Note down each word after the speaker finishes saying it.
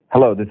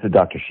Hello, this is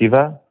Dr.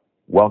 Shiva.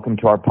 Welcome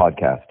to our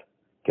podcast,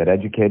 Get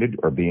Educated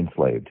or Be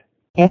Enslaved.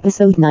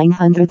 Episode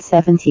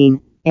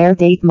 917, air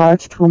date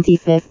March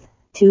 25th,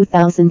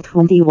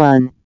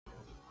 2021.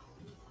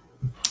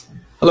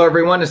 Hello,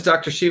 everyone. It's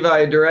Dr. Shiva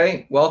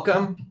Ayyadurai.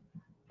 Welcome.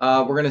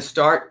 We're going to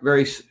start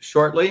very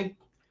shortly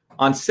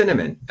on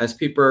cinnamon. As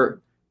people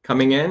are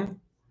coming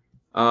in,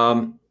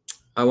 I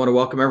want to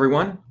welcome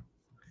everyone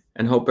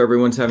and hope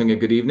everyone's having a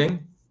good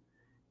evening.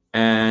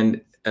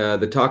 And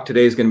the talk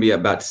today is going to be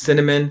about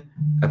cinnamon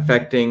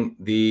affecting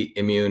the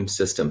immune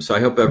system. So I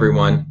hope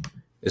everyone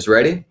is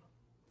ready, and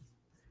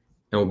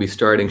we'll be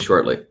starting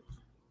shortly.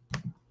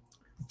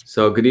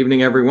 So good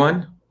evening,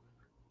 everyone.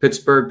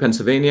 Pittsburgh,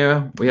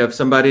 Pennsylvania. We have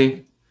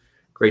somebody.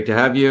 Great to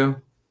have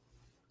you.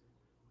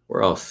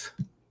 Where else?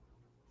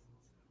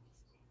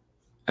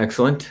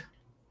 Excellent.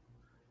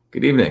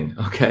 Good evening.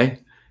 Okay.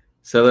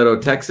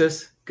 Salado,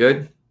 Texas.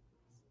 Good.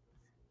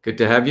 Good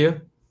to have you.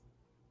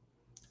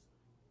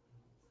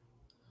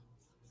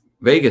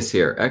 Vegas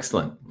here.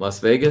 Excellent. Las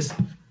Vegas.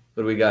 What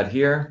do we got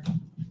here?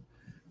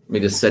 Let me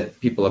just set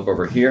people up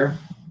over here.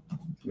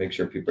 Make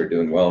sure people are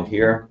doing well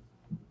here.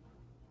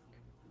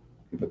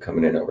 People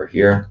coming in over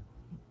here.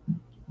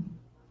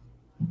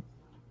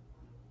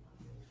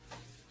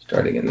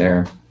 Starting in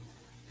there.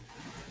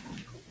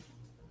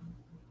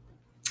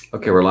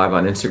 Okay, we're live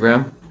on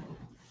Instagram.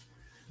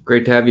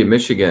 Great to have you,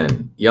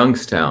 Michigan,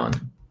 Youngstown,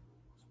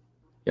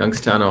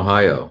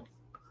 Ohio.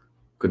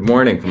 Good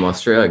morning from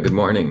Australia. Good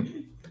morning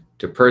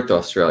to Perth,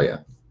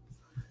 Australia.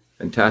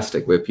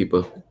 Fantastic. We have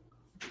people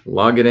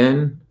logging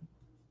in.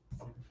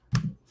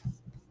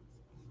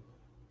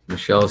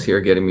 Michelle's here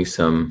getting me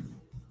some.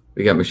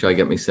 We got Michelle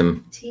get me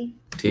some tea.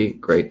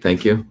 Great.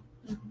 Thank you.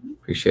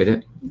 Appreciate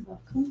it. You're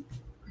welcome.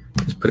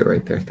 Just put it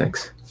right there.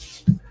 Thanks.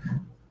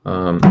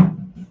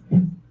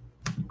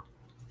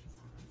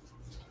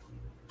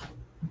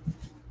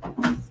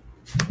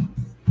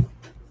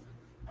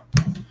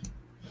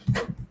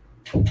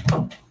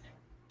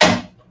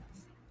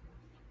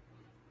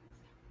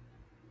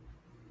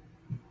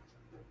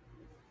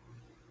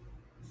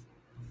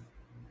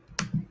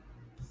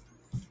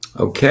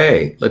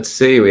 Okay, let's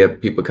see. We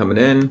have people coming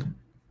in.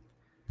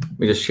 Let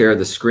me just share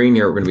the screen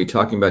here. We're going to be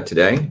talking about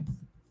today,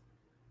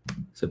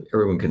 so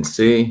everyone can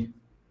see.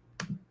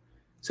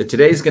 So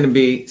today's going to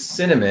be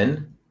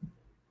cinnamon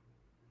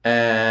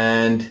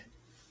and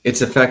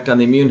its effect on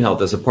the immune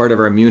health as a part of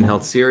our immune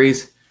health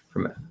series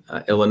from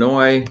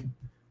Illinois.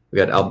 We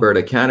got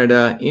Alberta,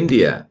 Canada,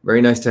 India.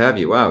 Very nice to have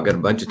you. Wow, got a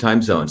bunch of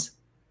time zones.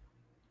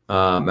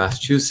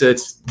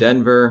 Massachusetts,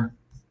 Denver,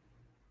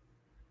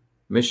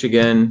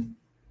 Michigan,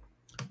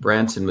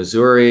 Branson,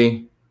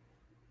 Missouri,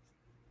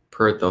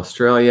 Perth,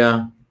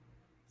 Australia.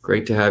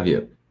 Great to have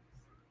you.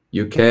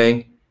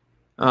 UK.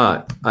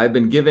 I've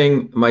been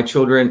giving my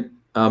children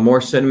more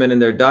cinnamon in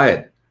their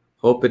diet.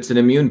 Hope it's an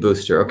immune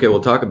booster. Okay,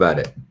 we'll talk about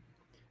it.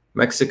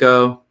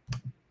 Mexico,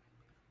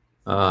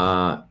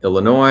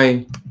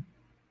 Illinois.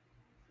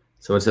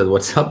 Someone says,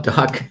 "What's up,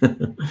 Doc?"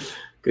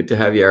 Good to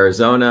have you.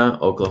 Arizona,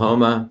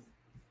 Oklahoma.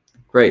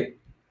 Great.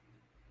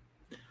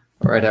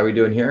 All right, how are we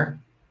doing here?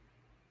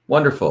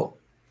 Wonderful.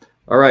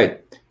 All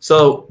right.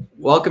 So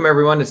welcome,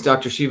 everyone. It's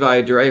Dr. Shiva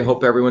Ayyadurai.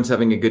 Hope everyone's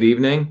having a good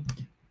evening.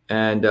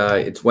 And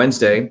it's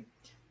Wednesday.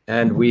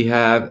 And we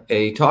have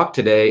a talk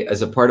today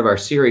as a part of our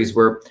series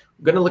where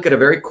we're going to look at a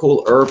very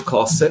cool herb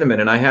called cinnamon.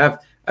 And I don't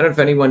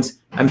know if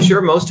I'm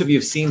sure most of you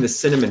have seen the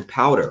cinnamon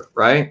powder,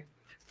 right?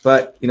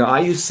 But, I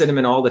use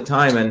cinnamon all the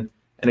time. And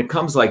it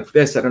comes like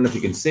this. I don't know if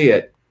you can see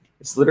it.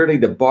 It's literally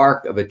the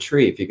bark of a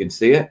tree, if you can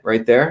see it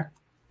right there.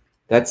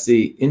 That's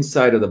the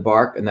inside of the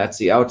bark, and that's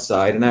the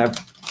outside. And I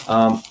have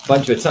a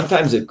bunch of it.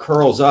 Sometimes it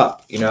curls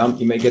up, you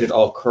may get it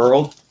all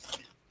curled,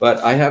 but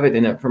I have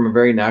it from a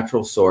very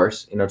natural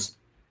source. This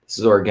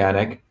is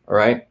organic, all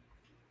right?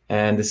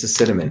 And this is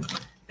cinnamon.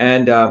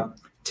 And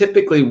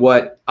typically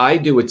what I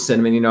do with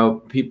cinnamon,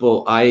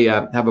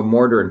 I have a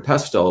mortar and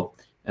pestle,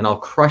 and I'll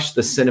crush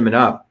the cinnamon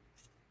up.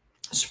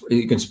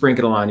 You can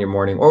sprinkle it on your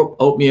morning or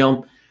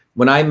oatmeal.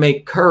 When I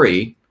make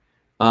curry,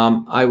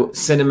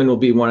 cinnamon will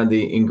be one of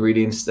the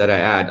ingredients that I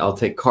add. I'll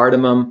take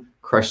cardamom,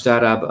 crush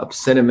that up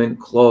cinnamon,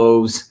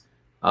 cloves,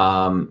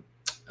 and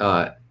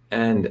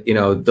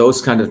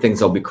those kind of things.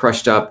 They'll be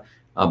crushed up,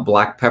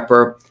 black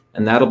pepper,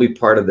 and that'll be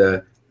part of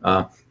the.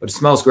 But it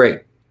smells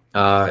great.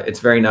 It's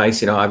very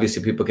nice.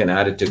 Obviously people can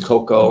add it to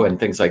cocoa and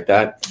things like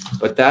that,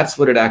 but that's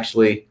what it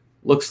actually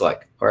looks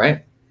like. All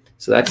right.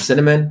 So that's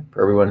cinnamon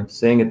for everyone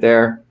seeing it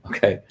there.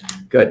 Okay,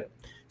 good.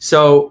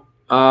 So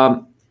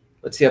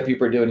let's see how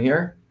people are doing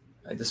here.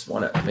 I just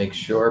want to make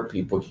sure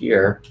people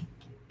here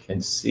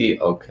can see.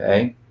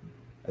 Okay.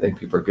 I think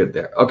people are good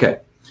there. Okay.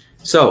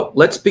 So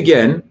let's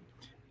begin.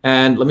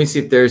 And let me see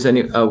if there's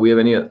any, we have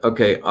any,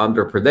 okay.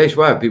 Andhra Pradesh.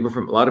 Wow.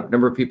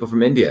 Number of people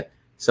from India.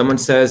 Someone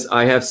says,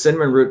 I have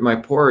cinnamon root in my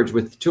porridge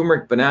with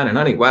turmeric, banana, and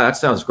honey. Wow. That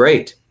sounds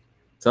great.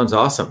 Sounds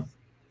awesome.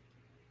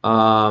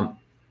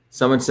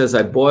 Someone says,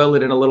 I boil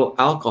it in a little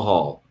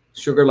alcohol,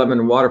 sugar, lemon,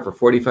 and water for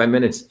 45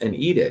 minutes and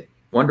eat it.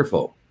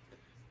 Wonderful.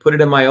 Put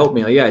it in my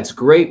oatmeal. Yeah, it's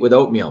great with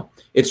oatmeal.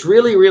 It's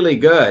really, really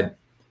good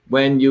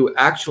when you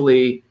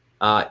actually,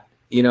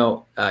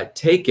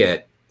 take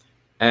it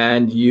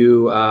and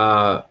you,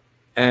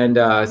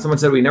 someone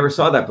said we never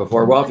saw that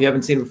before. Well, if you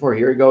haven't seen it before,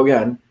 here you go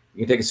again.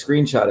 You can take a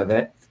screenshot of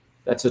it.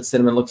 That's what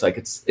cinnamon looks like.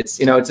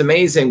 It's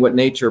amazing what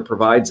nature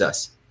provides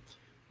us.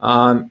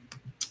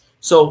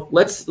 So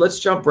let's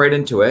jump right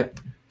into it.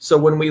 So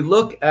when we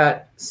look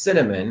at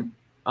cinnamon,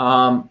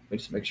 let me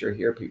just make sure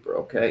here people are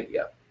okay.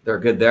 Yeah, they're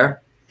good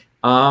there.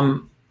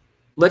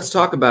 Let's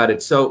talk about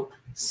it. So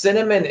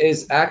cinnamon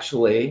is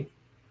actually,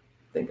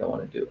 I think I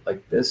want to do it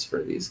like this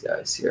for these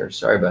guys here.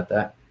 Sorry about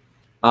that.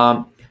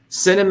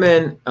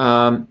 Cinnamon,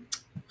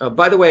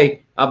 by the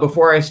way,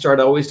 before I start,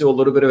 I always do a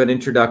little bit of an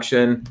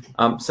introduction.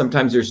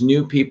 Sometimes there's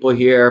new people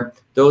here.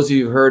 Those of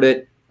you who've heard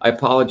it, I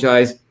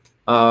apologize.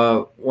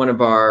 One of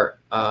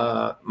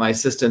my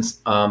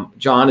assistants,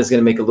 John, is going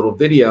to make a little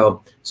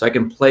video so I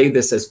can play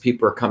this as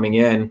people are coming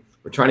in.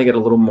 We're trying to get a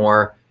little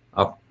more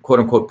quote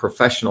unquote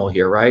professional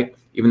here, right?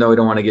 Even though we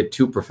don't want to get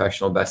too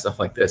professional about stuff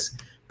like this.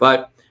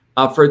 But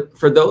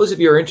for those of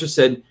you who are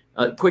interested,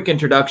 a quick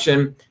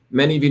introduction.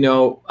 Many of you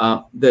know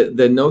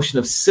the notion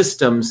of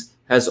systems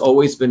has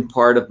always been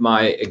part of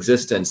my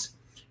existence.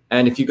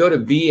 And if you go to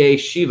VA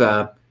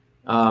Shiva,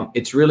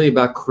 it's really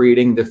about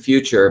creating the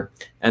future.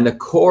 And the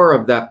core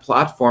of that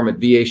platform at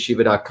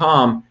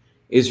vashiva.com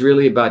is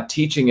really about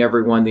teaching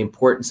everyone the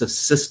importance of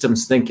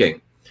systems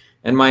thinking.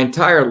 And my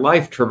entire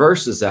life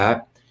traverses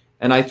that.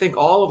 And I think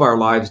all of our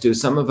lives do.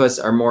 Some of us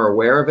are more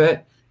aware of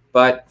it.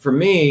 But for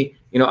me,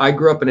 I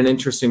grew up in an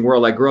interesting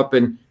world. I grew up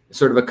in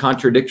sort of a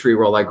contradictory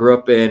world. I grew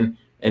up in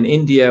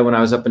India when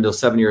I was up until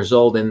 7 years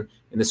old in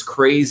this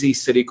crazy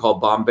city called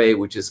Bombay,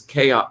 which is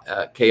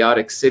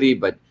chaotic city,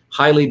 but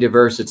highly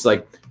diverse. It's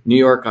like New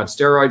York on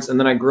steroids. And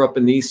then I grew up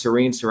in these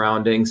serene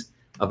surroundings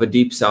of a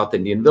deep South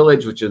Indian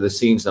village, which are the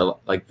scenes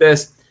like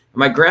this. And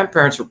my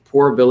grandparents were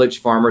poor village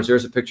farmers.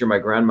 There's a picture of my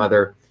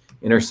grandmother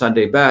in her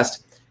Sunday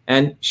best.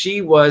 And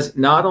she was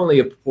not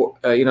only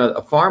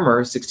a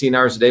farmer 16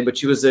 hours a day, but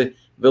she was a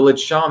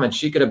village shaman.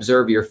 She could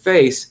observe your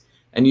face,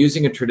 and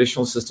using a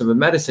traditional system of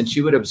medicine,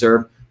 she would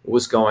observe what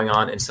was going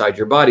on inside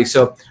your body.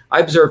 So I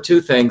observed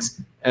two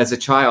things as a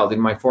child in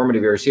my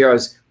formative years. Here I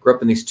grew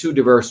up in these two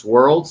diverse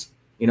worlds,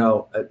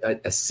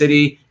 a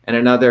city and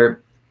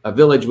a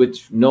village with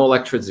no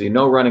electricity,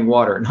 no running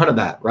water, none of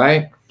that,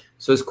 right?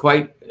 So it's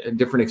quite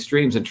different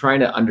extremes, and trying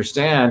to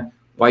understand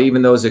why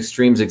even those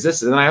extremes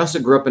existed. And I also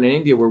grew up in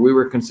India where we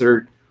were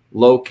considered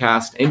low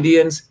caste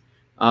Indians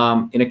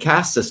in a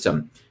caste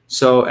system.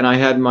 So, and I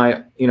had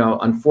my,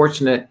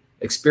 unfortunate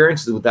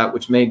experiences with that,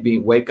 which made me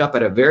wake up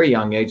at a very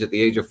young age, at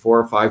the age of 4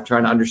 or 5,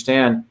 trying to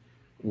understand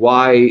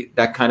why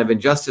that kind of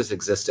injustice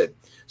existed.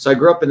 So I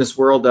grew up in this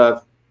world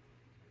of,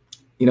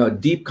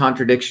 deep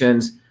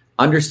contradictions,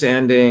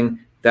 understanding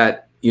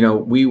that,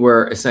 we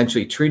were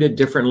essentially treated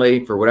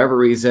differently for whatever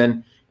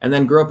reason, and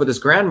then grew up with this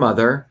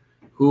grandmother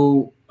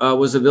who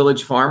was a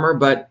village farmer,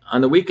 but on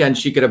the weekend,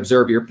 she could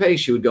observe your pace.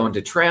 She would go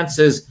into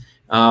trances.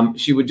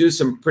 She would do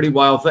some pretty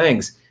wild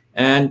things.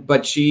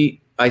 But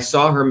I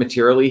saw her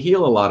materially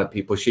heal a lot of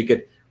people. She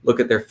could look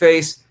at their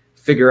face,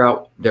 figure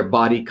out their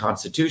body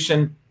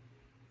constitution,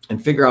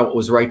 and figure out what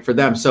was right for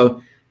them.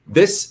 So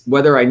this,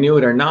 whether I knew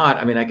it or not,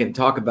 I can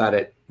talk about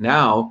it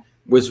now,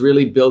 was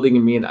really building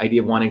in me an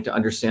idea of wanting to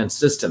understand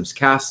systems,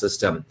 caste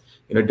system,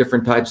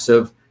 different types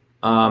of,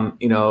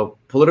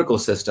 political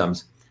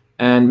systems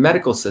and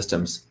medical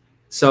systems.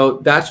 So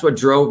that's what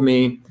drove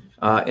me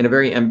in a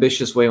very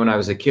ambitious way. When I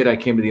was a kid, I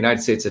came to the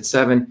United States at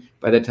 7.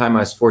 By the time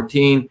I was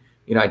 14,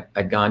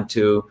 I'd gone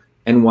to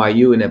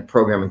NYU in a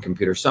program in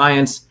computer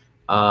science,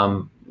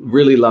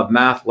 really loved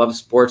math, loved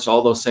sports,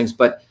 all those things.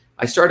 But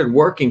I started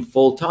working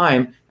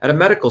full-time at a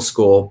medical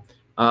school.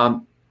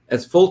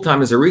 As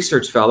full-time as a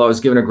research fellow, I was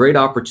given a great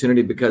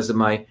opportunity because of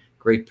my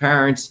great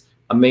parents,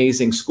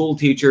 amazing school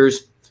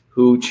teachers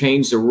who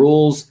changed the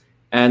rules,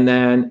 and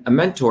then a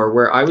mentor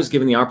where I was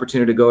given the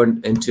opportunity to go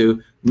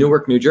into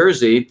Newark, New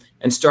Jersey,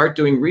 and start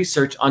doing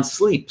research on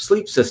sleep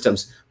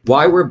systems.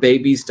 Why were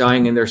babies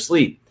dying in their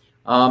sleep?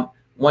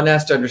 One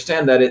has to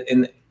understand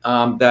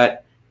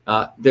that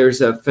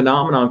there's a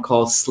phenomenon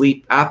called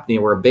sleep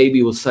apnea, where a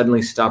baby will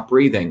suddenly stop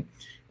breathing,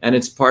 and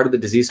it's part of the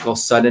disease called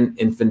sudden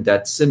infant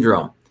death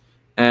syndrome.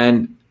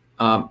 And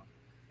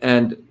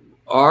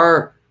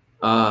our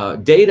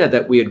data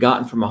that we had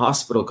gotten from a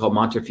hospital called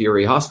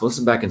Montefiore Hospital, this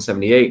is back in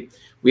 '78,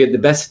 we had the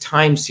best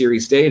time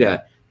series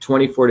data,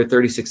 24 to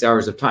 36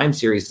 hours of time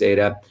series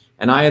data.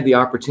 And I had the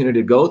opportunity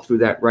to go through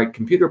that, write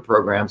computer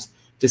programs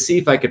to see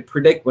if I could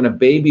predict when a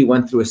baby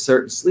went through a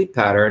certain sleep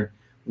pattern,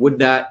 would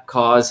that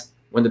cause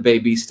when the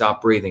baby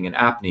stopped breathing, an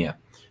apnea.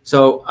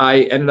 So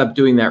I ended up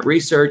doing that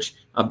research.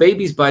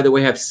 Babies, by the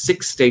way, have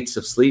 6 states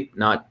of sleep,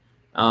 not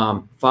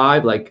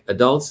 5 like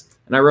adults.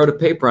 And I wrote a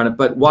paper on it.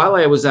 But while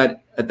I was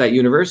at that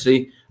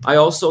university, I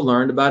also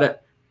learned about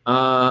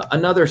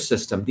another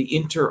system, the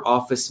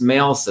inter-office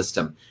mail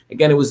system.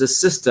 Again, it was a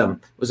system.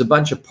 It was a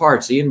bunch of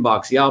parts, the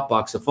inbox, the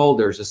outbox, the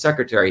folders, the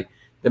secretary,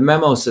 the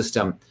memo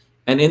system.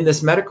 And in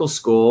this medical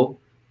school,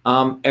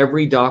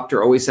 every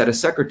doctor always had a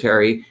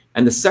secretary,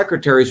 and the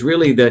secretary is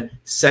really the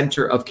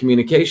center of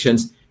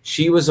communications.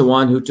 She was the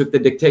one who took the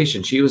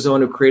dictation. She was the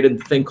one who created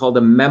the thing called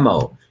a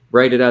memo,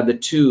 write it out, the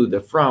to,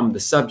 the from, the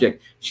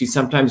subject. She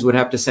sometimes would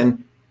have to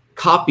send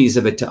copies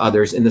of it to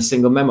others in the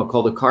single memo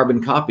called a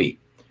carbon copy,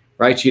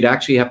 right? She'd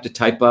actually have to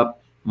type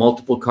up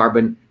multiple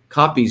carbon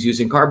copies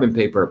using carbon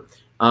paper.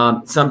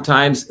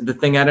 Sometimes the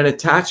thing had an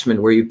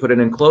attachment where you put an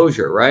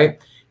enclosure, right?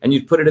 And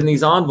you'd put it in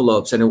these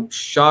envelopes, and it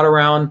shot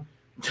around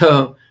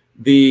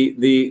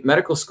the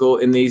medical school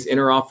in these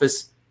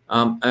interoffice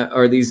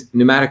or these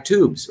pneumatic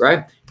tubes,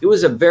 right? It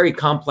was a very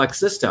complex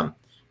system.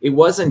 It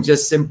wasn't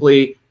just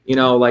simply,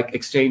 like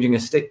exchanging a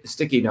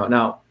sticky note.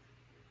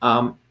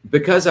 Now,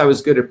 because I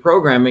was good at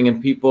programming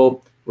and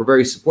people were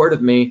very supportive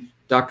of me,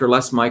 Dr.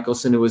 Les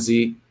Michelson, who was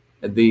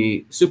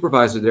the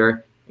supervisor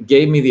there,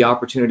 gave me the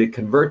opportunity to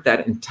convert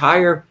that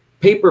entire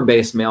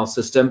paper-based mail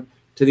system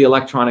to the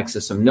electronic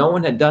system. No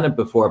one had done it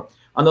before.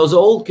 On those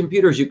old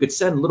computers, you could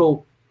send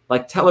little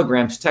like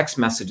telegrams, text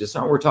messages. That's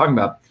not what we're talking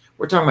about.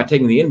 We're talking about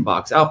taking the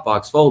inbox,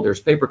 outbox, folders,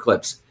 paper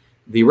clips,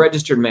 the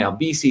registered mail,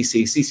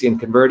 BCC, CC, and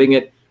converting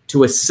it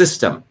to a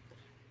system.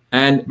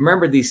 And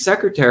remember, these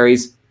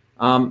secretaries,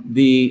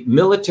 the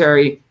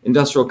military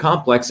industrial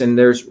complex, and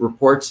there's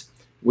reports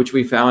which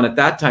we found at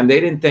that time,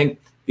 they didn't think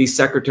these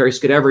secretaries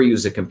could ever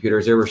use the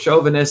computers. They were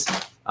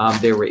chauvinists,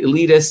 they were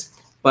elitists.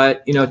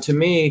 But, to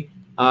me,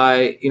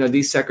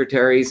 these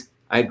secretaries,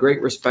 I had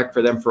great respect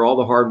for them for all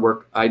the hard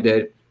work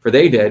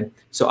they did.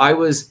 So I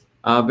was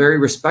very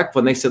respectful.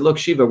 And they said, look,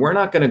 Shiva, we're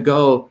not going to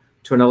go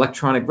to an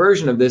electronic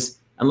version of this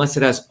unless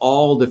it has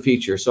all the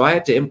features. So I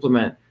had to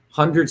implement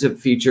hundreds of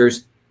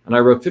features, and I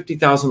wrote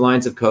 50,000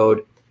 lines of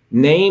code,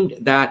 named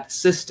that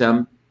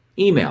system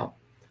email.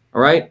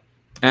 All right.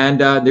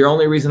 And the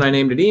only reason I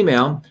named it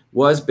email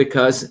was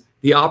because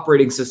the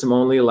operating system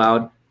only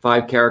allowed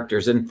 5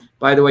 characters. And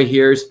by the way,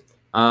 here's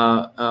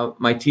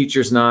my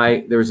teachers and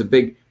I. There was a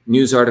big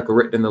news article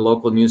written in the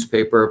local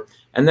newspaper.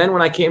 And then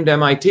when I came to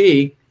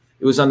MIT,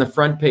 it was on the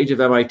front page of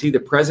MIT. The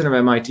president of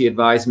MIT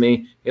advised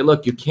me, hey,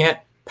 look, you can't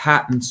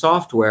patent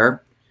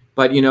software,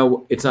 but,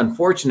 it's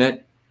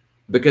unfortunate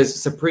because the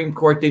Supreme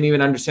Court didn't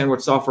even understand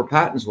what software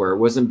patents were. It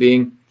wasn't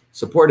being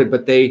supported,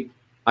 but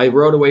I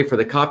wrote away for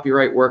the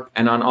copyright work.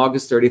 And on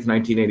August 30th,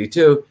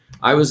 1982,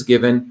 I was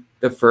given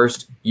the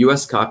first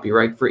US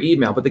copyright for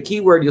email. But the key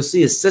word you'll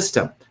see is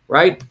system,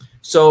 right?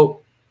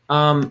 So,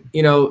 the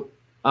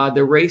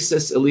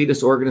racist,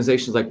 elitist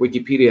organizations like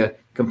Wikipedia,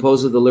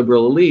 composed of the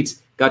liberal elites,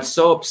 got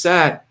so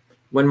upset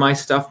when my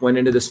stuff went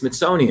into the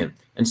Smithsonian.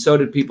 And so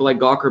did people like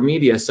Gawker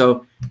Media.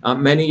 So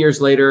many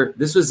years later,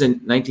 this was in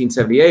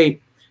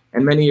 1978,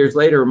 and many years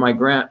later,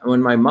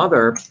 when my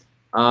mother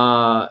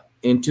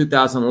in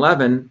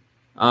 2011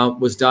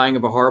 was dying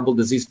of a horrible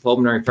disease,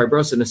 pulmonary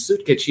fibrosis, in a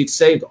suitcase, she'd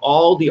saved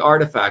all the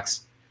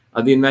artifacts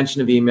of the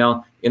invention of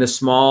email in a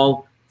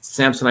small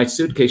Samsonite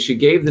suitcase. She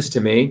gave this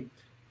to me,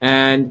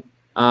 and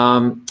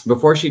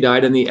before she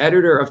died, and the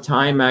editor of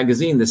Time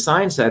magazine, the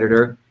science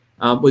editor,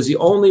 was the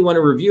only one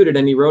who reviewed it,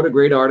 and he wrote a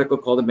great article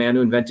called "The Man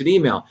Who Invented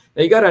Email."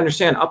 Now, you got to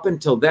understand, up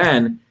until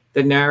then,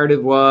 the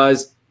narrative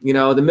was,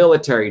 the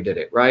military did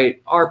it, right?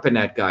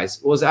 ARPANET guys.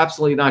 It was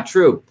absolutely not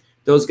true.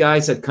 Those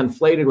guys had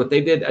conflated what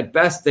they did. At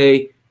best,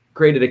 they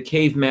created a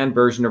caveman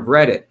version of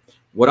Reddit.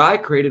 What I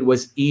created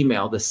was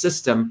email, the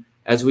system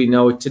as we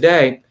know it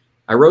today.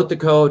 I wrote the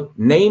code,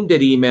 named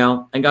it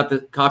email, and got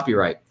the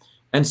copyright.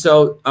 And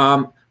so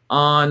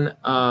on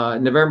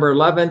November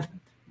 11th,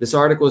 this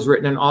article was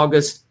written in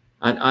August.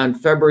 On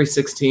February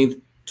 16th,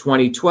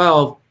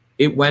 2012,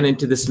 it went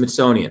into the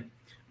Smithsonian.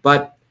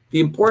 But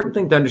the important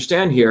thing to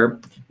understand here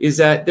is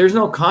that there's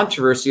no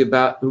controversy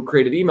about who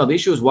created email. The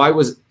issue is, why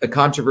was a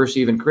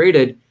controversy even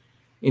created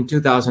in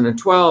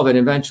 2012 and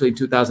eventually in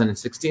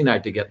 2016? I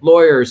had to get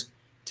lawyers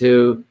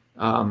to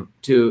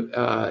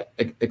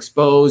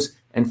expose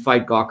and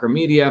fight Gawker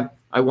Media.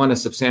 I won a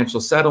substantial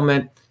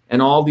settlement,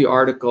 and all the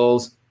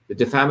articles, the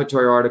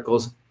defamatory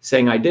articles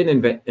saying I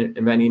didn't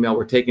invent email,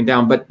 were taken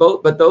down. But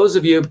those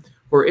of you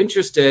who are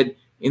interested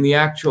in the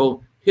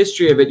actual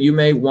history of it, you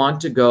may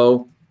want to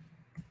go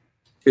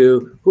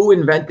to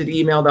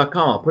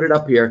whoinventedemail.com. I'll put it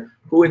up here,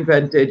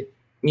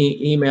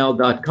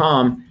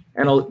 whoinventedemail.com,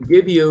 and I'll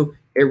give you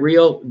a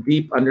real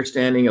deep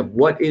understanding of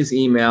what is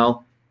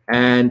email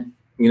and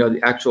the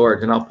actual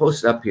origin. I'll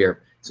post it up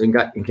here so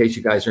in case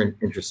you guys are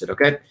interested.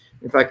 Okay.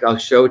 In fact, I'll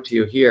show it to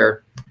you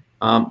here.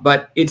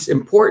 But it's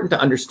important to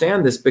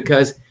understand this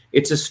because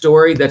it's a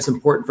story that's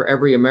important for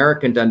every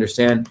American to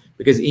understand,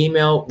 because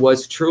email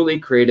was truly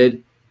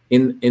created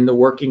in the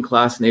working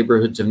class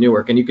neighborhoods of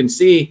Newark. And you can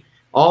see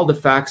all the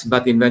facts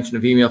about the invention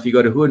of email if you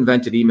go to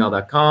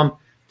whoinventedemail.com,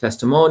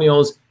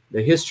 testimonials,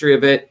 the history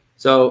of it.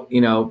 So,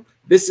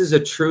 this is a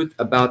truth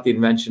about the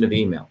invention of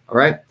email. All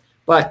right.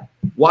 But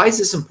why is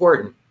this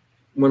important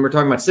when we're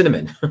talking about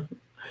cinnamon?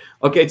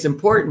 Okay, it's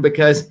important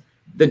because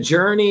the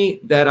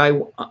journey that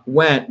I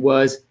went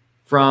was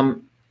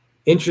from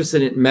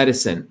interested in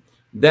medicine,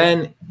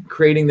 then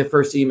creating the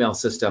first email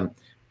system.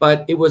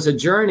 But it was a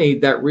journey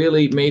that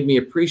really made me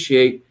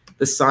appreciate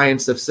the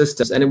science of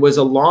systems. And it was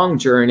a long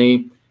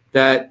journey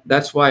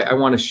that's why I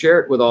want to share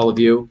it with all of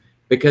you,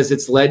 because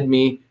it's led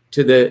me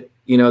to the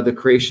the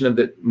creation of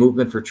the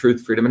movement for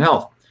truth, freedom, and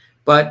health.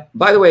 But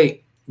by the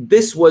way,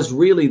 this was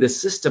really the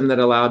system that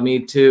allowed me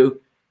to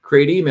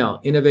create email,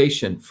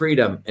 innovation,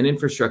 freedom, and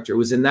infrastructure. It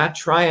was in that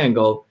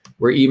triangle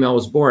where email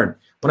was born.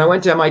 When I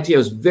went to MIT, I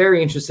was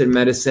very interested in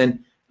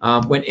medicine,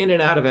 went in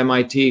and out of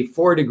MIT,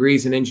 4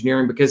 degrees in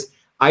engineering, because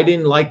I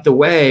didn't like the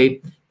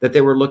way that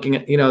they were looking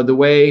at, the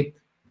way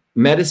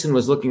medicine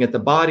was looking at the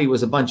body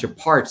was a bunch of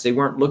parts. They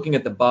weren't looking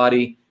at the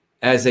body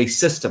as a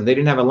system. They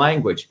didn't have a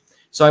language.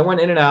 So I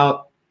went in and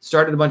out,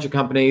 started a bunch of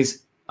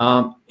companies,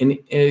 an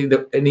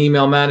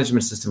email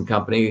management system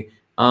company,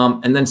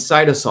 and then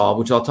Cytosolve,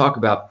 which I'll talk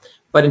about.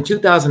 But in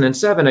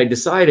 2007, I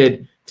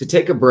decided to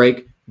take a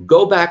break,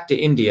 go back to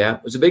India.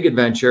 It was a big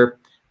adventure.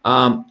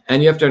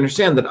 And you have to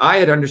understand that I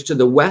had understood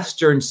the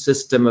Western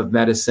system of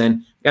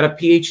medicine, got a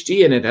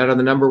PhD in it out of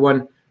the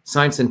 #1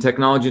 science and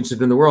technology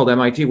institute in the world,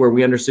 MIT, where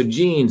we understood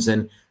genes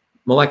and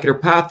molecular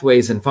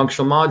pathways and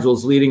functional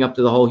modules leading up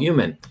to the whole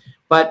human.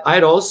 But I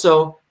had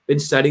also been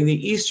studying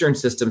the Eastern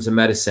systems of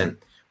medicine,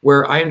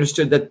 where I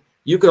understood that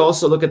you could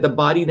also look at the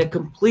body in a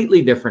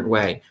completely different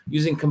way,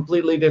 using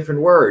completely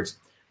different words.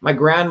 My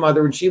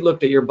grandmother, when she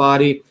looked at your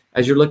body,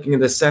 as you're looking at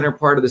the center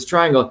part of this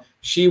triangle,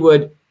 she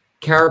would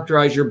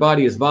characterize your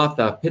body as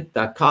vata,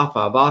 pitta,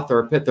 kapha, vata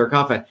or pitta or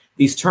kapha,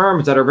 these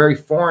terms that are very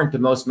foreign to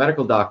most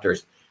medical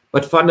doctors.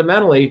 But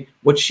fundamentally,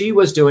 what she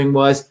was doing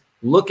was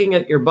looking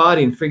at your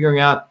body and figuring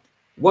out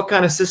what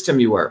kind of system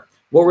you were,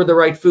 what were the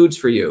right foods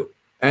for you,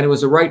 and it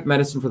was the right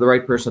medicine for the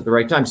right person at the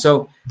right time.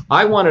 So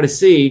I wanted to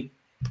see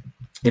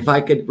if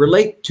I could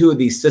relate two of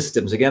these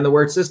systems. Again, the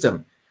word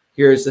system.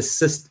 Here's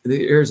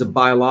a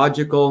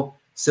biological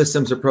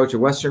systems approach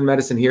of Western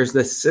medicine. Here's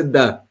the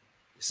Siddha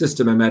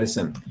system of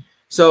medicine.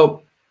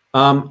 So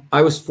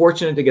I was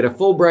fortunate to get a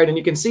Fulbright, and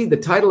you can see the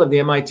title of the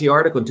MIT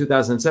article in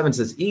 2007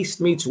 says,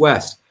 East meets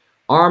West,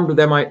 armed with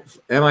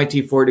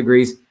MIT 4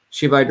 degrees,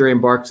 Shivadri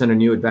embarks on a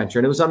new adventure.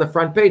 And it was on the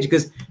front page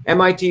because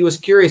MIT was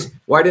curious,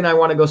 why didn't I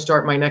want to go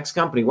start my next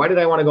company? Why did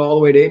I want to go all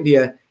the way to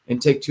India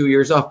and take 2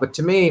 years off? But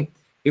to me,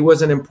 it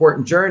was an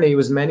important journey. It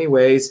was in many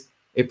ways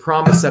a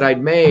promise that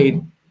I'd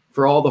made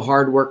for all the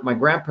hard work my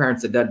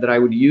grandparents had done, that I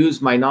would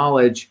use my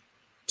knowledge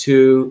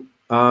to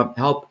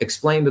help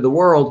explain to the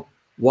world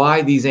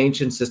why these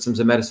ancient systems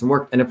of medicine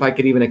worked, and if I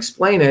could even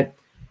explain it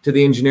to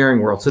the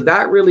engineering world. So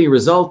that really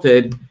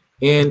resulted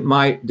in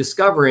my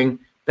discovering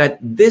that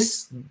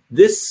this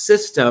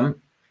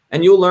system,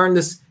 and you'll learn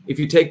this if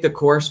you take the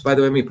course, by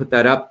the way, let me put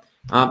that up.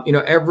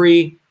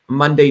 Every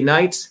Monday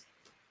nights,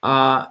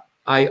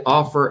 I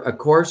offer a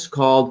course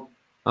called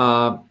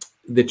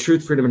the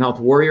Truth, Freedom, and Health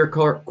Warrior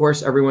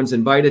course. Everyone's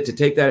invited to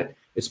take that.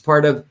 It's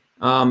part of,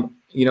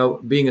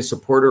 being a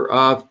supporter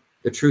of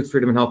the Truth,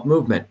 Freedom, and Health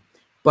movement.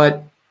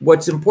 But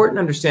what's important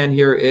to understand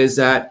here is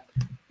that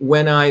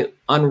when I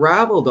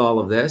unraveled all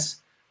of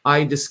this,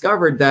 I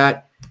discovered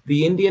that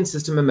the Indian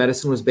system of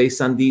medicine was based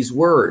on these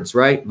words,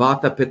 right?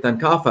 Vata, Pitta, and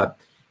Kapha.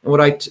 And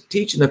what I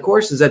teach in the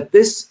course is that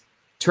this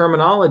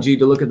terminology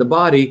to look at the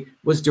body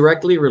was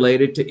directly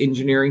related to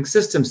engineering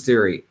systems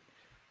theory,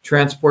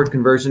 transport,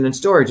 conversion, and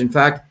storage. In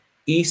fact,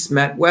 East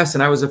met West.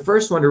 And I was the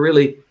first one to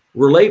really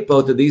relate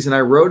both of these. And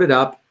I wrote it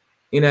up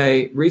in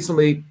a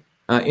recently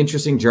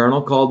interesting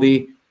journal called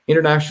the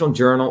International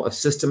Journal of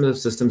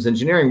Systems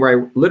Engineering, where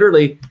I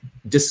literally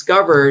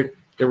discovered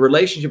the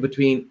relationship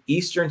between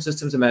Eastern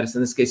systems of medicine,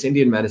 in this case,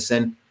 Indian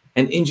medicine,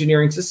 and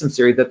engineering systems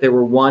theory, that they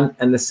were one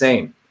and the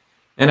same.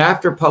 And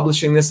after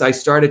publishing this, I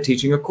started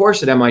teaching a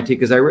course at MIT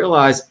because I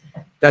realized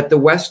that the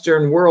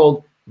Western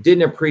world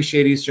didn't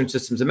appreciate Eastern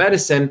systems of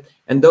medicine,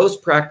 and those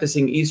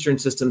practicing Eastern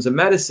systems of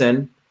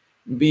medicine,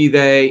 be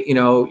they,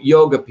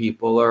 yoga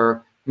people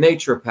or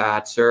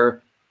naturopaths,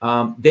 or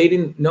they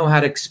didn't know how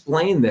to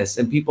explain this,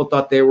 and people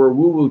thought they were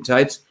woo-woo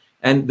types,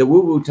 and the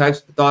woo-woo types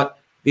thought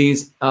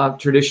these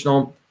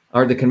traditional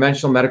or the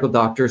conventional medical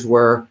doctors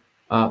were,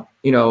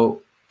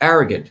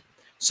 arrogant.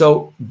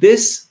 So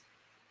this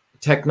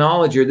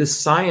technology or this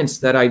science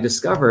that I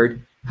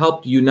discovered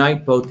helped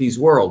unite both these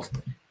worlds,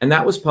 and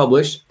that was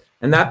published,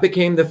 and that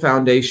became the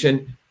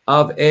foundation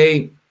of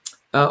a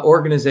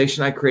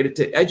organization I created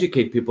to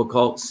educate people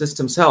called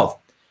Systems Health.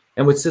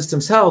 And with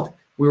Systems Health,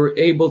 we were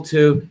able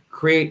to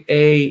create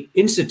a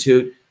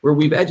institute where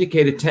we've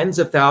educated tens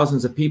of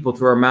thousands of people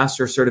through our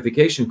master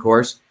certification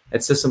course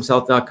at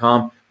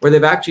systemshealth.com, where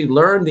they've actually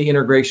learned the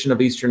integration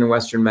of Eastern and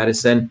Western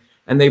medicine.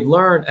 And they've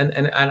learned,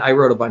 and I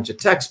wrote a bunch of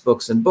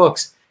textbooks and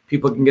books.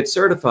 People can get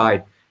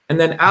certified. And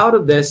then out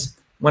of this,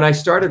 when I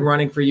started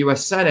running for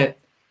US Senate,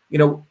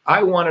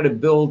 I wanted to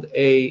build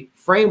a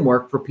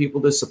framework for people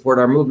to support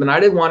our movement. I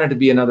didn't want it to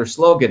be another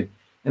slogan.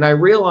 And I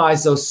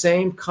realized those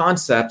same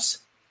concepts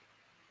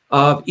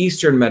of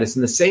Eastern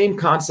medicine, the same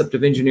concept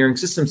of engineering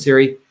systems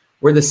theory,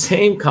 were the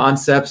same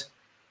concepts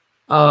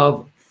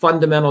of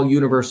fundamental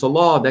universal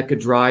law that could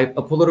drive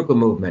a political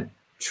movement: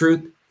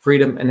 truth,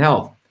 freedom, and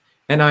health.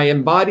 And I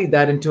embodied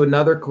that into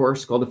another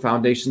course called the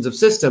Foundations of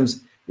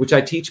Systems, which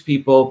I teach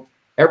people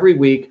every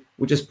week,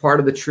 which is part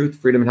of the Truth,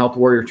 Freedom, and Health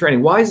Warrior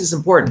training. Why is this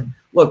important?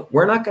 Look,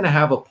 we're not going to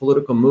have a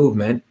political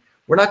movement.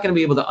 We're not going to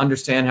be able to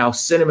understand how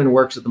cinnamon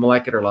works at the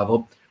molecular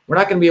level. we're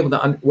not going to be able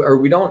to, or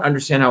we don't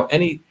understand how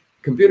any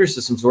computer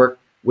systems work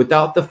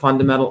without the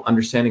fundamental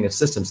understanding of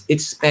systems.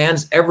 It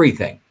spans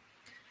everything.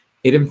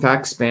 It in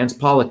fact spans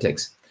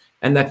politics.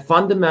 And that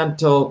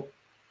fundamental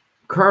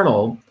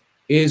kernel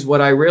is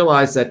what I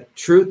realized, that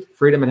truth,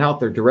 freedom, and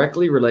health are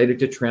directly related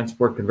to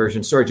transport,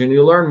 conversion, storage. And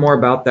you'll learn more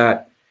about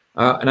that.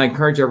 And I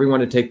encourage everyone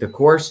to take the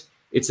course.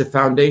 It's a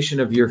foundation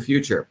of your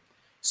future.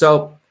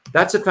 So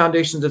that's the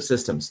foundations of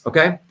systems,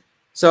 okay?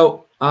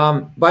 So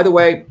by the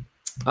way,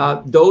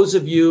 those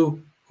of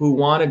you who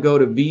want to go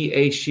to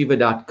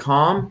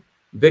vashiva.com,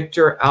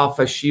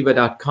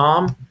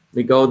 victoralphashiva.com,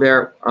 we go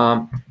there.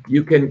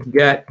 You can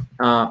get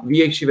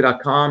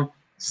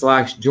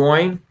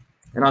vashiva.com/join,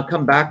 and I'll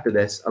come back to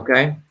this,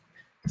 okay?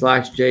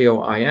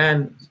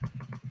 /JOIN.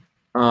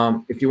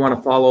 If you want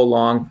to follow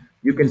along,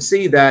 you can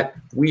see that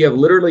we have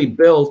literally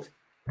built,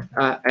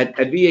 at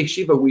VA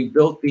Shiva, we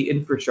built the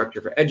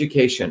infrastructure for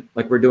education,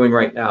 like we're doing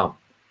right now,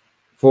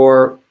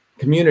 for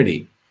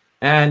community,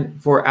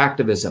 and for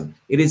activism.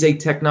 It is a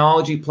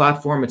technology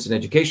platform. It's an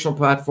educational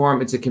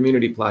platform. It's a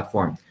community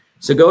platform.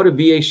 So go to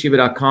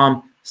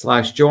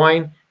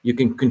vashiva.com/join. You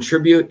can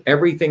contribute.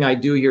 Everything I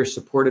do here is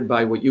supported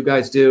by what you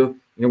guys do.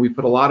 You know, we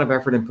put a lot of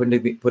effort in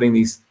putting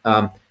these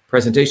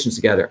presentations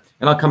together,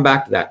 and I'll come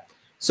back to that.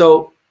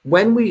 So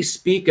when we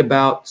speak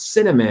about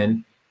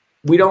Cinnamon,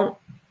 we don't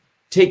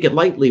take it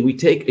lightly. We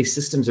take a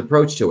systems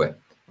approach to it.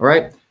 All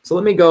right. So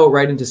let me go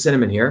right into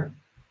Cinnamon here,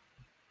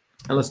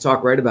 and let's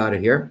talk right about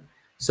it here.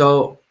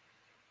 So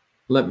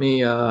let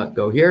me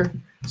go here.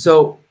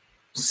 So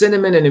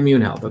Cinnamon and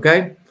immune health.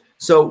 Okay.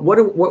 So what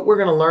we're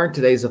going to learn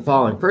today is the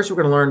following. First, we're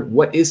going to learn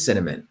what is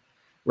cinnamon,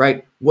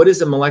 right? What is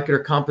the molecular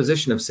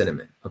composition of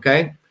cinnamon?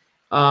 Okay.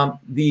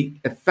 The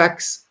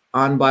effects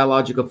on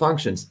biological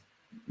functions,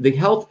 the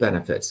health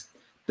benefits.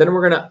 Then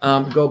we're going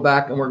to go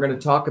back and we're going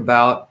to talk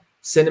about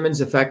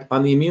cinnamon's effect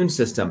on the immune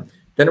system.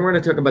 Then we're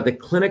going to talk about the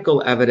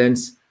clinical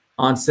evidence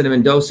on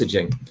cinnamon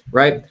dosaging,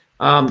 right?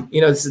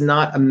 You know, this is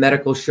not a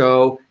medical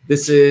show.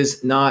 This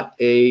is not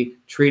a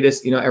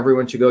treatise, you know,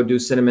 everyone should go do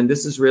cinnamon.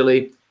 This is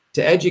really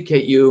to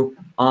educate you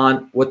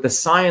on what the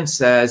science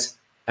says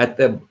at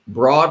the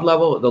broad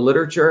level of the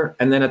literature,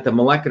 and then at the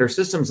molecular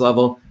systems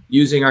level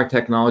using our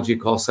technology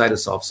called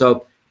CytoSolve.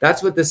 So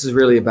that's what this is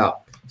really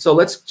about. So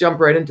let's jump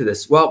right into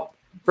this. Well,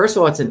 first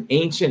of all, it's an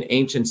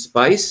ancient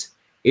spice.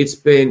 It's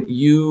been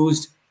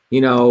used,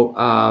 you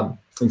know,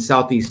 in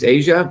Southeast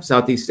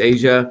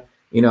Asia,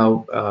 you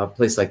know,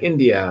 places like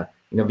India,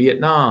 you know,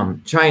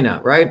 Vietnam, China,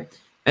 right?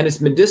 And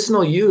its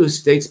medicinal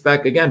use dates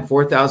back, again,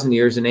 4,000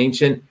 years in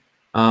ancient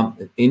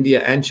India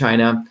and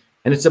China.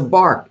 And it's a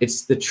bark.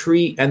 It's the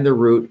tree and the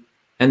root.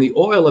 And the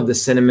oil of the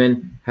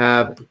cinnamon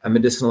have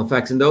medicinal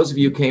effects. And those of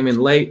you who came in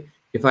late,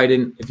 if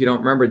you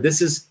don't remember,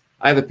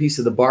 I have a piece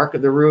of the bark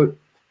of the root.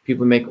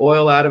 People make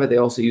oil out of it. They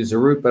also use the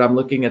root, but I'm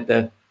looking at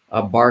the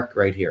bark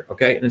right here,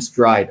 okay? And it's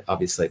dried,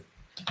 obviously.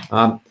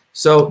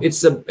 So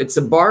it's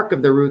a bark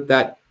of the root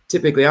that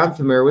typically I'm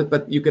familiar with,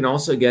 but you can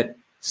also get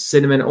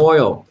cinnamon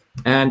oil.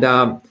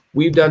 And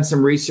we've done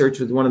some research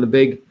with one of the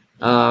big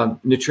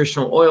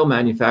nutritional oil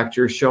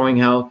manufacturers showing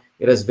how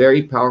it has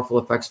very powerful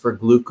effects for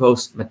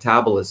glucose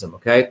metabolism,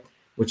 okay?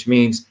 Which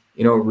means,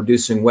 you know,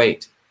 reducing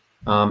weight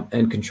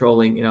and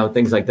controlling, you know,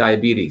 things like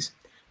diabetes.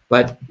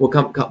 But we'll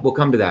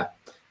come to that.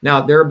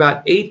 Now, there are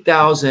about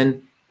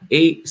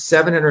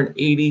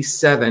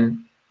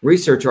 8,787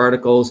 research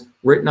articles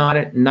written on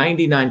it,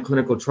 99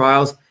 clinical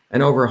trials,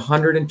 and over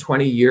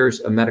 120 years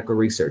of medical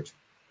research.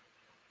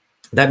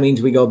 That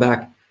means we go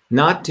back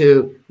not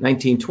to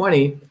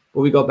 1920,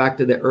 but we go back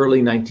to the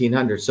early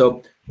 1900s.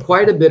 So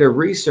quite a bit of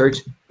research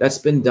that's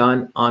been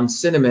done on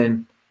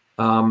cinnamon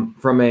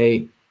from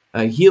a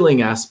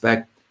healing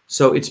aspect.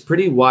 So it's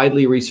pretty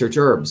widely researched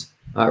herbs.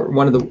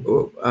 One of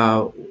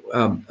the,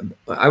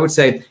 I would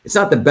say it's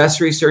not the best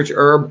research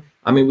herb.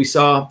 I mean, we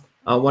saw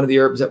one of the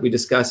herbs that we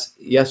discussed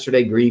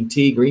yesterday, green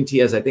tea. Green tea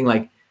has, I think,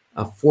 like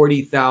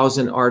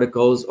 40,000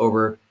 articles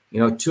over, you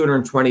know,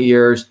 220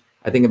 years.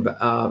 I think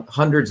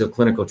hundreds of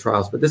clinical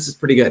trials, but this is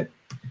pretty good.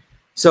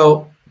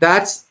 So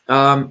that's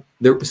the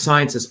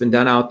science that's been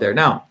done out there.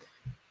 Now,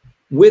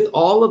 with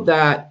all of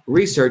that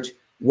research,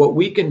 what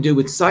we can do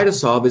with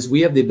CytoSolve is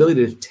we have the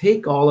ability to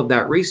take all of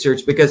that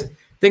research, because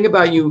think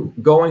about you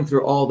going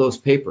through all those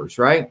papers,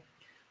 right?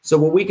 So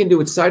what we can do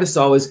with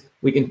CytoSolve is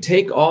we can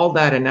take all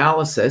that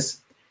analysis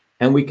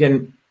and we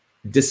can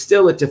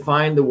distill it to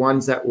find the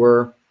ones that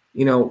were,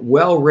 you know,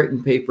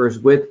 well-written papers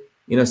with,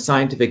 you know,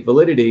 scientific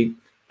validity.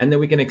 And then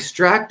we can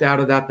extract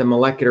out of that the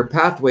molecular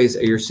pathways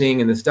that you're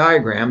seeing in this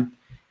diagram.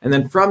 And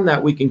then from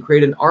that, we can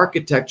create an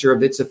architecture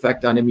of its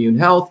effect on immune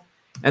health,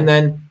 and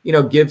then, you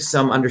know, give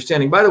some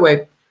understanding. By the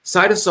way,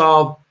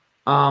 CytoSolve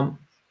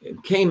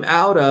came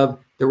out of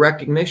the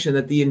recognition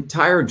that the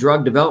entire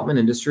drug development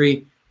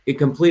industry, it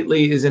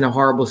completely is in a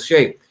horrible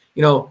shape.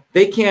 You know,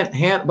 they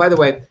can't by the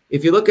way,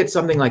 if you look at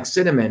something like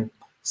cinnamon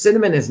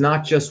is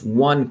not just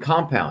one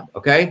compound,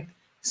 okay?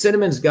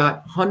 Cinnamon's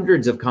got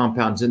hundreds of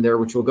compounds in there,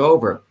 which we'll go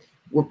over.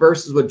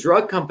 Versus what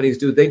drug companies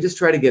do, they just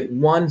try to get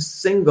one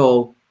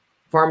single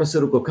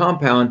pharmaceutical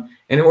compound.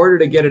 And in order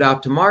to get it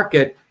out to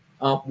market,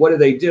 what do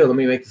they do? Let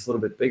me make this a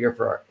little bit bigger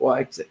for our, well,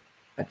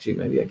 actually,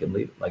 maybe I can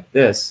leave it like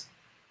this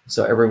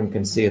so everyone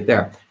can see it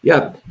there.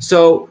 Yeah,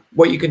 so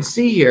what you can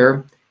see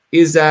here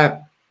is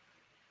that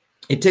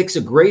it takes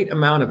a great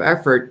amount of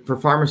effort for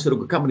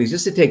pharmaceutical companies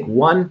just to take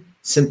one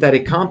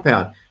synthetic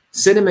compound.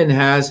 Cinnamon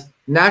has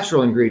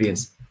natural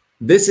ingredients.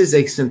 This is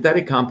a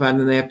synthetic compound,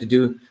 and they have to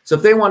do, so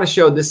if they want to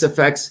show this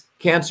affects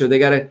cancer, they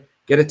got to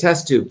get a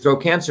test tube, throw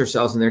cancer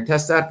cells in there,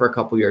 test that for a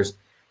couple years.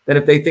 Then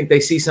if they think they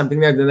see something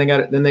there,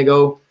 then they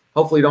go,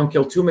 hopefully don't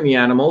kill too many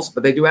animals,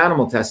 but they do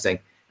animal testing.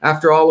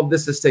 After all of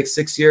this takes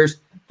 6 years,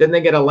 then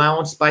they get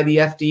allowance by the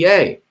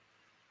FDA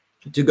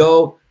to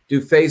go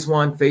do phase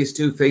 1, phase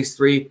 2, phase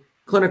 3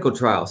 clinical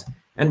trials.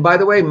 And by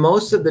the way,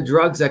 most of the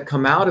drugs that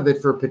come out of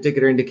it for a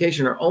particular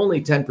indication are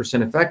only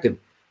 10% effective.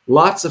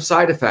 Lots of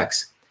side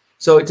effects.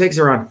 So it takes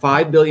around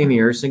 5 billion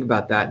years. Think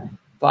about that.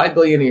 5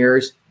 billion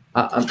years.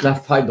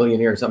 Not 5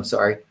 billion years. I'm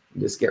sorry.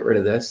 Just get rid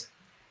of this.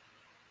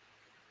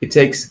 It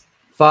takes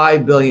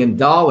 $5 billion.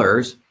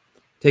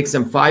 Takes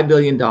them $5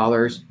 billion,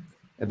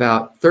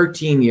 about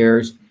 13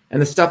 years. And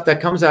the stuff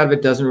that comes out of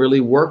it doesn't really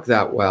work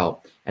that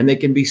well. And they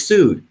can be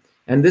sued.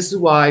 And this is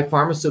why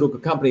pharmaceutical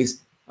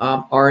companies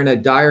are in a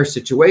dire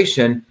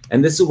situation.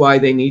 And this is why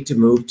they need to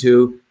move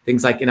to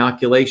things like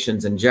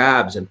inoculations and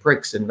jabs and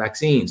pricks and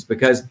vaccines,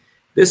 because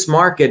this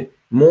market,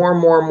 more and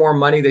more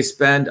money they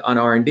spend on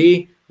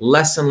R&D,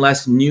 less and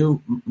less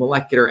new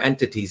molecular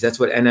entities. That's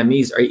what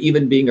NMEs are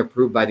even being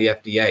approved by the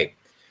FDA.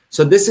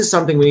 So this is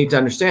something we need to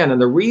understand.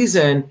 And the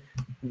reason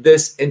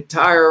this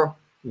entire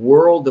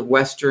world of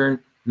Western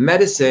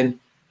medicine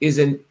is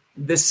in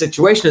this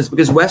situation is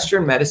because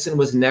Western medicine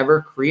was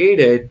never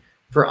created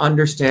for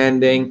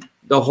understanding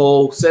the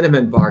whole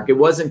cinnamon bark. It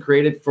wasn't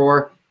created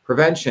for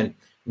prevention.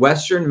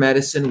 Western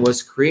medicine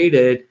was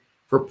created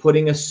for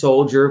putting a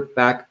soldier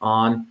back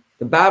on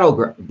the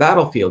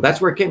battlefield.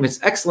 That's where it came.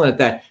 It's excellent at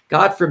that.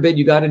 God forbid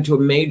you got into a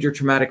major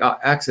traumatic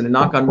accident.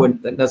 Knock on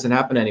wood, that doesn't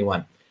happen to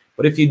anyone.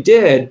 But if you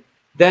did,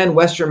 then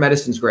Western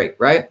medicine's great,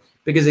 right?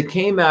 Because it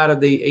came out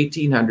of the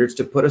 1800s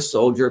to put a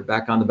soldier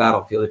back on the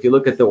battlefield. If you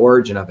look at the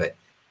origin of it.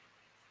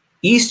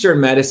 Eastern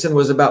medicine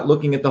was about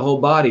looking at the whole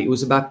body. It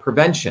was about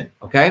prevention,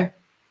 okay?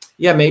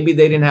 Yeah, maybe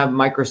they didn't have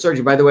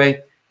microsurgery. By the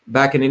way,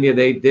 back in India,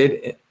 they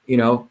did,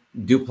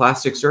 do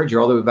plastic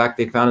surgery all the way back.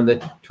 They found in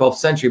the 12th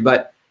century.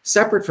 But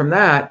separate from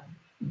that,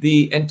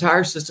 the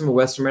entire system of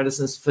Western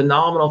medicine is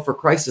phenomenal for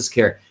crisis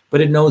care,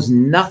 but it knows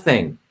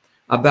nothing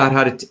about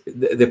how to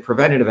the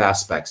preventative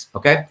aspects,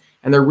 okay?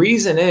 And the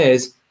reason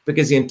is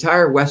because the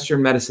entire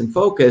Western medicine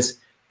focus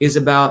is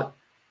about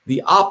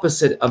the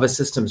opposite of a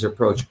systems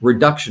approach,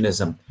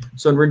 reductionism.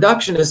 So in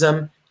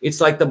reductionism, it's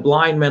like the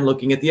blind man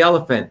looking at the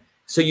elephant.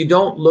 So you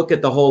don't look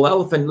at the whole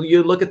elephant,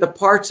 you look at the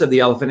parts of the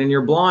elephant and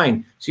you're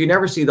blind. So you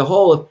never see the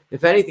whole.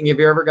 If anything, if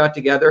you ever got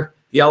together,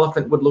 the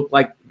elephant would look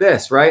like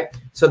this, right?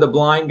 So the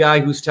blind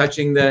guy who's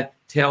touching the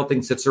tail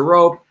thinks it's a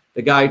rope.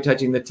 The guy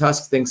touching the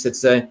tusk thinks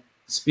it's a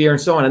spear and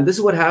so on. And this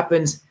is what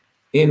happens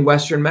in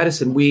Western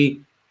medicine.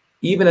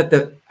 Even at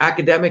the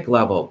academic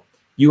level,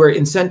 you are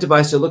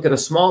incentivized to look at a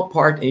small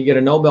part and you get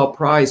a Nobel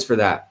Prize for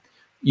that.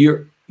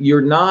 You're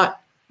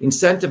not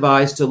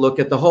incentivized to look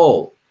at the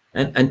whole.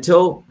 And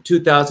until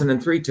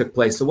 2003 took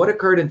place. So what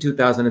occurred in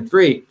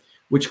 2003,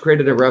 which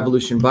created a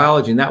revolution in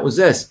biology, and that was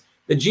this.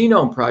 The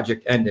Genome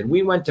Project ended.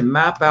 We went to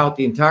map out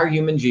the entire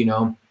human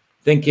genome,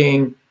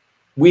 thinking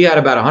we had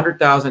about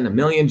 100,000, 1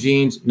 million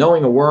genes,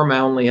 knowing a worm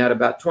only had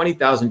about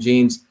 20,000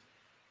 genes,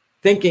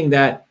 thinking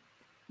that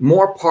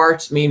more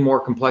parts mean more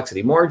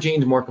complexity, more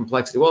genes, more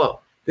complexity.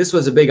 Well, this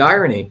was a big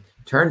irony.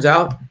 Turns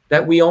out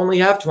that we only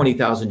have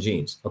 20,000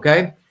 genes,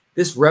 okay?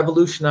 This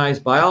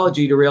revolutionized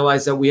biology to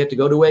realize that we had to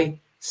go to a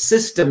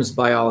systems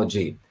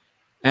biology.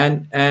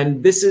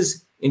 And this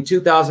is in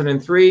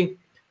 2003,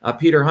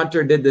 Peter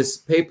Hunter did this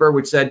paper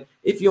which said,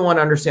 if you want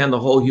to understand the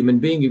whole human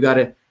being, you got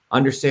to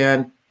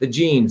understand the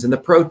genes and the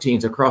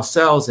proteins across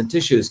cells and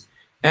tissues.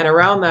 And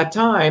around that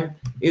time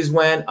is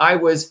when I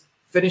was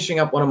finishing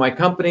up one of my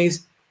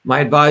companies. My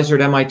advisor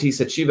at MIT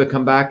said, Shiva,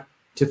 come back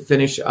to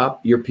finish up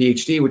your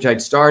PhD, which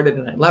I'd started,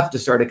 and I left to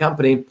start a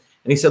company. And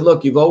he said,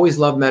 look, you've always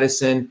loved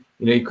medicine.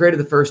 You created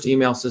the first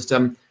email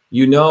system.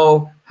 You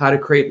know how to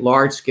create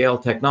large-scale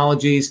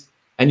technologies,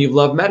 and you've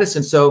loved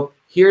medicine. So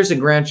here's a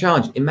grand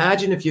challenge.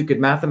 Imagine if you could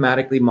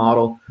mathematically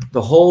model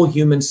the whole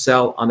human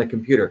cell on the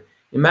computer.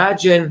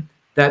 Imagine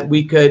that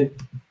we could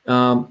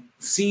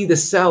see the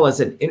cell as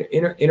an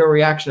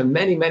interreaction of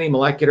many, many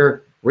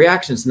molecular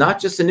reactions, not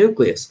just the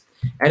nucleus.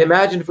 And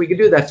imagine if we could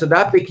do that. So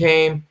that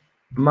became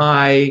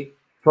my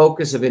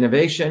focus of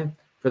innovation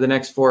for the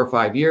next 4 or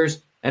 5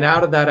 years. And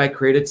out of that, I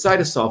created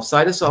Cytosolve.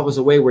 Cytosolve was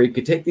a way where you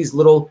could take these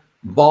little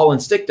ball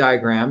and stick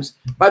diagrams.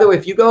 By the way,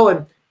 if you go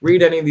and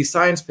read any of these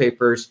science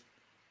papers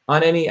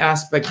on any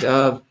aspect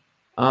of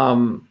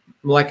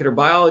molecular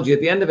biology,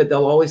 at the end of it,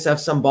 they'll always have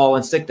some ball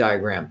and stick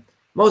diagram.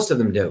 Most of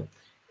them do.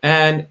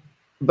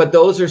 But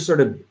those are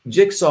sort of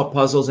jigsaw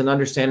puzzles in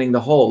understanding the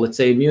whole, let's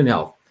say immune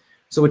health.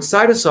 So with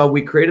Cytosolve,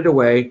 we created a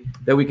way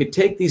that we could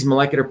take these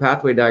molecular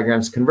pathway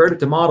diagrams, convert it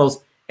to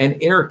models, and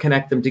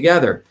interconnect them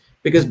together.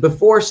 Because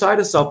before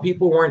CytoSolve,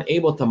 people weren't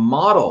able to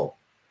model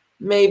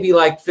maybe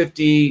like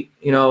 50,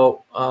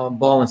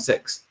 ball and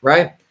sticks,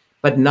 right?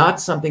 But not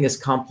something as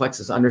complex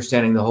as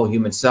understanding the whole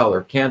human cell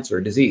or cancer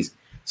or disease.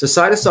 So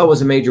CytoSolve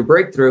was a major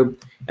breakthrough.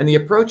 And the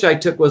approach I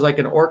took was like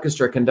an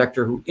orchestra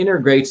conductor who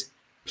integrates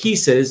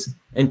pieces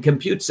and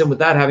computes them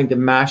without having to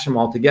mash them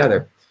all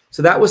together.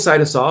 So that was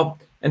CytoSolve.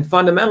 And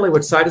fundamentally,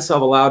 what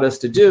CytoSolve allowed us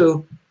to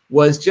do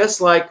was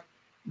just like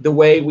the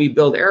way we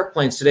build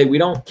airplanes today, we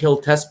don't kill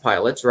test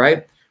pilots,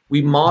 right?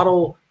 We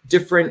model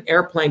different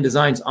airplane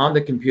designs on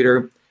the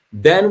computer.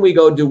 Then we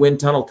go do wind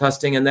tunnel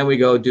testing, and then we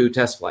go do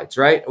test flights,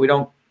 right? We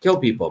don't kill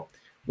people.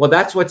 Well,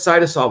 that's what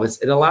CytoSolve is.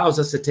 It allows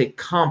us to take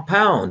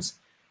compounds,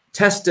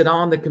 test it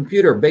on the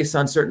computer based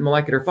on certain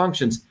molecular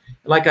functions.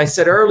 Like I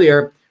said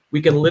earlier,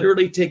 we can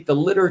literally take the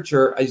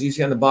literature, as you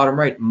see on the bottom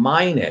right,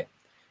 mine it,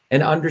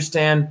 and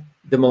understand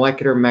the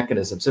molecular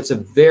mechanism. So it's a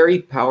very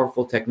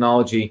powerful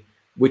technology,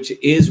 which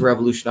is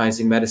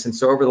revolutionizing medicine.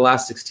 So over the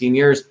last 16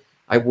 years,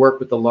 I've worked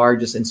with the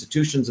largest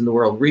institutions in the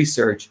world,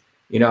 research,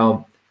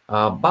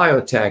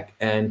 biotech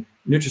and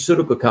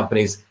nutraceutical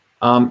companies.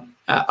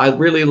 I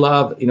really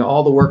love,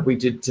 all the work we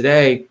did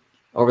today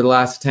over the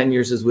last 10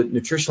 years is with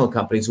nutritional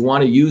companies who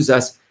want to use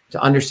us to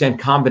understand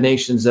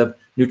combinations of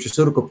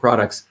nutraceutical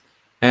products.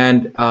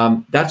 And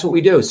that's what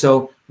we do.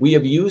 So we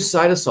have used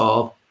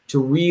CytoSolve to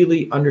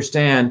really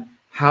understand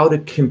how to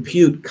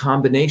compute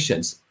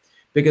combinations.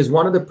 Because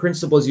one of the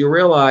principles you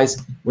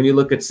realize when you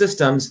look at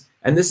systems,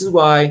 and this is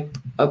why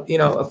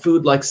a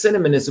food like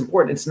cinnamon is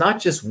important. It's not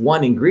just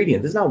one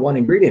ingredient. There's not one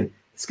ingredient.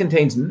 This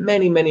contains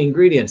many, many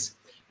ingredients.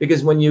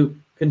 Because when you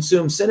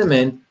consume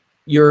cinnamon,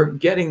 you're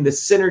getting the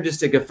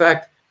synergistic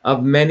effect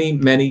of many,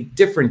 many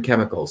different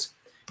chemicals.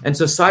 And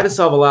so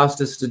CytoSolve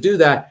allows us to do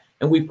that.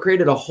 And we've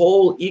created a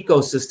whole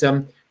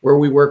ecosystem where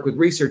we work with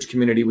research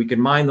community. We can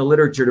mine the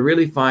literature to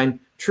really find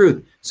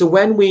truth. So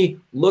when we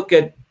look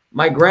at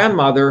my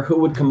grandmother who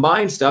would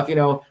combine stuff,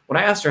 when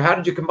I asked her, how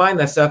did you combine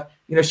that stuff?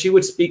 She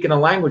would speak in a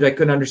language I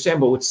couldn't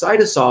understand. But with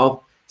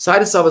CytoSolve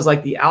is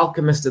like the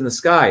alchemist in the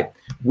sky.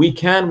 We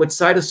can, with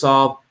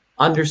CytoSolve,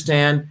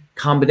 understand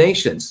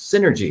combinations,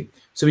 synergy.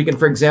 So we can,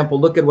 for example,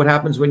 look at what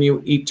happens when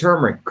you eat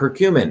turmeric,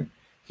 curcumin.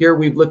 Here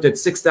we've looked at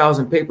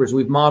 6,000 papers.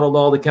 We've modeled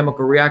all the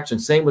chemical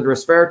reactions. Same with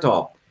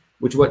resveratrol,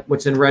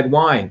 what's in red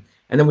wine.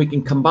 And then we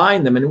can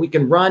combine them and we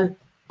can run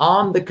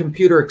on the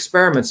computer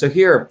experiments. So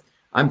here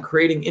I'm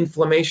creating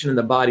inflammation in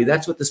the body.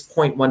 That's what this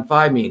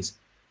 0.15 means.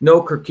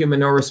 No curcumin,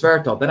 no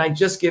resveratrol. Then I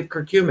just give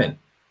curcumin,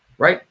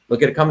 right?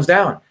 Look at it comes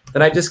down.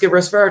 Then I just give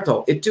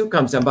resveratrol. It too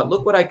comes down. But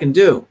look what I can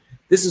do.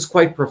 This is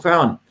quite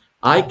profound.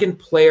 I can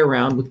play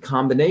around with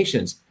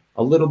combinations.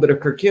 A little bit of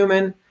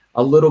curcumin,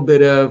 a little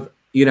bit of,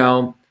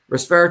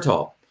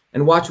 resveratrol.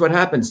 And watch what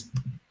happens.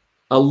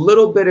 A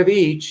little bit of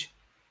each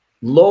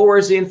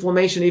lowers the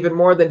inflammation even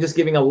more than just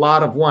giving a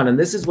lot of one. And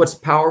this is what's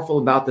powerful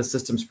about the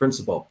systems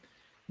principle.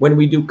 When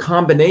we do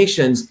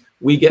combinations,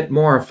 we get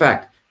more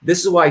effect.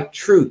 This is why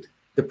truth,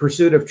 the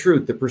pursuit of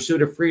truth, the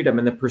pursuit of freedom,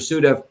 and the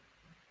pursuit of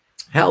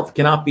health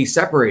cannot be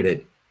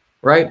separated,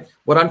 right?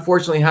 What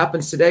unfortunately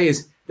happens today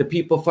is the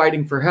people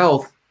fighting for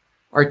health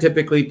are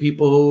typically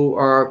people who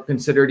are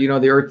considered,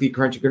 the earthy,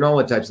 crunchy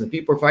granola types. And the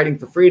people fighting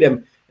for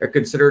freedom are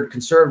considered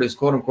conservatives,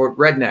 quote unquote,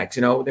 rednecks.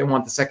 They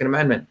want the Second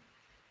Amendment.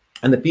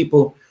 And the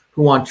people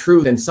who want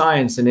truth and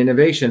science and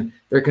innovation,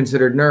 they're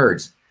considered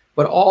nerds.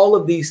 But all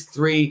of these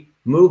three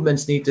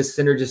movements need to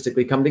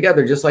synergistically come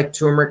together, just like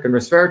turmeric and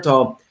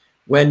resveratrol.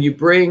 When you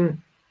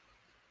bring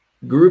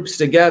groups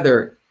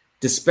together,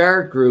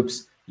 disparate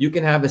groups, you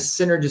can have a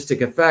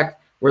synergistic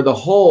effect where the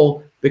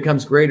whole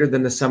becomes greater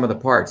than the sum of the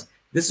parts.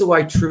 This is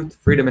why truth,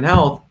 freedom, and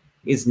health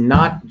is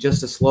not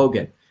just a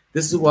slogan.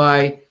 This is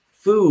why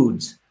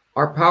foods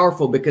are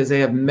powerful, because they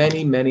have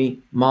many, many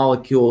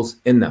molecules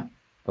in them.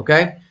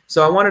 Okay?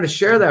 So I wanted to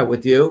share that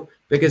with you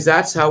because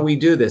that's how we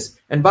do this.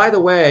 And by the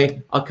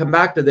way, I'll come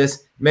back to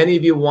this. Many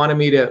of you wanted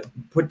me to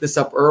put this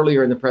up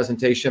earlier in the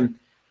presentation.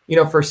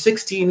 For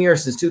 16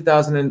 years, since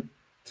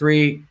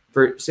 2003,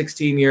 for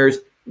 16 years,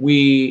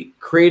 we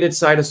created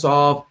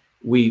CytoSolve.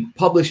 We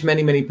published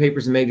many, many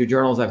papers in major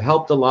journals. I've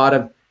helped a lot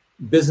of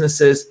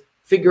businesses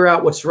figure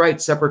out what's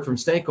right, separate from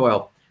snake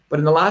oil. But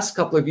in the last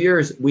couple of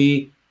years,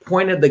 we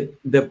pointed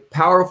the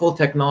powerful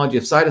technology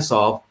of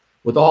CytoSolve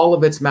with all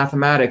of its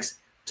mathematics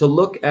to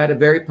look at a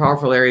very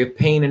powerful area of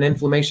pain and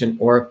inflammation,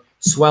 or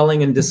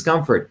swelling and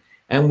discomfort.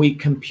 And we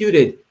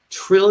computed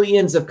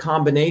trillions of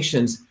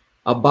combinations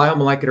of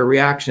biomolecular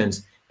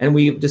reactions. And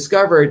we've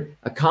discovered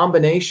a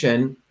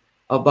combination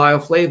of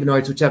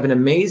bioflavonoids which have an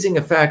amazing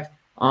effect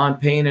on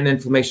pain and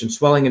inflammation,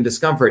 swelling and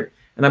discomfort.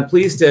 And I'm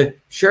pleased to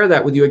share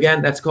that with you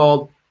again. That's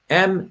called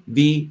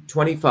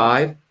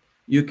MV25.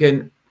 You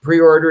can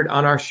pre-order it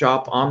on our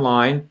shop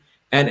online.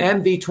 And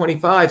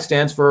MV25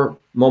 stands for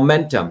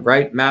momentum,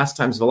 right? Mass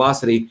times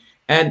velocity.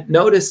 And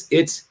notice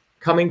it's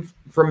coming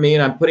from me,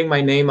 and I'm putting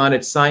my name on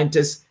it.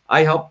 Scientists,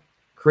 I helped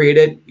create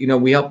it.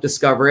 We helped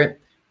discover it.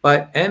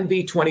 But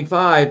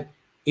MV25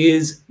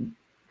 is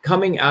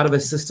coming out of a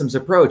systems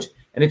approach.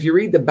 And if you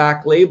read the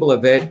back label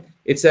of it,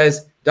 it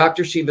says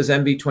Dr. Shiva's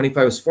MV25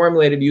 was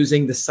formulated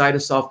using the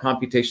CytoSolve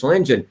computational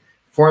engine,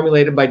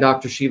 formulated by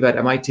Dr. Shiva at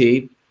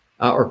MIT,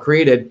 or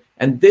created.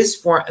 And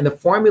the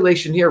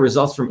formulation here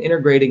results from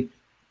integrating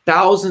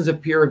thousands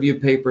of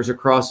peer-reviewed papers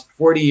across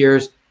 40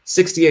 years,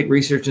 68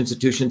 research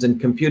institutions, and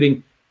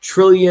computing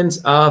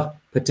trillions of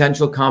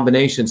potential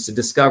combinations to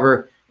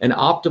discover an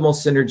optimal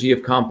synergy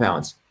of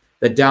compounds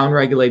that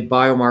downregulate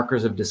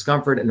biomarkers of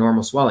discomfort and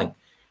normal swelling.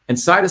 And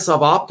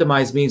CytoSolve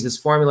optimized means this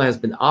formula has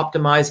been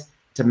optimized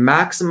to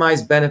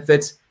maximize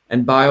benefits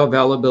and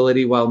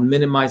bioavailability while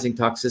minimizing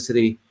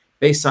toxicity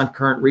based on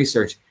current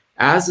research.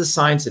 As the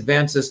science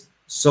advances,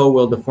 so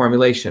will the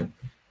formulation.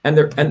 And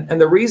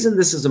the reason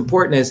this is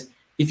important is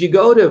if you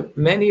go to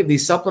many of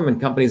these supplement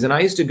companies, and I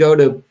used to go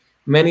to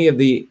many of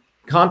the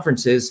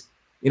conferences,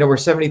 where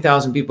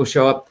 70,000 people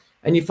show up,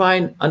 and you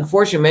find,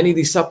 unfortunately, many of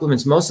these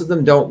supplements, most of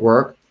them don't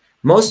work.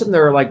 Most of them,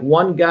 there are like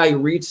one guy who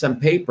reads some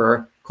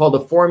paper called a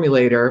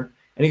formulator,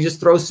 and he just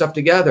throws stuff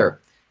together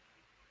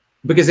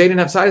because they didn't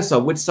have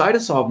CytoSolve. With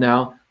CytoSolve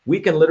now, we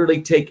can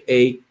literally take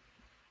a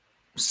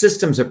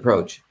systems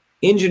approach,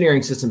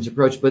 engineering systems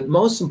approach, but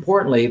most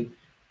importantly,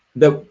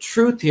 the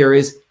truth here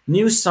is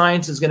new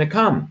science is going to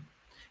come.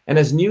 And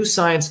as new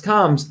science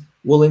comes,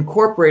 we'll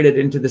incorporate it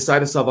into the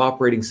CytoSolve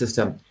operating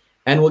system,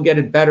 and we'll get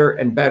it better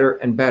and better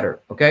and better,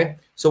 okay?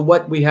 So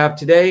what we have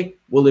today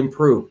will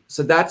improve.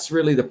 So that's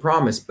really the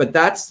promise, but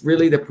that's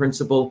really the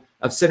principle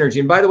of synergy.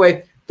 And by the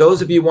way,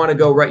 those of you want to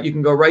go right, you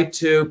can go right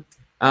to,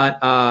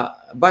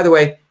 by the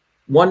way,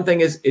 one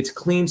thing is it's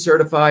clean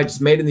certified,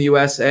 it's made in the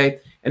USA.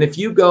 And if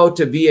you go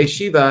to VA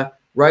Shiva,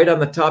 right on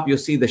the top, you'll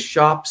see the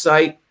shop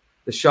site,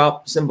 the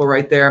shop symbol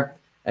right there.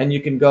 And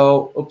you can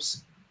go,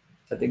 oops,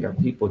 I think our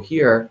people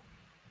here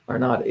are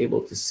not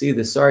able to see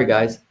this. Sorry,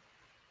 guys.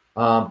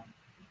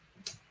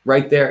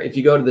 Right there, if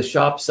you go to the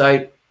shop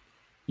site,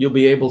 you'll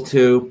be able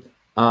to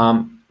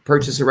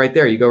purchase it right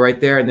there. You go right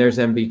there, and there's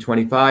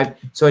MV25.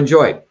 So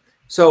enjoy.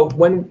 So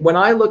when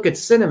I look at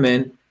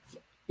cinnamon,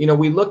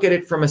 we look at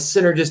it from a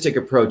synergistic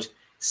approach.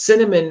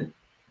 Cinnamon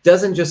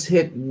doesn't just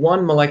hit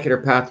one molecular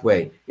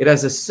pathway. It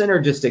has a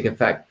synergistic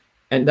effect,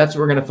 and that's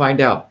what we're going to find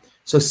out.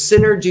 So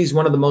synergy is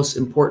one of the most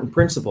important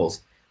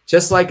principles.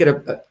 Just like it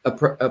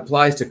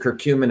applies to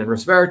curcumin and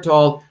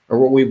resveratrol, or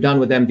what we've done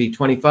with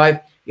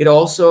MV25, it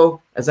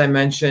also, as I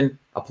mentioned,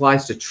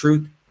 applies to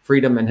truth,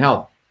 freedom, and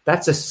health.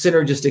 That's a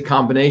synergistic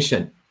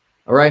combination,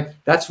 all right?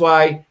 That's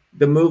why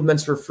the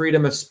movements for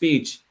freedom of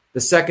speech, the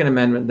Second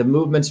Amendment, the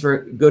movements for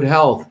good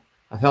health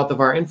of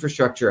our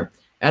infrastructure,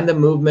 and the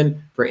movement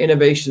for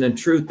innovation and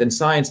truth and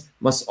science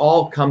must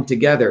all come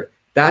together.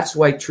 That's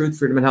why truth,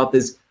 freedom, and health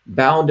is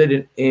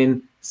bounded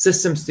in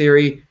systems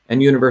theory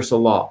and universal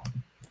law.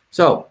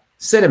 So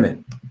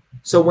cinnamon.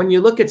 So when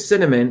you look at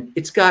cinnamon,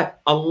 it's got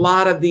a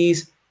lot of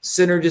these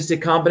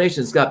synergistic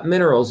combinations. It's got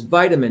minerals,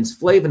 vitamins,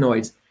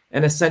 flavonoids,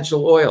 and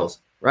essential oils,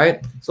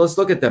 right? So let's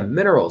look at them.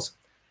 Minerals.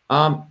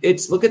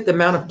 Look at the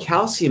amount of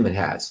calcium it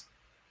has.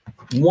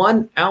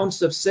 1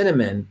 ounce of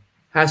cinnamon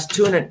has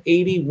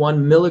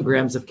 281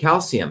 milligrams of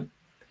calcium,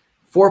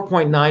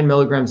 4.9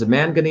 milligrams of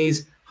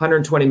manganese,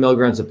 120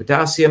 milligrams of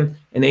potassium,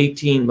 and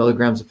 18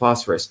 milligrams of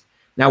phosphorus.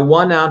 Now,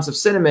 1 ounce of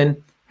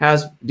cinnamon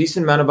has a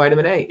decent amount of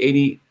vitamin A,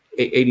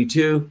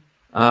 82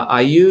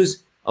 IUs,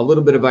 a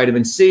little bit of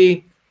vitamin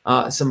C,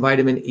 some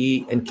vitamin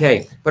E and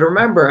K. But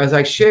remember, as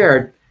I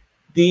shared,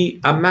 the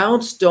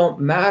amounts don't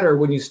matter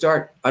when you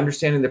start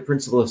understanding the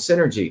principle of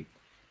synergy.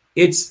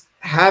 It's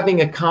having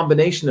a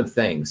combination of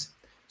things.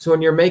 So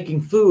when you're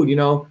making food,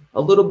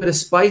 a little bit of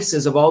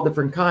spices of all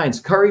different kinds.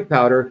 Curry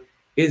powder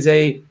is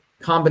a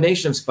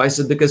combination of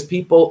spices because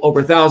people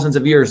over thousands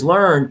of years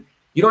learned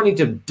you don't need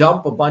to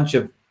dump a bunch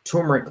of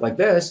turmeric like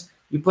this.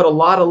 You put a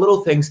lot of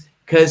little things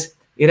because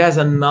it has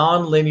a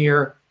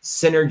nonlinear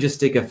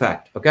synergistic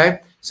effect, okay?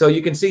 So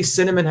you can see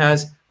cinnamon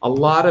has a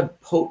lot of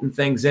potent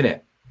things in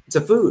it. It's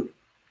a food.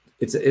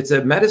 It's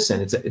a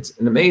medicine. It's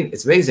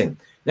amazing.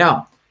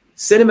 Now,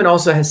 cinnamon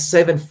also has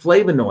 7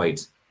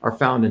 flavonoids are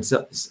found in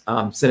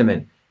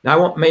cinnamon.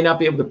 Now, I may not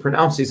be able to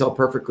pronounce these all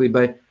perfectly,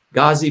 but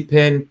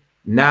gazepin,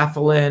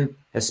 naphthalin,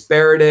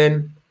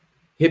 hesperidin,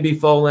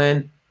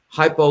 hibifolin,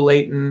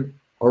 hypolatin,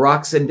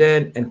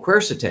 oroxindin, and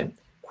quercetin.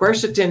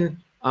 Quercetin,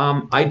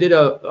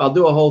 I'll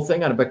do a whole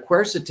thing on it, but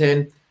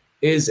quercetin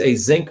is a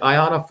zinc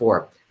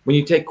ionophore. When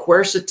you take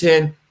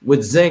quercetin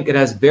with zinc, it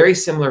has very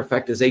similar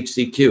effect as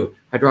HCQ,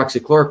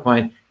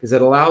 hydroxychloroquine, because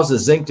it allows the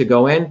zinc to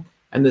go in,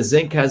 and the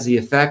zinc has the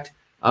effect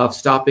of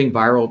stopping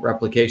viral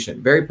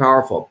replication. Very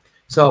powerful.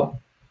 So,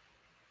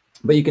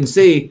 but you can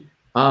see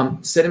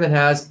cinnamon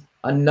has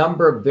a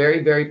number of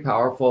very, very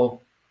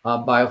powerful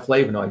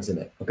bioflavonoids in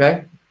it,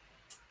 okay?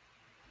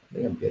 I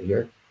think I'm good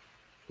here.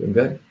 Doing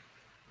good?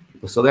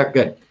 So they're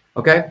good,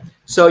 okay?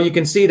 So you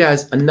can see it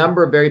has a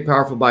number of very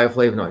powerful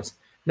bioflavonoids.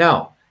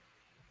 Now,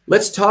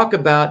 let's talk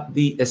about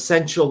the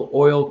essential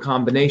oil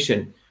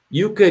combination.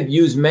 You could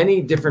use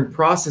many different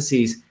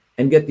processes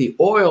and get the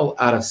oil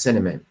out of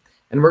cinnamon.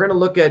 And we're going to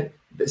look at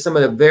some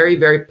of the very,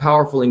 very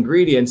powerful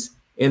ingredients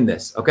in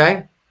this,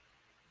 okay?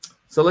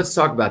 So let's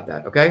talk about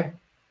that, okay?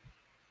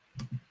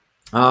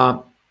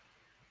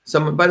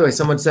 By the way,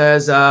 someone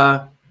says,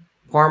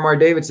 Parmar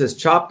David says,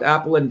 chopped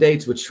apple and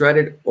dates with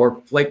shredded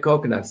or flaked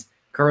coconuts,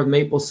 covered with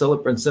maple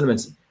syrup and cinnamon.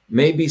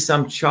 Maybe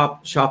some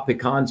chopped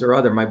pecans or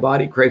other. My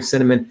body craves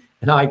cinnamon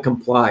and I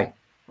comply.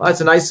 Well,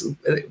 that's a nice,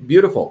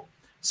 beautiful.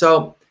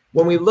 So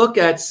when we look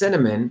at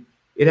cinnamon,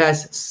 it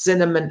has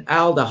cinnamon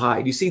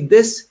aldehyde. You see,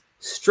 this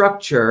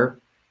structure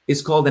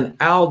is called an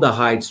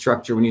aldehyde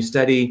structure when you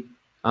study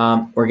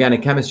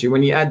organic chemistry.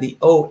 When you add the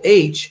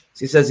OH,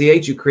 so it says the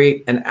H, you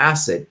create an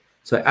acid.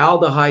 So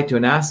aldehyde to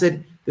an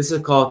acid, this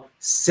is called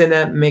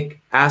cinnamic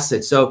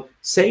acid. So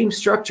same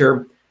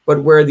structure,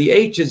 but where the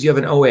H is, you have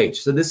an OH.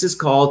 So this is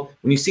called,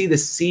 when you see the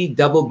C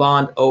double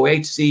bond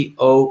OH,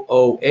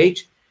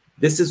 COOH,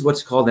 this is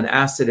what's called an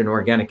acid in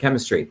organic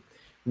chemistry.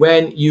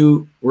 When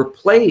you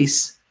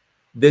replace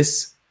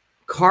this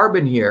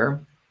carbon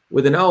here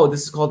with an O,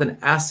 this is called an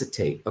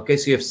acetate. Okay,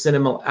 so you have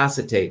cinnamyl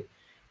acetate.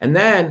 And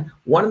then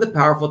one of the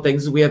powerful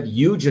things is we have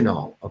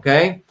eugenol.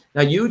 Okay,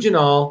 now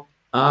eugenol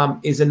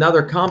is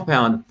another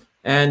compound.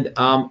 And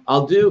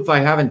I'll do, if I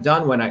haven't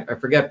done one, I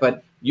forget,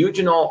 but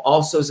eugenol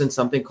also is in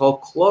something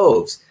called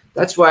cloves.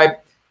 That's why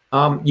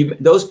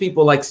those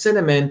people like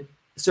cinnamon,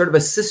 sort of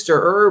a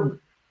sister herb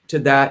to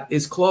that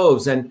is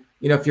cloves. And,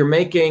 you know, if you're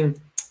making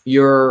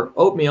your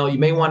oatmeal, you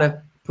may want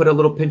to put a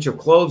little pinch of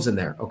cloves in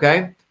there,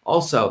 okay?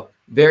 Also,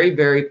 very,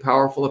 very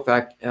powerful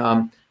effect.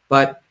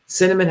 But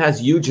cinnamon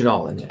has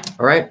eugenol in it,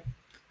 all right?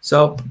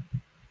 So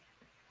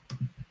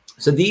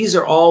these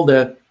are all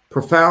the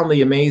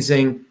profoundly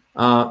amazing.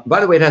 By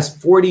the way, it has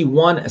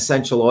 41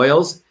 essential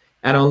oils.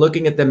 And I'm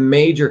looking at the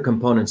major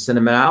components: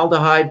 cinnamon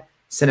aldehyde,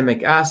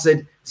 cinnamic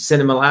acid,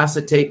 cinnamyl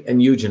acetate,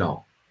 and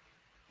eugenol.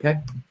 Okay.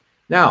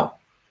 Now,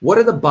 what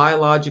are the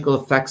biological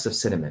effects of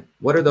cinnamon?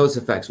 What are those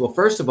effects? Well,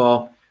 first of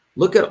all,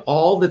 look at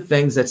all the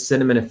things that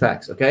cinnamon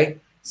affects. Okay.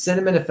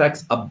 Cinnamon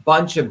affects a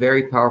bunch of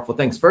very powerful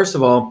things. First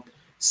of all,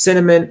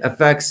 cinnamon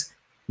affects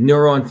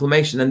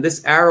neuroinflammation. And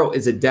this arrow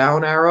is a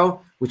down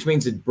arrow, which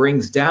means it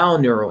brings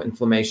down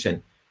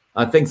neuroinflammation.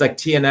 Things like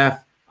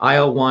TNF,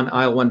 IL-1,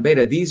 IL-1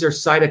 beta, these are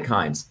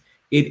cytokines.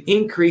 It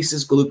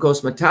increases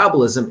glucose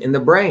metabolism in the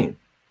brain,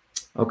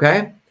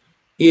 okay?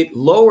 It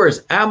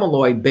lowers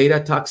amyloid beta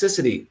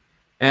toxicity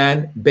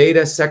and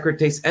beta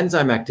secretase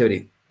enzyme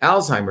activity,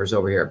 Alzheimer's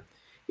over here.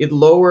 It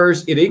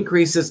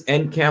increases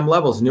NCAM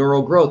levels,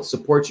 neural growth,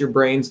 supports your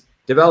brain's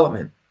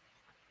development.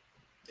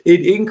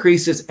 It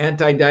increases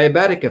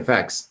anti-diabetic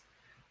effects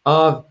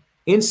of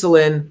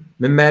insulin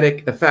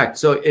mimetic effect.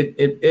 So it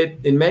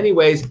in many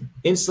ways,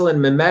 insulin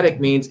mimetic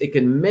means it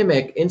can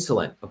mimic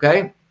insulin,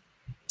 okay?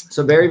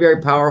 So very,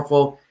 very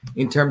powerful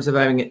in terms of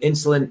having an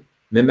insulin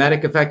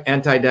mimetic effect,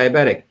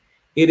 anti-diabetic.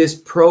 It is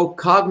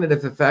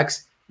pro-cognitive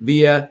effects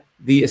via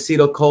the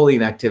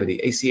acetylcholine activity,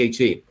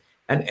 ACHE,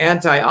 and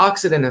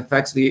antioxidant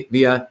effects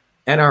via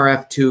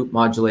NRF2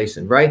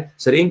 modulation, right?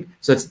 So it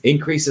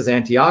increases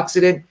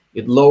antioxidant,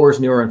 it lowers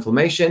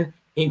neuroinflammation,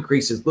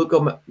 increases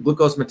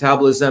glucose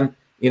metabolism,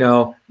 you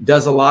know,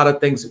 does a lot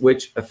of things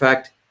which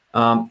affect,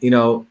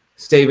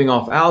 staving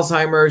off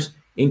Alzheimer's,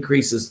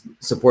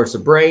 supports the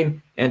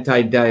brain,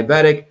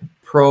 anti-diabetic,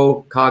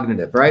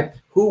 pro-cognitive, right?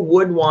 Who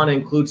wouldn't want to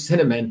include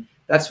cinnamon?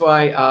 That's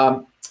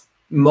why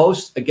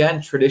most,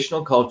 again,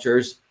 traditional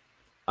cultures,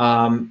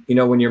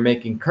 when you're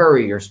making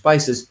curry or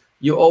spices,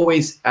 you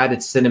always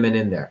added cinnamon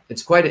in there.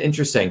 It's quite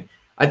interesting.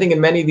 I think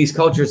in many of these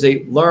cultures,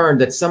 they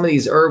learned that some of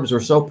these herbs were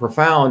so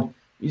profound,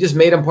 you just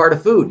made them part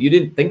of food. You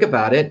didn't think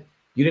about it.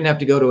 You didn't have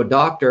to go to a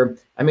doctor.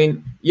 I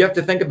mean, you have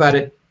to think about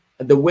it.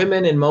 The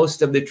women in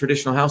most of the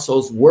traditional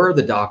households were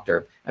the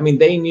doctor. I mean,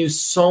 they knew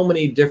so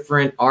many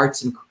different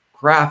arts and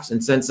crafts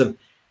in sense of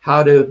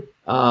how to,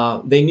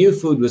 they knew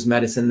food was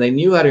medicine. They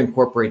knew how to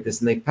incorporate this,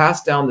 and they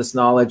passed down this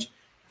knowledge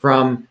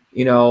from,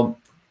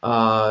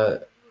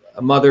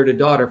 a mother to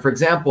daughter. For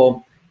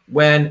example,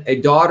 when a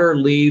daughter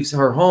leaves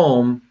her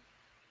home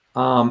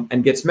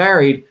and gets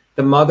married,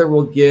 the mother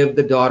will give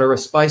the daughter a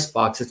spice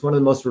box. It's one of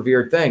the most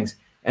revered things.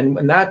 And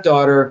when that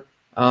daughter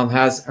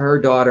has her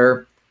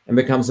daughter and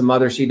becomes a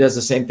mother, she does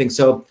the same thing.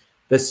 So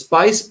the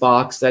spice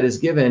box that is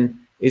given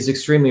is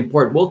extremely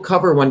important. We'll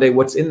cover one day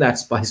what's in that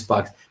spice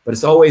box, but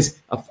it's always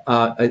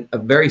a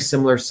very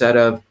similar set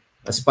of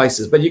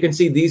spices. But you can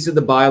see these are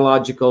the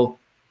biological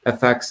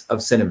effects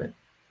of cinnamon.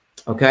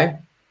 Okay.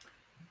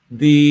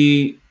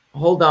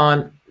 Hold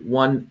on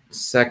one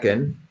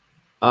second.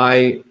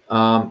 I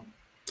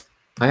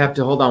have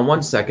to hold on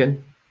one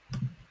second.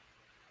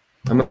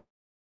 I'm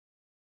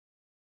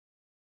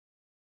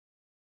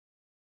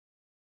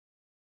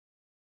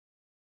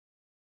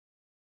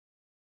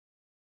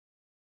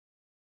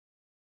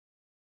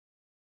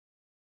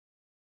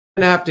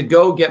gonna have to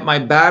go get my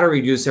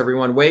battery juice,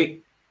 everyone.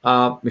 Wait,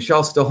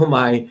 Michelle stole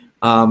my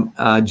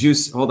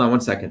juice. Hold on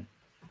one second.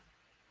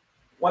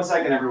 1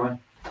 second, everyone.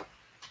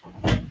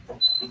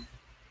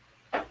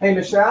 Hey,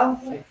 Michelle,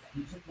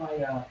 you took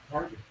my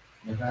charger.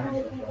 My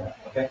battery.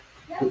 Okay,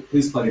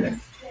 please plug it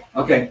in.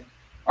 Okay,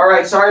 all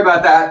right. Sorry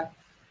about that.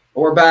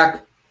 We're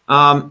back.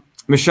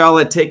 Michelle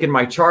had taken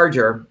my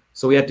charger,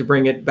 so we had to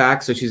bring it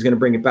back. So she's going to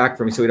bring it back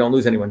for me, so we don't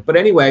lose anyone. But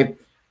anyway,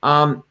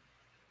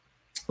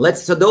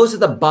 So those are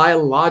the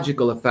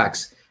biological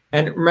effects.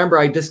 And remember,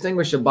 I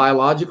distinguish the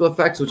biological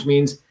effects, which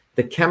means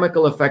the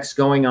chemical effects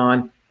going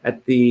on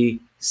at the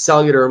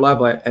cellular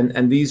level.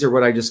 And these are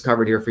what I just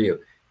covered here for you.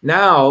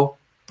 Now,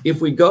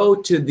 if we go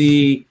to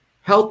the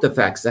health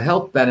effects, the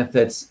health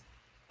benefits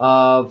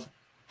of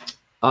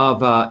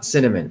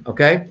cinnamon,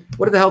 okay?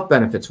 What are the health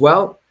benefits?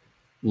 Well,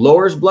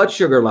 lowers blood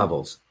sugar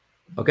levels,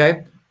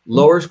 okay?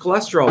 Lowers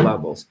cholesterol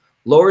levels,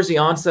 lowers the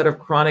onset of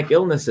chronic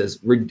illnesses,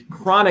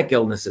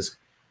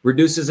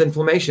 reduces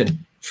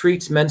inflammation,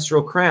 treats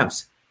menstrual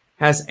cramps,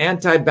 has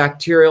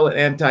antibacterial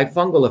and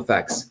antifungal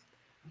effects,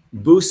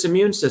 boosts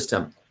immune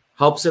system,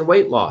 helps in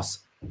weight loss,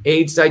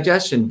 aids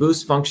digestion,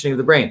 boosts functioning of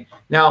the brain.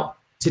 Now,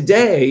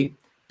 today,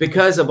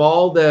 because of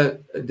all the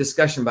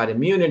discussion about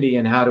immunity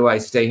and how do I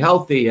stay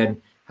healthy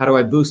and how do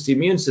I boost the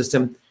immune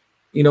system,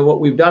 you know, what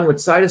we've done with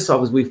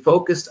CytoSolve is we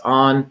focused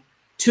on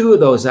two of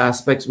those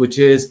aspects, which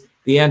is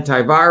the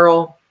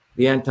antiviral,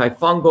 the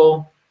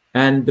antifungal,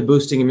 and the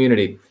boosting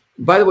immunity.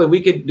 By the way,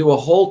 we could do a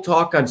whole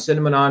talk on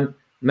cinnamon on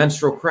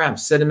menstrual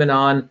cramps, cinnamon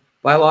on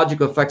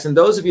biological effects. And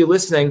those of you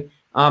listening,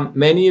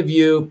 many of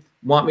you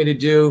want me to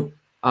do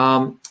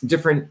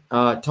different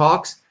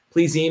talks.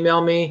 Please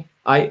email me.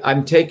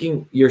 I'm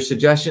taking your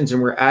suggestions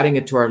and we're adding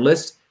it to our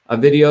list of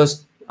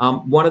videos.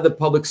 One of the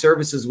public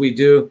services we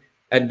do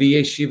at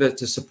VA Shiva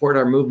to support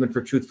our movement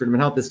for truth, freedom,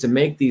 and health is to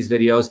make these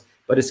videos,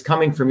 but it's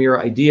coming from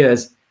your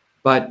ideas.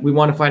 But we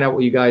want to find out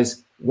what you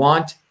guys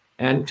want.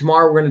 And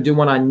tomorrow we're going to do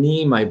one on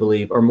neem, I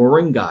believe, or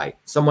moringai.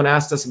 Someone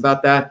asked us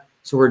about that,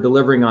 so we're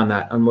delivering on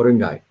that, on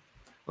moringai.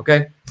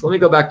 Okay, so let me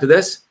go back to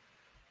this.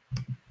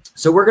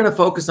 So we're going to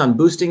focus on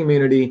boosting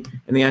immunity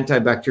and the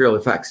antibacterial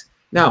effects.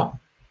 Now,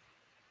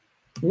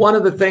 one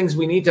of the things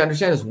we need to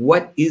understand is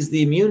what is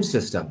the immune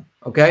system,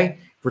 okay?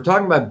 If we're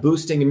talking about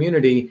boosting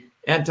immunity,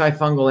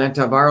 antifungal,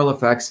 antiviral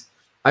effects,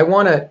 I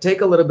want to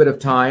take a little bit of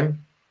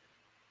time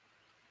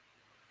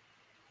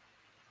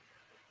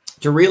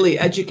to really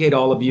educate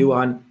all of you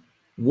on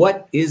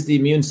what is the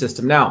immune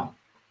system. Now,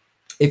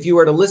 if you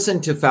were to listen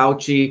to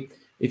Fauci,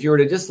 if you were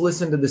to just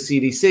listen to the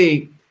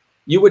CDC,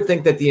 you would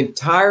think that the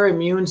entire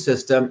immune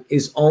system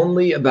is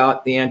only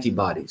about the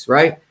antibodies,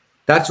 right?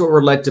 That's what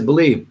we're led to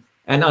believe.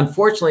 And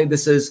unfortunately,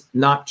 this is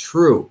not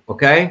true,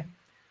 okay?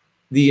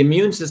 The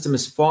immune system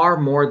is far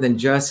more than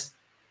just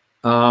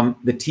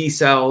the T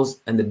cells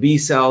and the B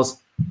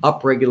cells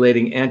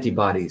upregulating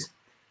antibodies.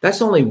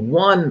 That's only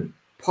one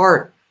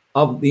part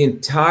of the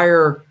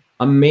entire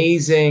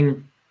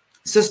amazing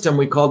system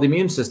we call the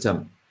immune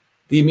system.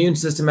 The immune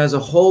system has a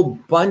whole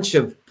bunch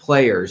of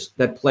players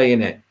that play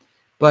in it.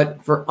 But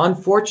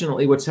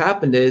unfortunately, what's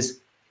happened is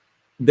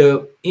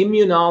the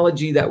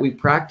immunology that we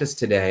practice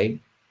today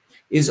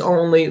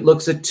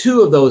looks at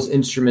two of those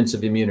instruments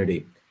of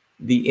immunity,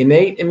 the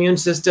innate immune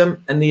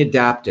system and the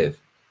adaptive.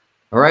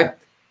 All right.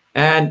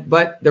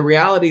 But the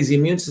reality is the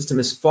immune system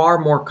is far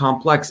more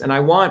complex. And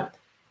I want,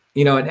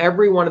 in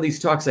every one of these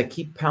talks, I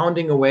keep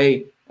pounding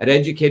away at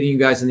educating you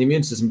guys on the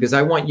immune system because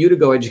I want you to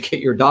go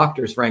educate your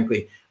doctors,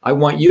 frankly. I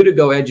want you to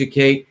go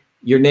educate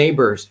your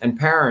neighbors and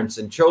parents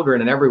and children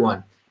and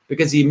everyone,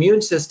 because the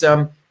immune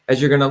system, as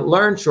you're going to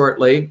learn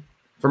shortly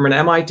from an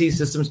MIT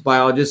systems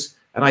biologist,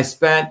 and I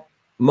spent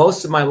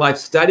most of my life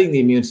studying the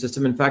immune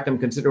system. In fact, I'm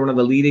considered one of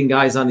the leading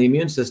guys on the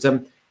immune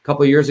system. A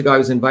couple of years ago, I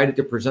was invited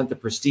to present the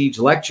prestige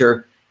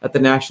lecture at the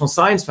National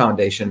Science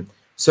Foundation.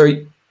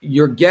 So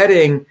you're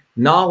getting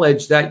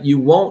knowledge that you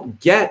won't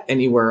get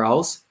anywhere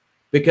else,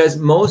 because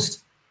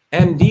most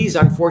MDs,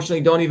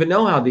 unfortunately, don't even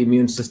know how the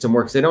immune system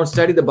works. They don't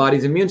study the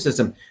body's immune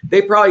system.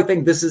 They probably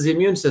think this is the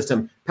immune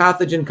system.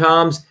 Pathogen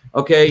comes,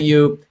 okay,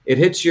 it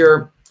hits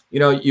your,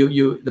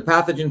 the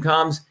pathogen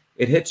comes,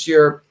 it hits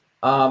your,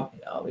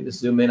 let me just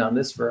zoom in on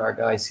this for our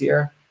guys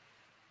here.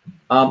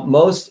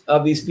 Most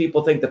of these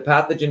people think the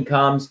pathogen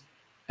comes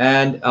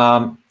and,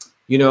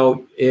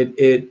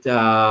 it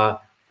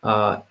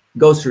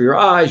goes through your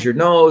eyes, your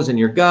nose, and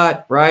your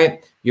gut,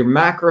 right? Your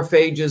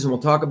macrophages, and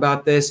we'll talk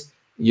about this.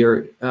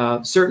 Your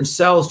certain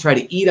cells try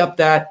to eat up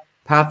that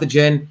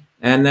pathogen.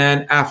 And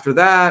then after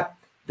that,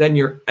 then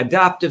your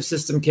adaptive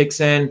system kicks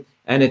in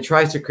and it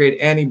tries to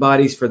create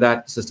antibodies for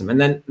that system.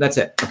 And then that's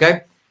it,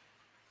 okay?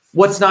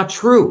 What's not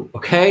true,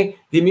 okay?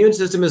 The immune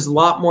system is a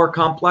lot more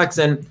complex.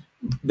 And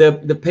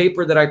the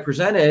paper that I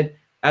presented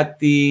at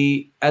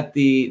the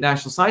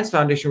National Science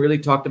Foundation really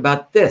talked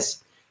about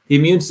this. The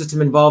immune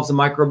system involves the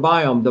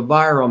microbiome, the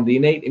virome, the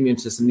innate immune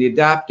system, the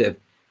adaptive,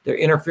 the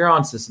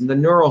interferon system, the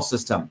neural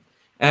system.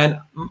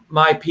 And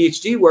my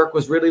PhD work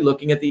was really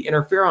looking at the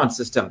interferon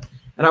system.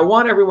 And I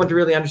want everyone to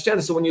really understand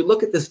this. So when you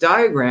look at this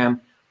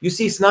diagram, you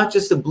see it's not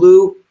just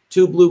the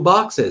two blue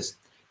boxes.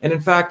 And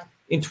in fact,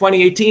 in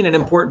 2018, an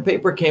important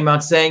paper came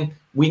out saying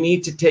we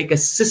need to take a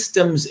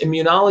systems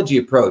immunology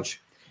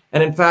approach.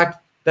 And in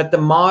fact, that the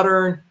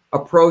modern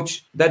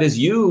approach that is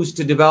used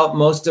to develop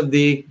most of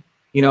the,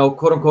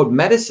 quote unquote,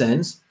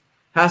 medicines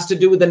has to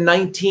do with the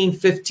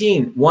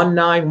 1915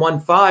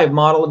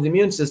 model of the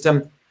immune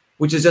system,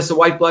 which is just the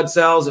white blood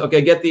cells.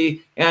 Okay, get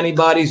the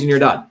antibodies and you're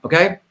done.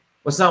 Okay,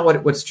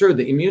 what's true?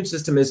 The immune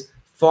system is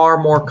far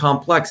more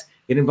complex.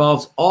 It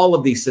involves all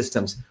of these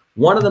systems.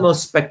 One of the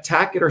most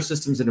spectacular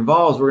systems it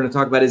involves, we're going to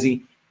talk about, is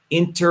the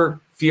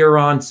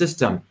interferon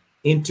system.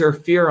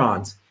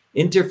 Interferons.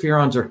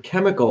 Interferons are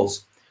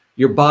chemicals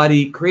your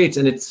body creates,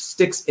 and it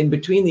sticks in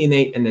between the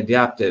innate and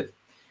adaptive.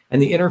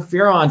 And the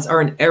interferons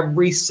are in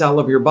every cell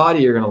of your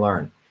body, you're going to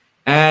learn.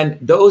 And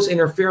those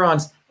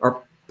interferons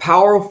are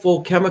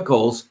powerful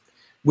chemicals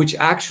which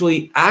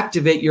actually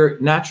activate your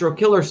natural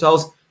killer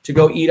cells to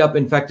go eat up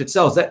infected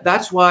cells.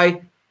 That's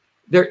why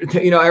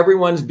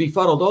everyone's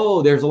befuddled.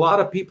 Oh, there's a lot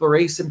of people are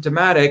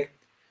asymptomatic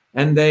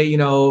and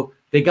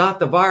they got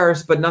the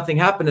virus, but nothing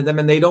happened to them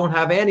and they don't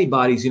have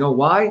antibodies. You know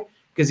why?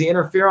 Because the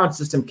interferon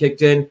system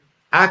kicked in,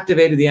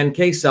 activated the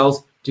NK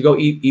cells to go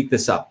eat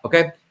this up.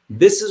 Okay.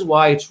 This is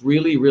why it's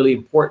really, really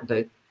important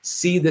to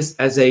see this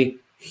as a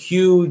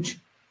huge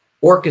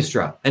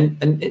orchestra and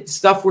it's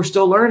stuff we're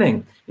still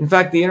learning. In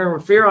fact, the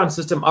interferon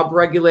system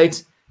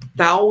upregulates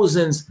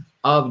thousands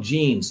of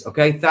genes,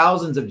 okay?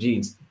 Thousands of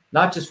genes,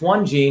 not just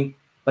one gene,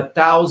 but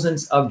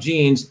thousands of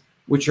genes,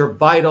 which are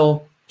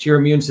vital to your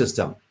immune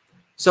system.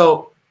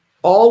 So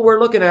all we're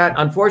looking at,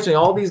 unfortunately,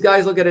 all these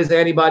guys look at is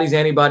antibodies,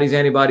 antibodies,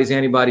 antibodies,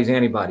 antibodies,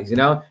 antibodies,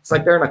 it's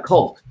like they're in a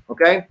cult,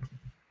 okay?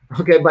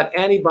 Okay, but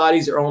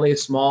antibodies are only a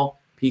small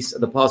piece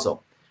of the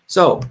puzzle.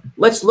 So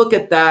let's look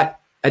at that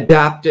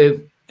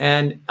adaptive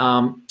and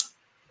the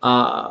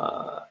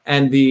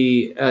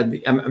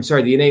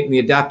innate and the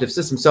adaptive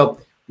system. So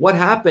what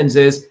happens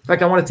is, in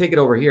fact, I want to take it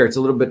over here. It's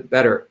a little bit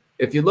better.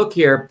 If you look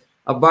here,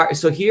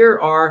 so here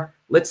are,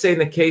 let's say in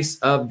the case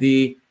of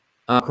the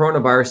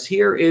coronavirus,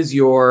 here is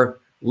your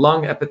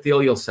lung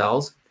epithelial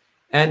cells,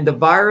 and the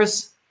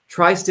virus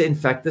tries to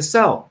infect the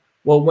cell.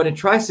 Well, when it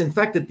tries to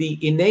infect it, the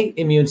innate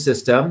immune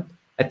system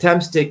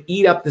attempts to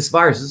eat up this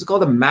virus. This is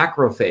called a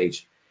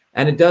macrophage.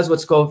 And it does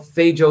what's called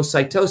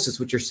phagocytosis,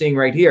 which you're seeing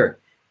right here.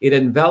 It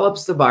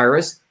envelops the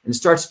virus and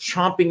starts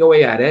chomping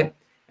away at it.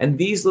 And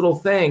these little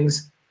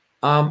things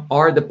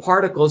are the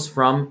particles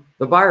from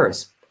the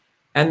virus.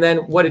 And then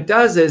what it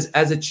does is,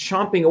 as it's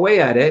chomping away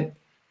at it,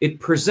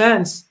 it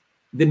presents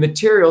the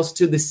materials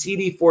to the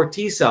CD4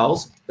 T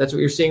cells. That's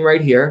what you're seeing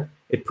right here.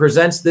 It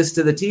presents this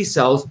to the T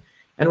cells.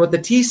 And what the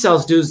T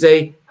cells do is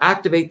they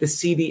activate the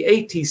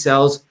CD8 T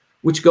cells,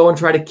 which go and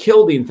try to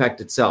kill the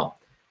infected cell.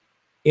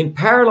 In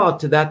parallel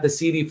to that, the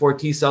CD4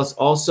 T cells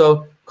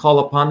also call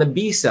upon the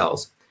B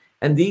cells.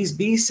 And these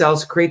B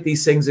cells create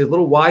these things, these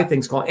little Y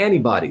things called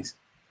antibodies.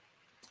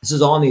 This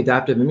is all in the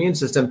adaptive immune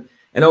system.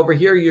 And over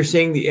here, you're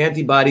seeing the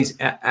antibodies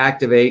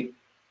inactivate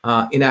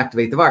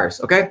the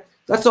virus. Okay,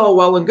 that's all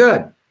well and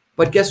good.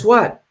 But guess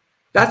what?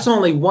 That's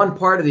only one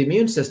part of the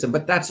immune system,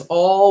 but that's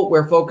all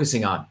we're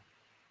focusing on.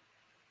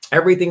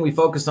 Everything we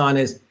focus on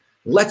is,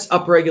 let's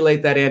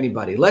upregulate that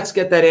antibody. Let's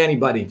get that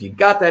antibody. If you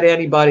got that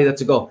antibody,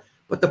 that's a goal.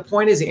 But the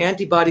point is, the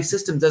antibody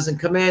system doesn't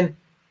come in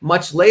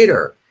much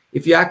later.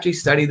 If you actually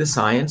study the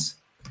science,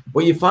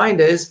 what you find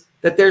is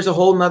that there's a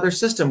whole nother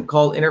system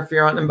called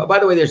interferon. And by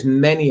the way, there's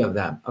many of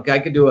them. Okay, I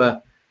could do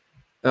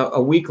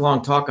a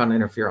week-long talk on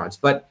interferons.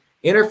 But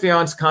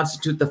interferons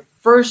constitute the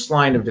first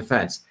line of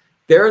defense.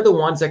 They're the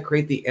ones that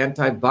create the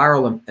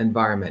antiviral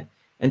environment.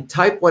 And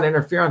type 1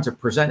 interferons are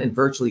present in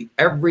virtually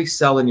every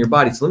cell in your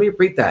body. So let me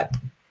repeat that.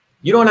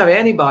 You don't have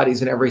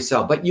antibodies in every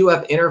cell, but you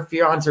have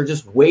interferons that are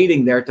just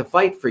waiting there to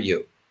fight for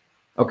you,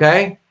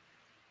 okay?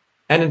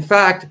 And in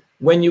fact,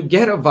 when you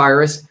get a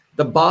virus,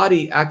 the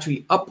body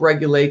actually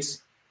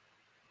upregulates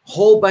a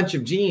whole bunch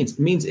of genes. It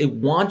means it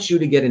wants you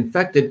to get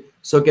infected,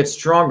 so it gets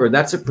stronger.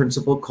 That's a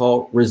principle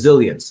called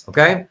resilience,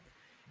 okay?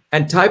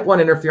 And type 1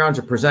 interferons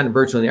are present in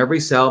virtually every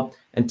cell,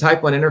 and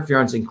type 1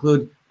 interferons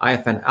include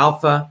IFN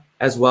alpha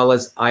as well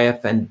as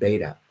IFN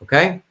beta,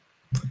 okay?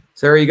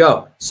 So there you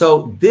go.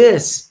 So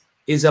this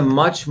is a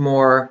much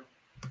more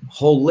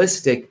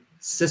holistic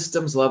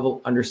systems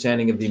level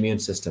understanding of the immune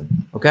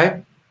system.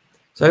 Okay.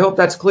 So I hope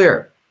that's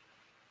clear.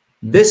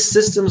 This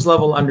systems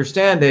level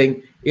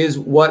understanding is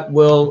what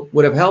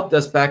would have helped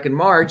us back in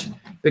March,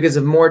 because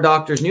if more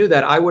doctors knew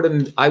that, I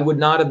would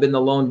not have been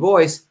the lone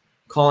voice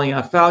calling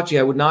out Fauci.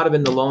 I would not have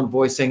been the lone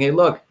voice saying, hey,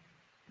 look,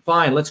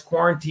 fine, let's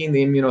quarantine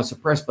the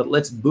immunosuppressed, but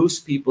let's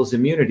boost people's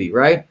immunity,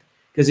 right?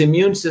 Because the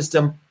immune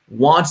system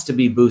wants to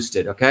be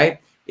boosted, okay?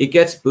 It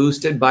gets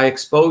boosted by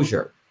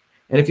exposure.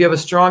 And if you have a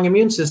strong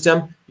immune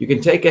system, you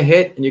can take a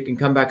hit and you can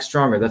come back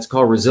stronger. That's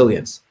called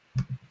resilience.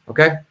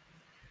 Okay?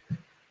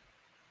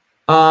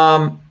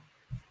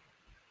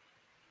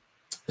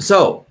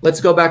 So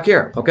let's go back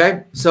here.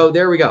 Okay? So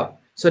there we go.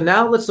 So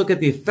now let's look at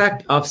the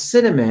effect of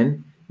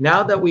cinnamon.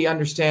 Now that we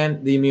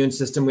understand the immune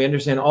system, we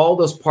understand all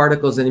those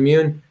particles in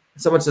immune.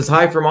 Someone says,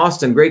 hi from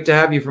Austin. Great to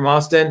have you from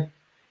Austin.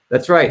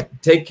 That's right.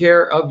 Take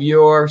care of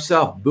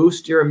yourself.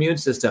 Boost your immune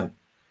system.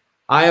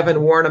 I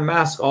haven't worn a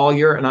mask all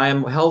year and I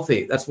am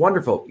healthy. That's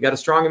wonderful. You got a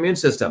strong immune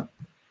system.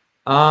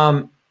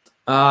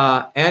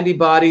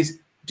 Antibodies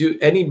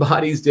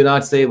do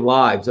not save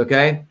lives.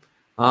 Okay.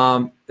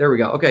 There we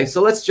go. Okay.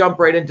 So let's jump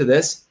right into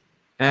this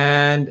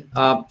and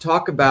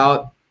talk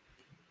about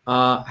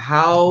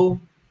how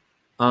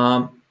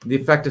the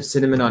effect of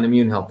cinnamon on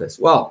immune health is.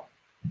 Well,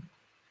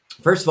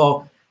 first of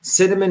all,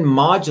 cinnamon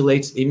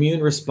modulates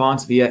immune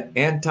response via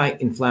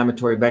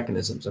anti-inflammatory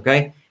mechanisms,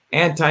 okay?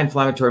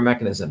 Anti-inflammatory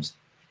mechanisms.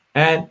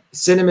 And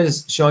cinnamon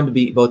is shown to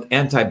be both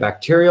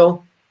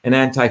antibacterial and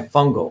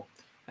antifungal.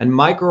 And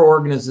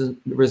microorganisms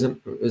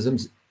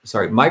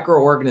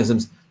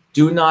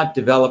do not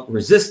develop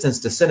resistance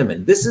to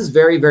cinnamon. This is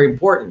very, very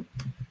important.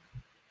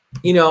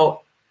 You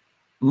know,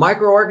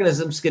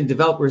 microorganisms can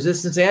develop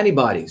resistance to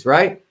antibodies,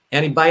 right?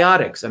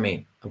 Antibiotics, I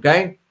mean,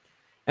 okay?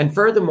 And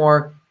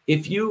furthermore,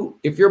 if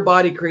your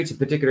body creates a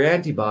particular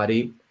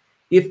antibody,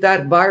 if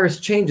that virus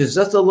changes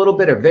just a little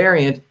bit of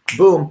variant,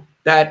 boom,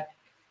 that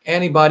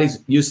antibody's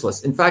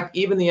useless. In fact,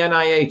 even the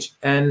NIH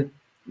and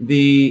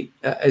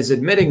is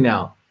admitting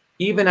now,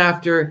 even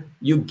after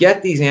you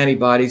get these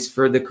antibodies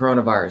for the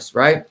coronavirus,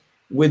 right?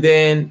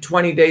 Within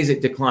 20 days,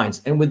 it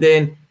declines. And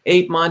within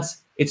 8 months,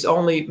 it's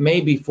only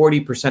maybe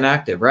 40%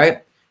 active,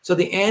 right? So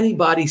the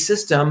antibody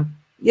system,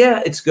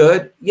 yeah, it's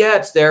good. Yeah,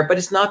 it's there, but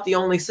it's not the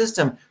only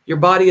system. Your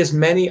body has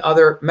many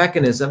other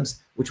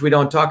mechanisms, which we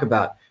don't talk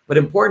about. But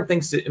important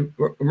things to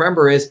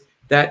remember is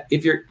that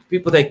if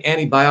people take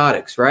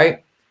antibiotics,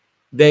 right,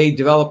 they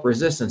develop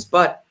resistance.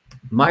 But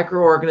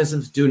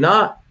microorganisms do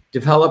not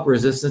develop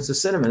resistance to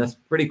cinnamon. That's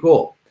pretty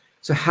cool.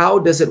 So how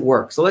does it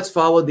work? So let's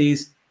follow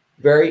these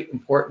very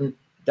important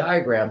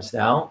diagrams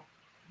now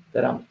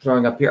that I'm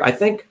throwing up here. I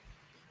think,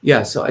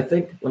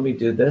 let me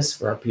do this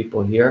for our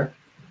people here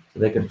so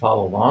they can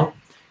follow along.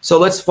 So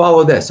let's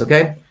follow this,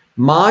 okay?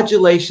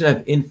 Modulation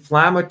of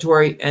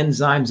inflammatory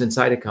enzymes and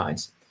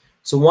cytokines.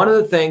 So one of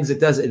the things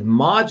it does, it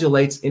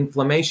modulates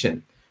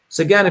inflammation.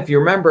 So again, if you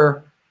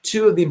remember,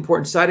 two of the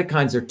important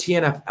cytokines are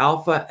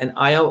TNF-alpha and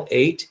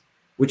IL-8,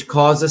 which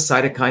cause a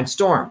cytokine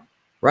storm,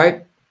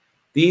 right?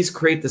 These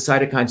create the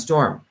cytokine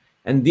storm.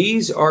 And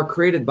these are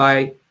created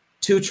by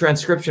two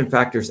transcription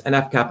factors,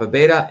 NF-kappa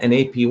beta and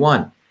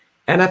AP1.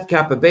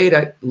 NF-kappa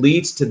beta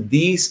leads to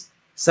these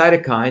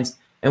cytokines,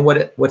 and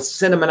what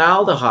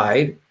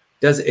cinnamonaldehyde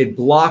does, it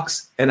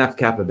blocks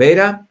NF-kappa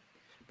beta.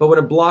 But when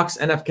it blocks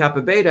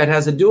NF-kappa beta, it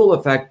has a dual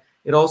effect.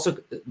 It also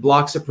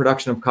blocks the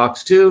production of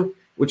COX-2,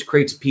 which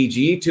creates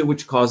PGE2,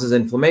 which causes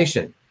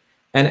inflammation.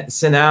 And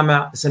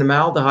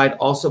cinnamaldehyde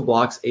also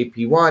blocks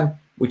AP1,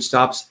 which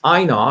stops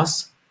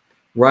INOS,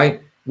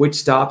 right? Which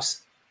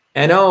stops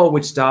NO,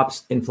 which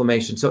stops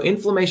inflammation. So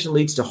inflammation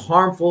leads to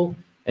harmful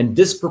and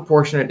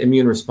disproportionate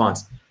immune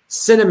response.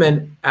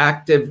 Cinnamon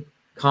active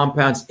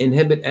compounds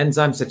inhibit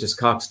enzymes such as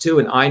COX-2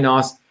 and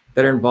INOS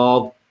that are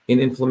involved in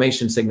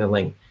inflammation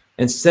signaling.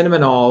 And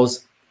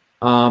cinnaminols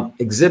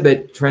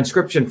inhibit this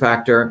transcription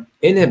factor,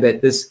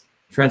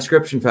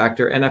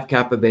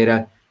 NF-kappa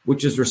beta,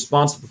 which is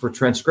responsible for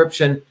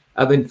transcription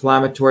of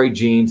inflammatory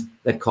genes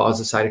that cause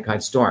a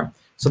cytokine storm.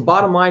 So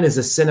bottom line is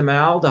the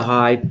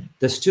cinnamaldehyde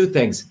does two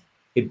things.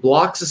 It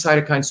blocks the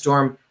cytokine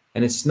storm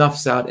and it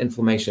snuffs out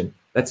inflammation.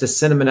 That's a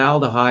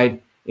cinnamaldehyde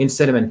in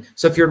cinnamon.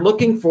 So if you're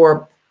looking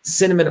for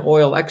cinnamon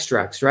oil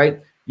extracts,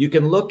 right, you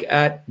can look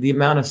at the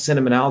amount of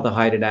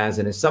cinnamaldehyde it has.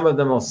 And some of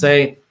them will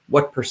say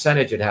what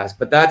percentage it has,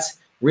 but that's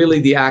really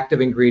the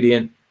active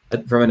ingredient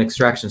from an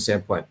extraction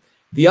standpoint.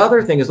 The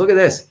other thing is, look at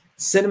this.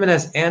 Cinnamon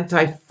has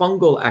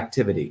antifungal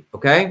activity,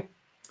 okay?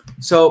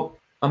 So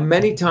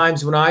many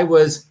times when I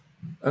was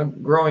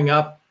growing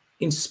up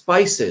in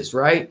spices,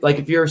 right? Like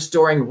if you're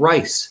storing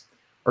rice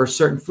or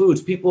certain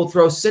foods, people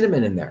throw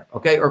cinnamon in there,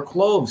 okay? Or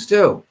cloves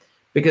too,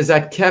 because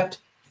that kept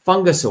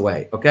fungus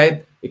away,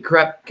 okay? It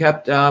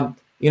kept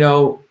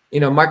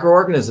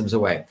microorganisms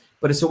away.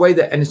 But it's a way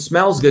that, and it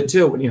smells good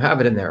too when you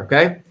have it in there,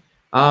 okay?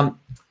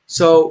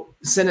 So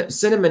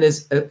cinnamon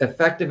is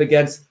effective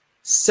against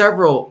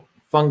several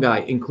fungi,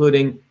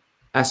 including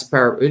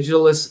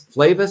Aspergillus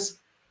flavus,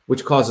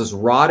 which causes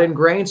rot in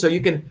grain. So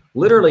you can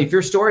literally, if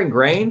you're storing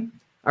grain,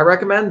 I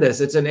recommend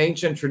this. It's an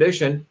ancient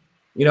tradition.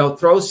 You know,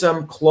 throw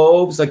some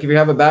cloves, like if you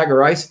have a bag of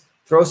rice,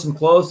 throw some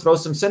cloves, throw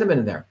some cinnamon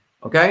in there,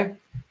 okay?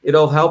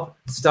 It'll help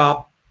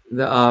stop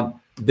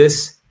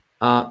this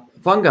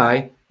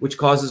fungi, which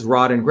causes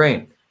rot in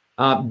grain.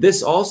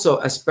 This also,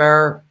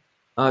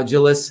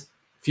 Aspergillus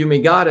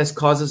fumigatus,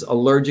 causes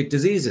allergic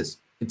diseases.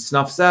 It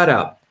snuffs that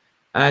out.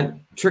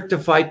 And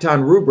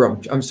Trichophyton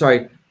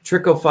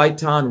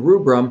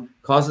rubrum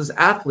causes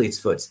athlete's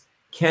foot.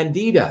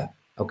 Candida,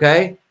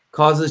 okay,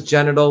 causes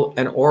genital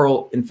and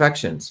oral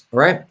infections, all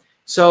right?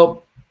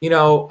 So,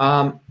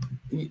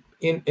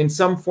 in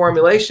some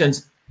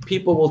formulations,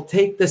 people will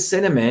take the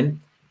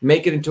cinnamon,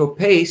 make it into a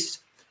paste,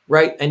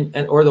 right, and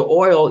or the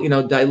oil,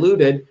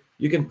 diluted,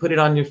 you can put it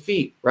on your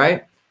feet,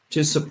 right,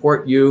 to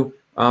support you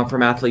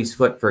from athlete's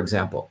foot, for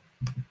example.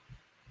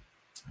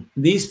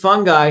 These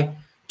fungi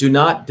do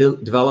not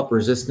develop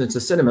resistance to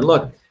cinnamon.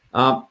 Look,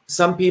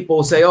 some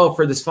people say, oh,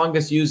 for this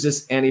fungus, use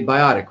this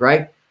antibiotic,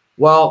 right?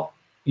 Well,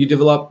 you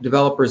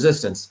develop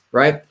resistance,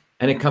 right?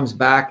 And it comes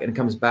back and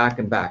comes back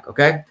and back,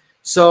 okay?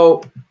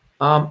 So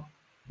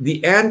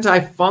the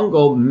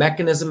antifungal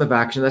mechanism of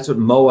action, that's what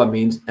MOA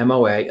means,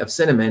 M-O-A, of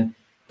cinnamon.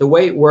 The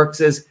way it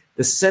works is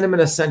the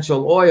cinnamon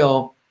essential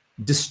oil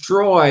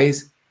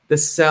destroys the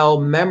cell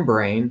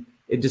membrane.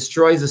 It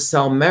destroys the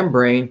cell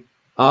membrane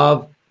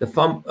of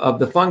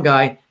the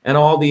fungi, and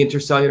all the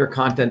intercellular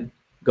content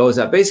goes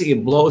up. Basically,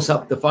 it blows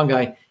up the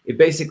fungi. It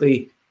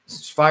basically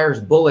fires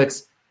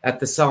bullets at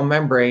the cell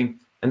membrane,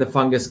 and the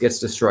fungus gets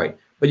destroyed.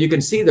 But you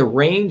can see the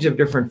range of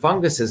different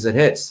funguses it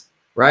hits,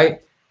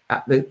 right?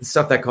 The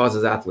stuff that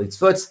causes athlete's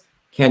foots,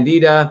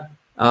 candida,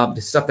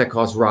 the stuff that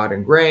causes rot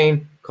and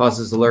grain,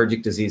 causes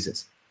allergic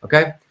diseases,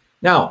 okay?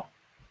 Now,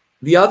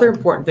 the other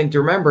important thing to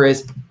remember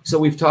is, so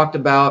we've talked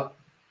about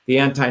the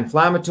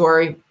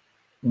anti-inflammatory,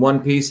 one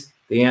piece,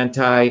 the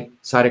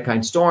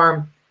anti-cytokine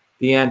storm,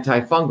 the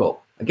antifungal.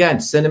 Again,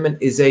 cinnamon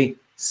is a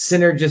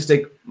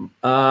synergistic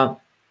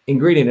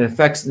ingredient. It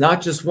affects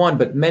not just one,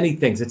 but many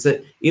things.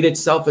 It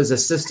itself is a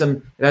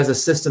system. It has a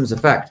systems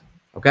effect,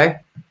 okay?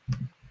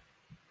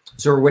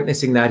 So we're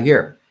witnessing that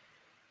here.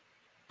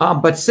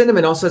 But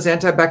cinnamon also has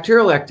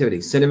antibacterial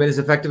activity. Cinnamon is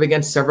effective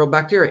against several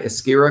bacteria.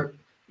 Escherichia,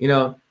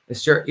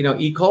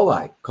 E.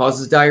 coli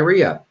causes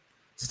diarrhea.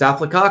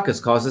 Staphylococcus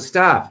causes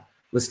staph.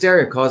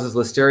 Listeria causes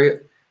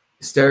listeriosis.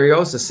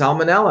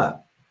 Salmonella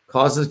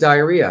causes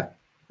diarrhea.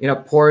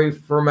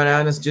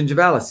 Porphyromonas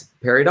gingivalis,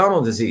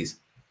 periodontal disease.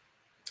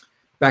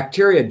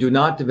 Bacteria do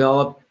not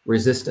develop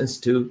resistance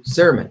to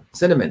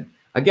cinnamon.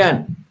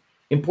 Again,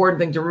 important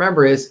thing to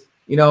remember is,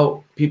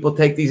 people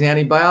take these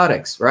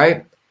antibiotics,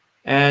 right?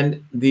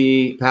 And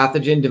the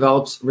pathogen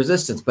develops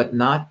resistance, but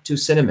not to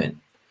cinnamon.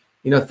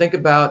 Think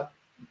about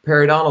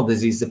periodontal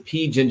disease, the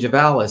P.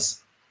 gingivalis.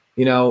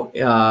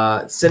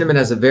 Cinnamon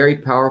has a very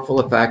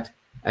powerful effect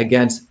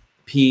against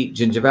P.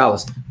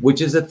 gingivalis, which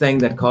is a thing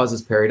that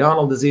causes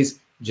periodontal disease,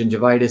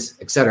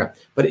 gingivitis, etc.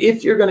 But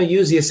if you're going to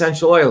use the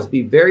essential oils,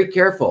 be very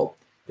careful.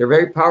 They're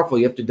very powerful.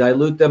 You have to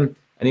dilute them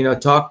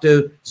and, talk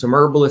to some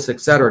herbalists,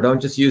 etc.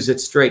 Don't just use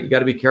it straight. You got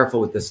to be careful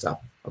with this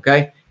stuff.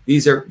 Okay.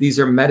 These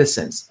are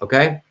medicines.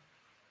 Okay.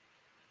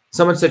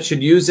 Someone said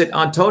should use it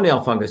on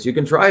toenail fungus. You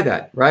can try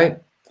that. Right.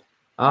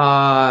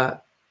 All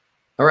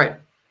right.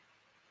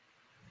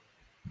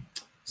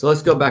 So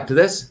let's go back to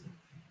this.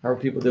 How are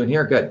people doing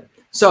here? Good.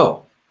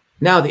 So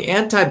now the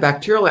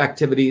antibacterial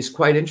activity is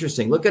quite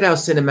interesting. Look at how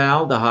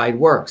cinnamaldehyde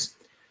works.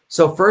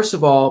 So first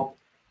of all,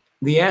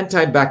 the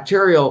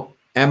antibacterial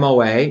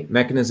MOA,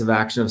 mechanism of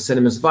action of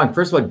cinnamon fung,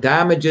 first of all,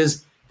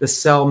 damages the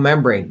cell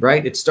membrane,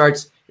 right? It's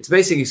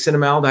basically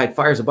cinnamaldehyde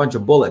fires a bunch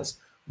of bullets,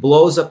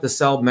 blows up the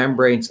cell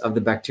membranes of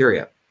the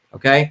bacteria,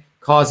 okay,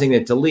 causing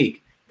it to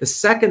leak. The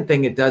second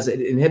thing it does,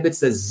 it inhibits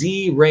the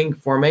Z-ring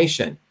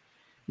formation.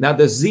 Now,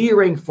 the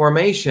Z-ring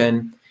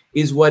formation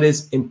is what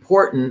is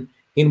important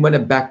in when a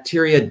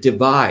bacteria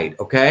divide,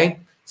 okay?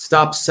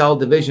 Stops cell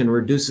division,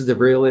 reduces the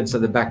virulence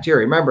of the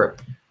bacteria. Remember,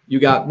 you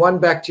got one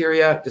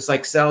bacteria, just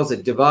like cells,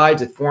 it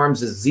divides, it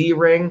forms a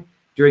Z-ring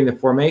during the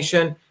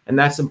formation, and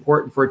that's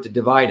important for it to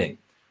dividing.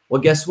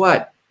 Well, guess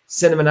what?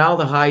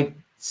 Cinnamaldehyde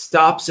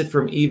stops it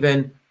from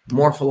even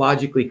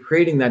morphologically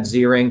creating that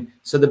Z-ring,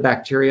 so the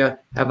bacteria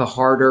have a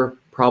harder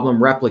problem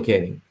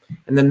replicating.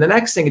 And then the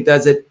next thing it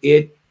does,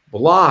 it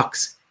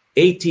blocks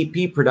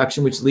ATP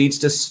production, which leads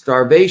to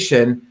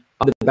starvation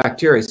of the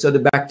bacteria. So the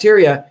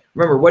bacteria,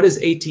 remember, what is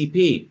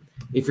ATP?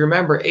 If you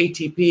remember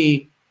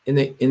ATP in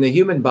the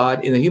human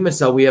body, in the human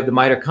cell, we have the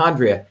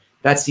mitochondria.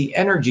 That's the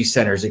energy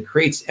centers. It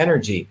creates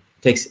energy.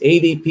 It takes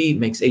ADP,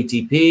 makes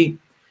ATP,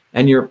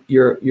 and your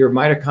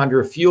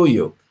mitochondria fuel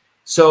you.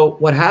 So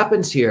what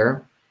happens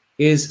here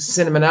is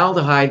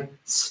cinnamaldehyde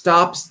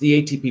stops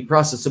the ATP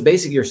process. So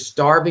basically, you're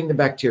starving the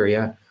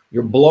bacteria,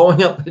 you're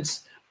blowing up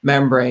its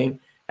membrane,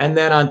 and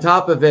then on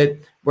top of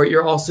it, what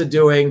you're also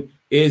doing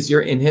is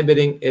you're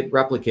inhibiting it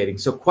replicating.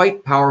 So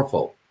quite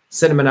powerful,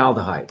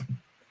 cinnamaldehyde.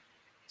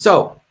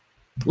 So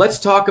let's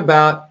talk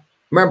about,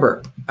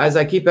 remember, as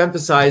I keep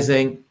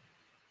emphasizing,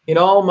 in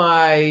all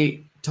my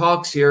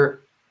talks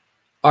here,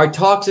 our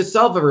talks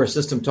itself are a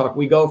system talk.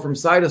 We go from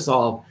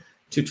Cytosol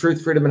to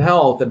Truth, Freedom, and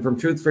Health. And from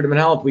Truth, Freedom, and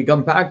Health, we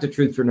come back to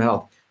Truth, Freedom, and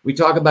Health. We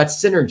talk about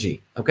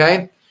synergy,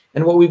 okay?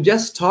 And what we've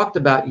just talked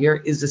about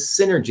here is the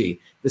synergy,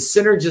 the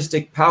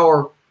synergistic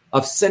power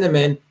of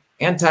cinnamon,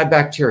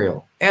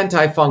 antibacterial,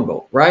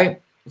 antifungal,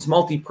 right? It's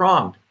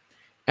multi-pronged.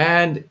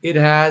 And it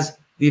has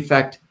the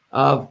effect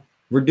of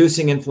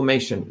reducing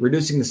inflammation,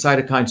 reducing the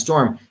cytokine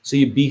storm, so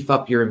you beef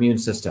up your immune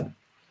system.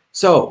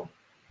 So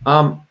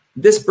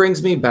this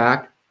brings me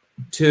back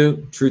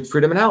to Truth,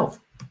 Freedom, and Health.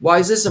 Why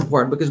is this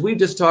important? Because we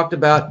just talked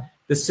about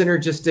the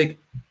synergistic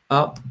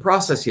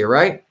process here,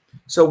 right?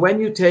 So when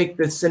you take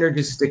the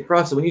synergistic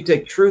process, when you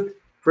take Truth,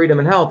 Freedom,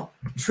 and Health,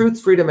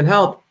 Truth, Freedom, and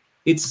Health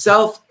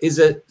itself is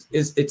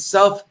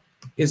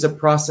a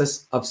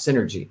process of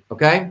synergy,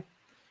 okay?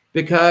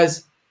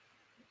 Because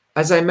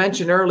as I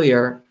mentioned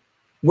earlier,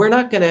 we're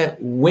not going to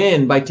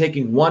win by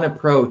taking one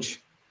approach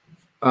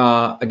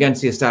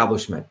against the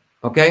establishment,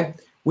 okay?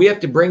 We have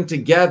to bring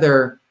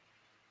together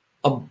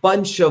a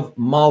bunch of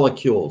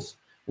molecules.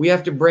 We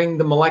have to bring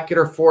the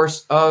molecular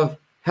force of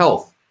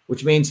health,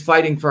 which means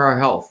fighting for our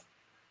health.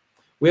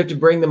 We have to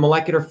bring the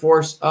molecular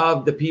force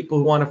of the people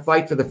who want to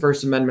fight for the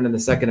First Amendment and the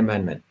Second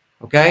Amendment,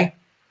 okay?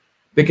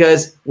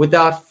 Because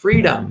without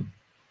freedom,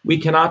 we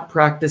cannot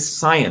practice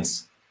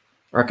science,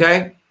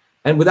 okay?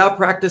 And without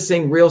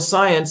practicing real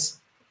science,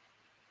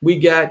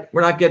 we're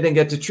not going to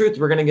get to truth,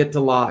 we're going to get to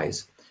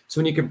lies. So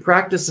when you can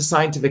practice the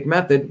scientific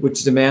method,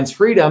 which demands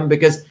freedom,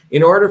 because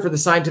in order for the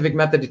scientific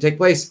method to take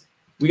place,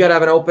 we got to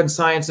have an open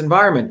science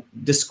environment,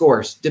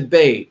 discourse,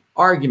 debate,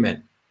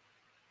 argument.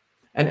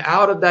 And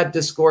out of that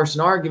discourse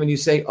and argument, you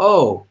say,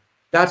 oh,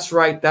 that's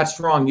right, that's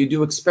wrong. You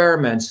do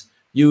experiments,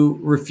 you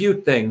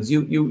refute things,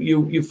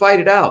 you fight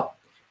it out.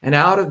 And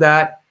out of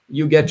that,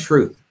 you get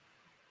truth.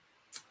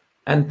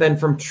 And then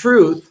from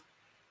truth,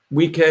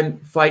 we can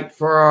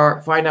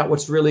find out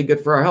what's really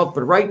good for our health.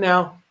 But right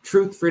now,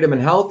 truth, freedom,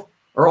 and health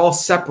are all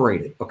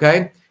separated,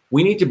 okay?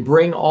 We need to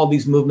bring all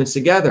these movements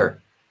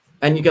together.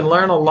 And you can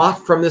learn a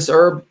lot from this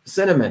herb,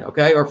 cinnamon,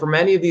 okay? Or from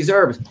any of these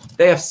herbs.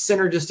 They have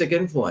synergistic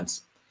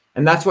influence.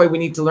 And that's why we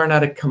need to learn how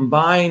to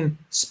combine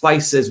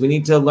spices. We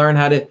need to learn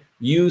how to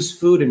use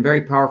food in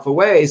very powerful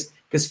ways,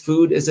 because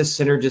food is a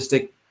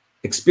synergistic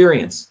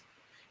experience.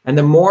 And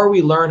the more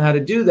we learn how to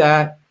do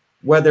that,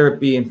 whether it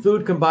be in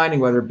food combining,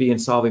 whether it be in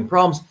solving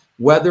problems,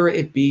 whether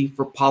it be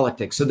for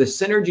politics. So the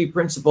synergy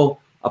principle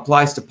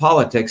applies to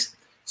politics.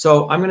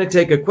 So I'm going to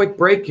take a quick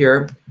break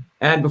here.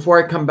 And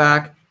before I come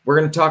back, we're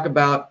going to talk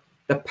about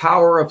the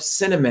power of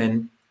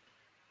cinnamon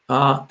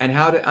and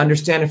how to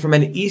understand it from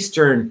an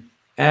Eastern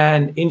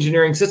and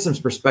engineering systems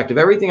perspective.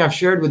 Everything I've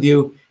shared with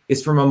you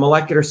is from a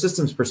molecular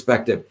systems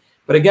perspective.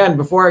 But again,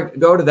 before I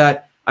go to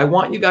that, I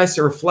want you guys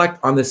to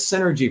reflect on the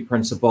synergy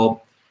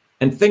principle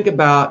and think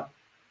about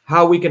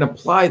how we can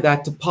apply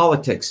that to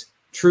politics,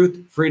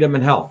 truth, freedom,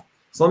 and health.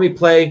 So let me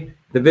play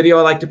the video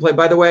I like to play.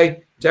 By the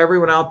way, to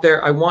everyone out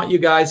there, I want you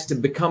guys to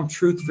become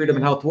truth, freedom,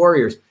 and health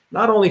warriors,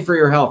 not only for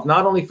your health,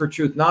 not only for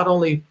truth, not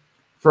only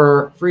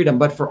for freedom,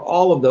 but for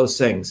all of those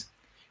things.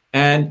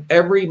 And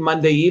every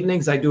Monday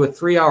evenings, I do a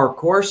 3-hour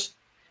course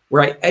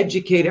where I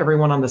educate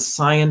everyone on the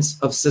science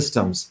of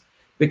systems,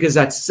 because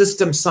that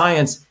system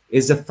science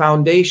is the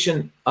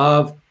foundation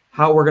of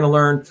how we're going to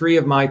learn 3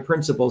 of my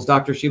principles,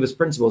 Dr. Shiva's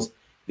principles,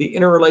 the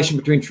interrelation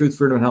between truth,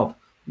 freedom, and health,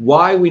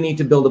 why we need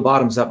to build a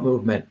bottoms-up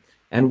movement,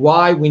 and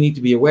why we need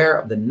to be aware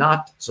of the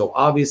not so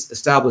obvious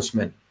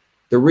establishment,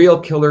 the real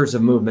killers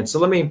of movement. So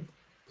let me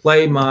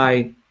play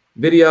my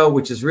video,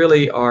 which is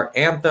really our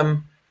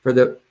anthem for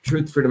the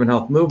truth, freedom, and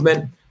health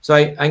movement. So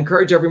I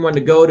encourage everyone to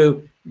go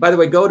to, by the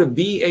way, go to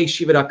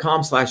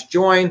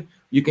vashiva.com/join.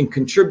 You can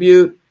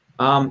contribute.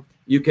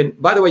 You can,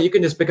 by the way, you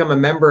can just become a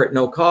member at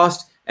no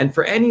cost. And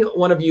for any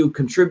one of you who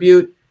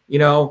contribute, you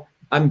know,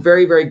 I'm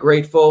very, very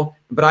grateful,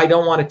 but I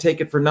don't want to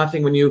take it for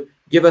nothing. When you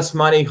give us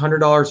money,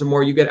 $100 or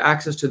more, you get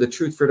access to the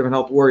Truth, Freedom, and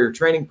Health Warrior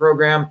Training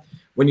Program.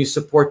 When you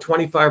support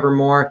 25 or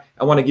more,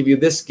 I want to give you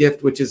this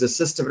gift, which is a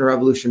System and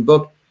Revolution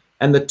book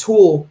and the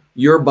tool,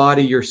 Your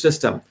Body, Your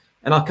System.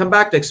 And I'll come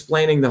back to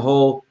explaining the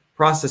whole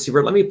process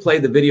here. Let me play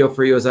the video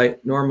for you as I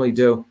normally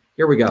do.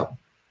 Here we go.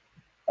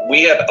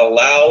 We have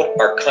allowed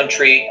our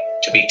country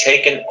to be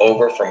taken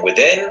over from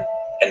within,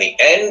 and the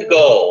end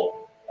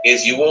goal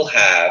is you will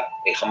have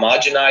a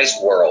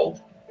homogenized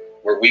world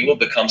where we will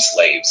become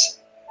slaves,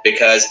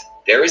 because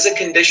there is a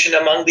condition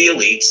among the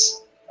elites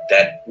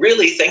that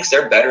really thinks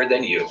they're better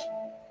than you,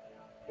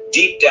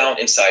 deep down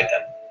inside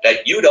them,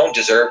 that you don't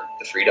deserve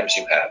the freedoms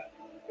you have.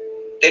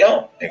 They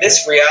don't.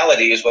 This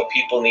reality is what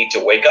people need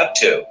to wake up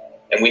to,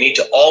 and we need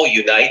to all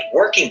unite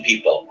working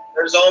people.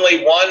 There's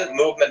only one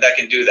movement that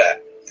can do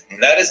that,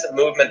 and that is the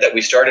movement that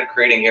we started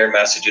creating here in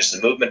Massachusetts,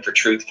 the movement for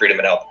truth, freedom,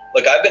 and health.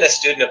 Look, I've been a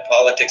student of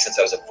politics since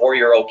I was a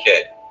 4-year-old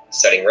kid,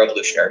 studying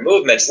revolutionary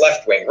movements,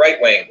 left wing,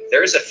 right wing.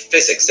 There's a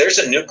physics, there's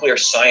a nuclear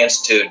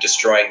science to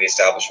destroying the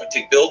establishment.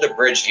 To build a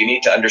bridge, you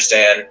need to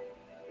understand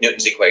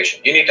Newton's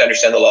equation. You need to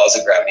understand the laws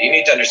of gravity. You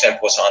need to understand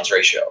Poisson's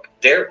ratio.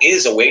 There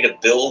is a way to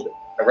build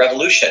a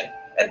revolution,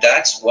 and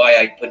that's why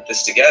I put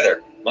this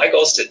together. My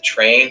goal is to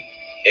train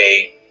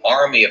an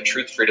army of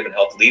truth, freedom, and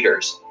health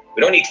leaders.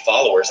 We don't need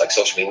followers like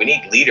social media. We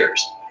need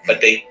leaders,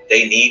 but they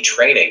need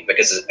training,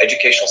 because the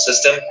educational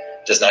system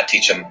does not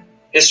teach them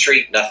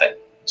history, nothing.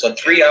 So in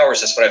 3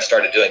 hours, that's what I've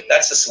started doing.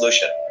 That's the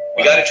solution.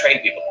 We got to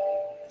train people.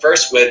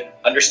 First, with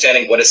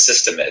understanding what a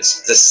system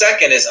is. The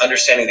second is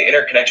understanding the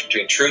interconnection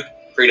between truth,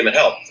 freedom, and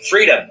health.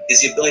 Freedom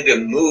is the ability to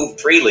move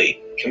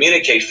freely,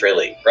 communicate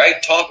freely,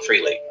 right? Talk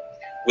freely.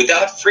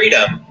 Without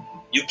freedom,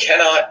 you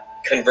cannot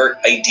convert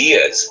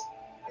ideas,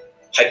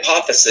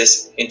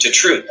 hypothesis into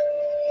truth,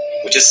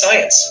 which is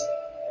science.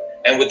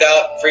 And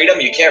without freedom,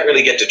 you can't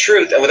really get to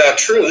truth. And without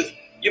truth,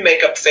 you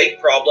make up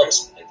fake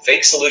problems and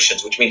fake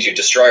solutions, which means you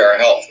destroy our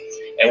health.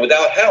 And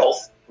without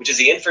health, which is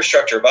the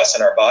infrastructure of us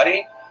and our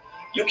body,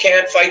 you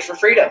can't fight for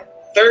freedom.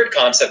 Third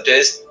concept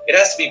is it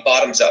has to be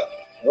bottoms up,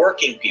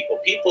 working people,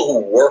 people who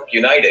work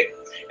united.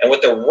 And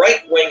what the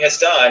right wing has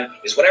done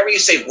is whenever you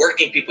say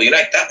working people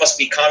unite, that must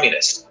be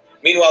communist.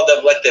 Meanwhile,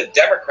 they'll let the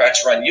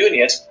Democrats run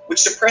unions, which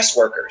suppress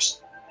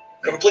workers,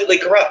 completely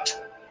corrupt.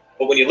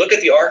 But when you look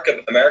at the arc of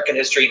American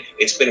history,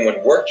 it's been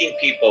when working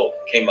people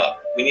came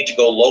up. We need to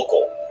go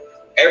local.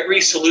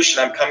 Every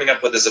solution I'm coming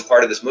up with as a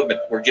part of this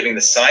movement, we're giving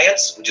the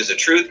science, which is the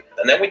truth,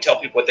 and then we tell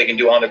people what they can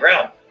do on the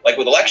ground. Like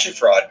with election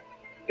fraud,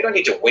 you don't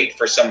need to wait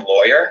for some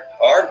lawyer.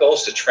 Our goal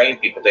is to train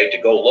people. They have to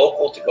go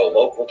local, to go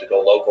local, to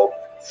go local,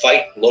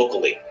 fight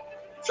locally.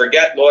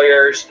 Forget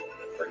lawyers,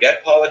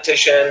 forget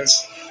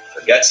politicians,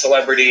 forget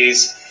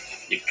celebrities.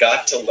 You've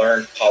got to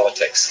learn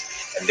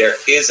politics, and there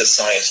is a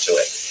science to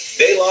it.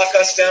 They lock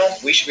us down,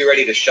 we should be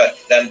ready to shut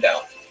them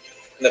down.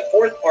 And the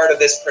fourth part of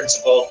this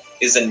principle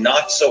is a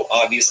not so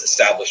obvious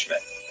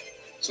establishment.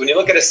 So when you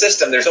look at a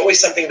system, there's always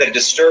something that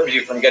disturbs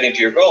you from getting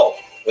to your goal.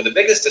 Well, the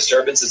biggest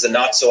disturbance is a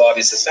not so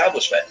obvious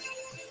establishment,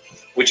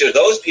 which are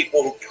those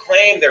people who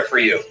claim they're for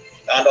you,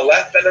 on the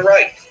left and the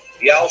right.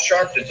 The Al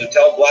Sharptons who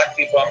tell black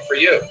people I'm for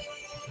you.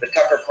 The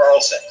Tucker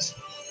Carlsons.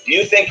 Do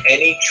you think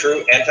any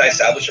true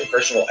anti-establishment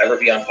person will ever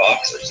be on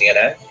Fox or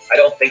CNN? I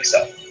don't think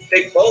so.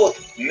 They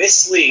both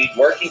mislead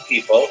working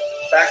people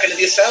back into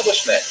the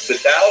establishment.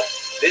 Without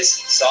this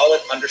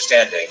solid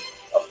understanding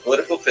of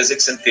political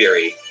physics and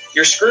theory,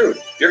 you're screwed.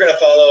 You're going to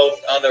follow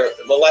on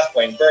the left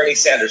wing, Bernie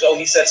Sanders. Oh,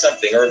 he said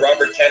something. Or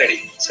Robert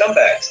Kennedy.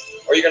 Scumbags.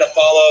 Or you're going to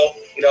follow,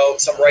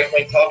 some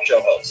right-wing talk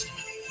show host.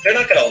 They're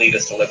not going to lead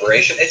us to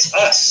liberation. It's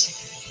us.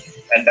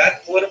 And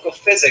that political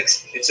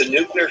physics, it's a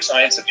nuclear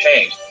science of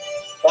change.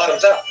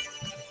 Bottoms up.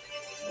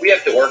 We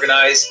have to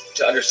organize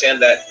to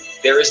understand that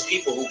there is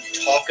people who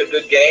talk a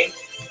good game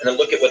and then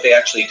look at what they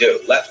actually do,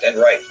 left and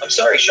right. I'm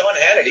sorry, Sean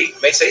Hannity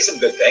may say some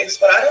good things,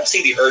 but I don't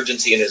see the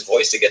urgency in his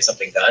voice to get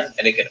something done.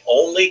 And it can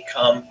only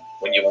come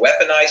when you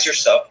weaponize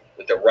yourself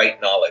with the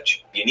right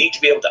knowledge. You need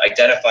to be able to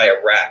identify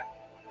a rat.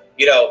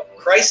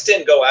 Christ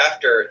didn't go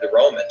after the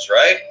Romans,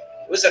 right?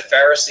 It was the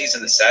Pharisees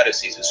and the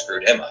Sadducees who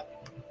screwed him up.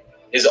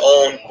 His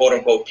own quote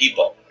unquote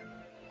people.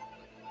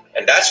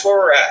 And that's where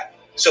we're at.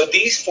 So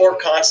these four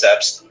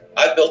concepts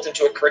I've built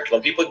into a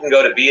curriculum. People can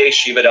go to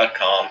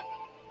vashiva.com,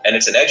 and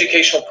it's an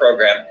educational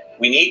program.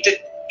 We need to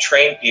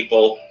train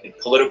people in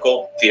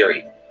political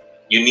theory.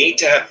 You need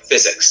to have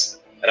physics,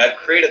 and I've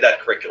created that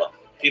curriculum.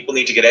 People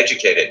need to get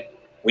educated.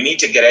 We need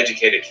to get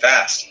educated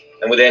fast.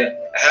 And within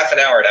a half an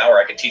hour,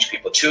 I can teach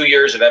people 2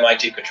 years of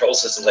MIT control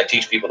systems. I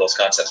teach people those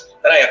concepts.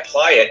 Then I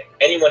apply it.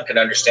 Anyone can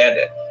understand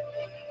it.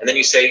 And then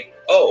you say,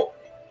 oh,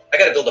 I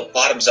got to build a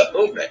bottoms-up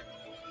movement.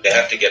 They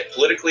have to get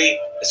politically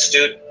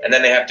astute, and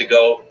then they have to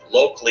go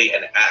locally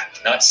and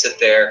act, not sit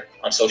there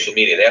on social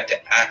media. They have to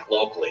act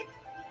locally,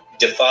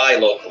 defy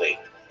locally,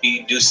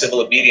 do civil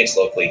obedience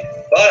locally,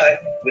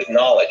 but with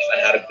knowledge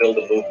on how to build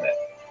a movement.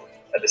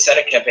 And the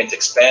Senate campaign's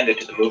expanded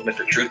to the Movement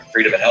for Truth,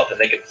 Freedom, and Health, and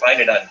they can find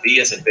it on V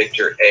as in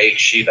Victor, A,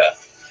 Shiva,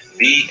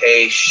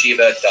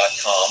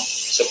 vashiva.com,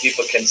 so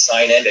people can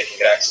sign in. They can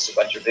get access to a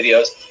bunch of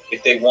videos.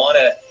 If they want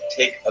to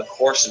take a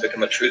course and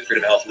become a Truth,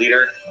 Freedom, Health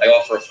leader, I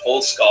offer a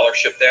full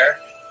scholarship there,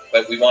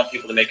 but we want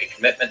people to make a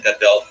commitment that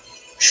they'll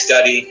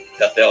study,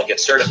 that they'll get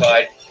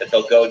certified, that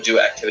they'll go do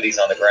activities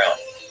on the ground.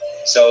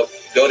 So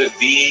go to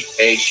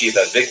VA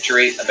Shiva,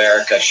 Victory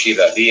America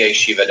Shiva,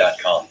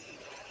 vashiva.com.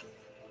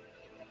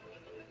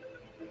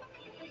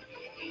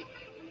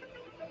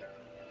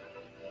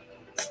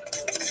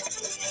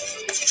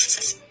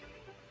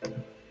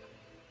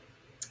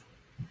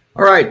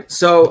 All right,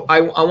 so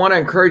I want to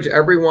encourage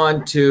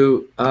everyone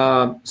to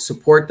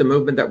support the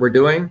movement that we're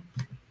doing.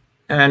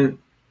 And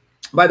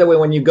by the way,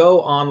 when you go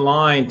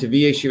online to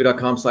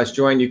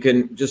vashiva.com/join, you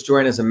can just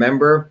join as a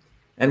member.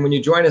 And when you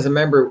join as a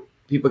member,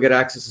 people get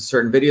access to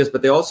certain videos,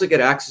 but they also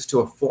get access to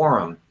a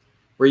forum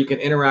where you can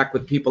interact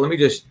with people. Let me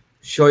just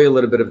show you a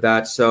little bit of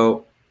that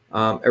so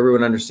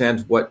everyone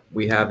understands what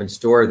we have in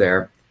store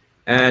there.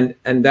 And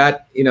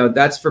that,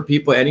 that's for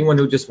people, anyone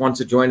who just wants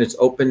to join. It's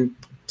open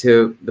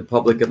to the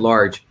public at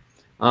large.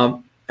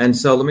 And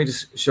so let me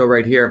just show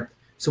right here.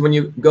 So when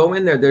you go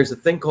in there, there's a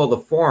thing called the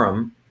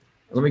forum.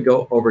 Let me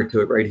go over to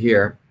it right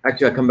here.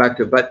 Actually, I'll come back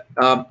to it. But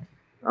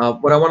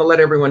what I want to let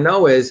everyone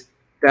know is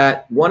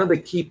that one of the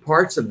key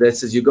parts of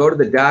this is you go to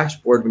the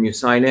dashboard when you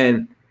sign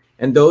in,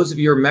 and those of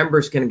your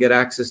members can get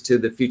access to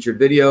the featured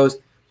videos.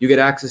 You get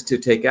access to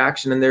Take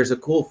Action, and there's a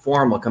cool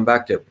forum I'll come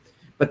back to.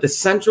 But the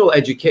central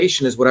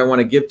education is what I want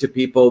to give to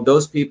people,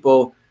 those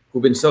people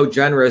who've been so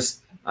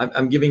generous.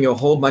 I'm giving you a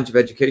whole bunch of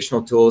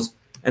educational tools,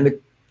 and the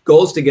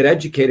goal is to get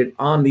educated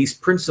on these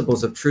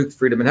principles of truth,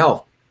 freedom, and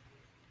health.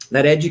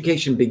 That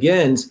education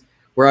begins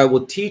where I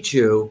will teach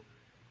you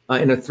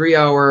in a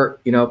 3-hour,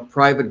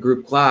 private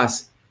group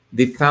class,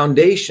 the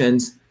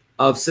foundations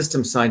of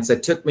system science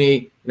that took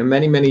me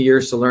many, many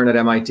years to learn at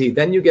MIT.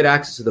 Then you get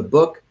access to the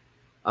book,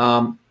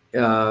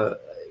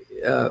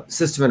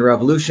 System and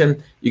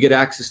Revolution. You get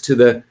access to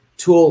the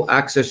tool,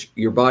 Access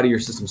Your Body, Your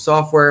System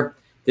software.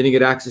 Then you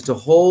get access to a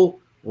whole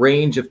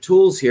range of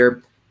tools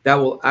here that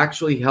will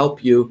actually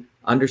help you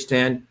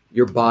understand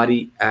your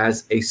body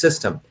as a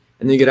system.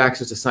 And then you get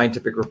access to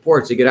scientific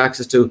reports. You get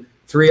access to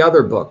 3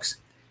 other books.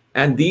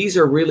 And these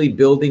are really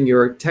building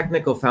your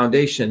technical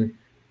foundation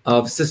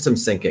of system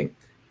thinking.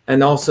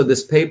 And also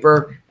this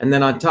paper. And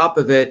then on top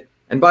of it,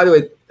 and by the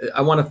way,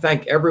 I want to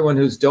thank everyone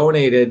who's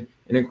donated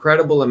an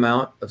incredible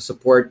amount of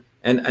support.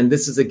 And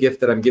this is a gift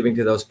that I'm giving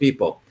to those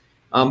people.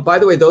 By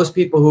the way, those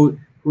people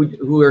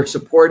who are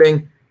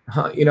supporting,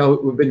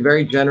 who've been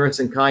very generous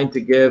and kind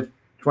to give,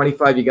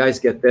 25, you guys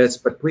get this,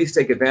 but please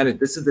take advantage.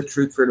 This is the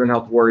Truth, Freedom, and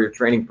Health Warrior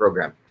Training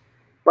Program.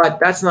 But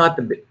that's not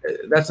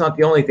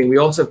the only thing. We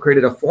also have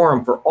created a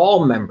forum for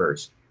all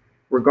members,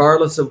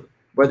 regardless of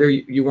whether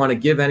you want to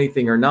give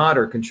anything or not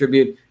or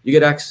contribute, you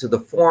get access to the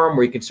forum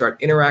where you can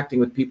start interacting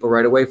with people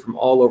right away from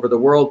all over the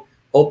world,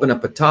 open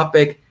up a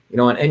topic,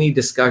 on any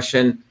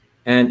discussion,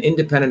 and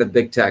independent of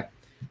big tech.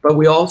 But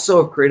we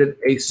also have created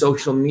a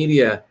social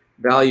media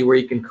value where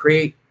you can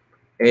create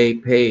a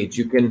page,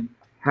 you can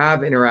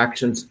have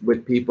interactions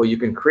with people, you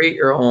can create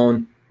your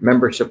own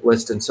membership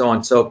list and so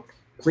on. So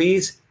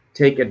please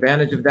take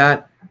advantage of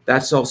that.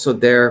 That's also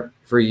there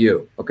for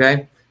you,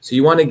 okay? So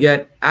you want to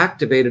get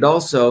activated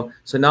also.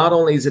 So not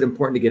only is it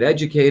important to get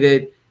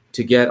educated,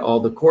 to get all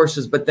the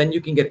courses, but then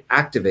you can get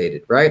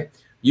activated, right?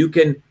 You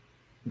can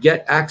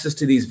get access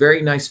to these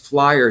very nice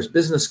flyers,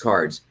 business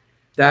cards,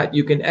 that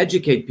you can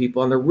educate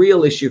people on the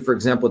real issue, for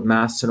example, with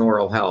masks and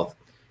oral health,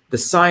 the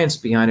science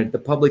behind it, the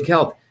public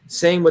health.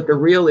 Same with the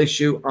real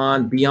issue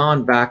on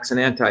beyond vax and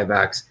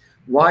anti-vax,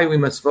 why we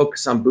must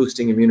focus on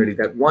boosting immunity,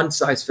 that one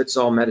size fits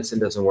all medicine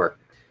doesn't work.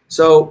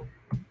 So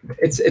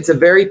it's a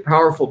very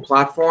powerful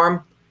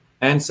platform.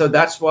 And so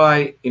that's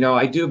why,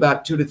 I do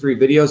about 2 to 3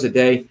 videos a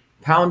day,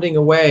 pounding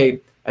away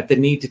at the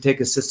need to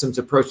take a systems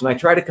approach. And I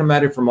try to come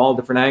at it from all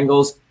different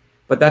angles,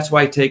 but that's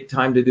why I take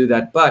time to do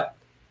that. But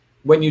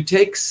when you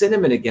take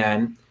Cinnamon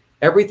again,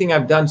 everything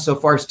I've done so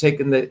far is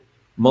taken the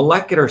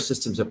molecular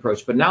systems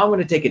approach, but now I'm going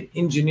to take an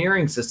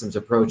engineering systems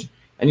approach,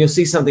 and you'll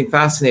see something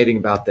fascinating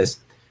about this.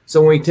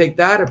 So when we take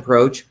that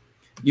approach,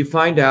 you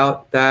find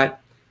out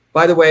that,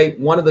 by the way,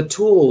 one of the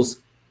tools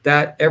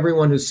that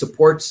everyone who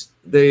supports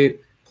the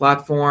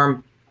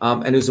platform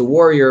and who's a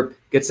warrior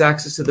gets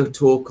access to the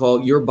tool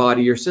called Your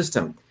Body, Your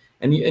System.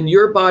 And in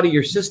Your Body,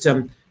 Your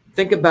System,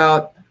 think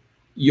about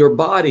your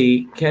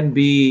body can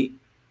be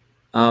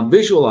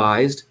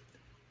visualized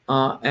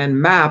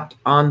and mapped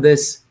on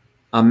this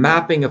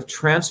mapping of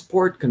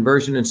transport,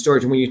 conversion, and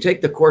storage. And when you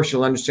take the course,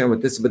 you'll understand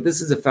what this is, but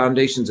this is the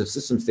foundations of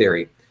systems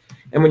theory.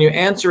 And when you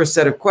answer a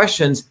set of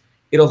questions,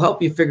 it'll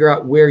help you figure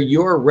out where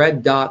your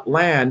red dot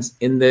lands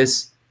in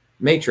this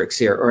matrix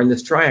here, or in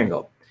this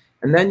triangle.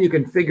 And then you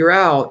can figure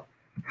out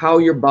how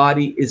your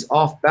body is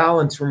off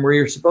balance from where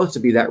you're supposed to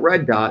be, that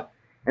red dot.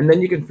 And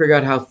then you can figure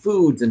out how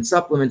foods and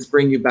supplements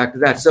bring you back to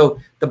that. So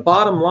the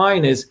bottom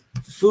line is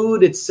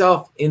food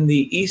itself in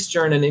the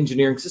Eastern and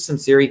engineering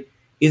systems theory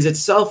is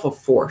itself a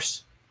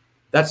force.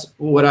 That's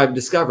what I've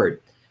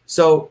discovered.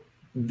 So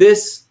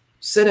this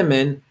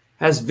Cinnamon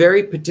has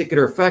very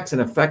particular effects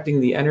in affecting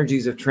the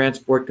energies of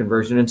transport,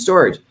 conversion, and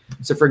storage.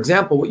 So for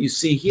example, what you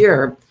see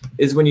here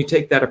is when you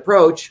take that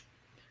approach,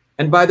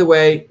 and by the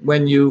way,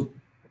 when you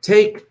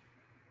take,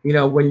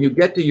 when you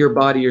get to Your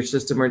Body, Your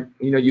System, or,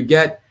 you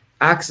get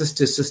access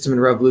to System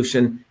and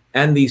Revolution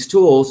and these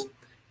tools.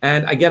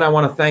 And again, I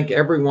want to thank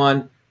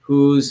everyone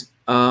who's,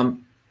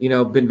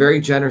 been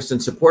very generous in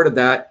support of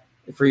that.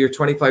 For your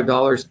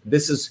 $25,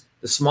 this is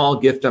the small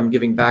gift I'm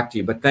giving back to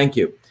you, but thank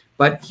you.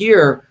 But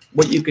here,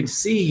 what you can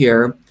see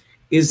here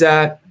is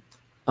that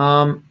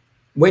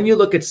when you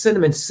look at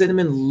Cinnamon,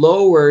 Cinnamon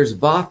lowers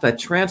Vata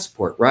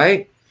transport,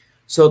 right?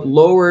 So it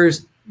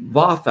lowers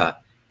Vata.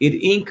 It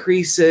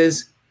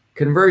increases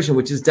conversion,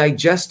 which is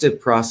digestive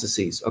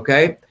processes,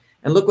 okay?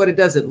 And look what it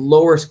does. It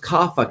lowers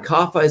Kapha.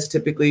 Kapha is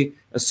typically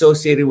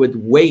associated with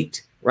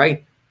weight,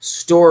 right?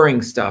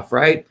 Storing stuff,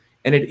 right?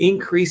 And it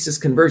increases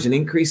conversion,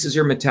 increases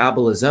your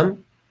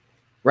metabolism,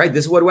 right?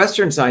 This is what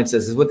Western science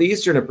says. This is what the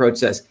Eastern approach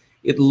says.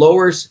 It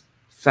lowers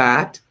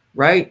fat,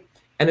 right?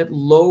 And it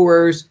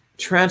lowers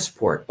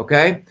transport,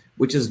 okay?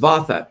 Which is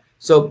Vata.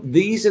 So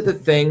these are the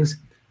things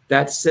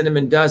that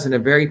Cinnamon does in a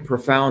very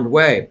profound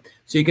way.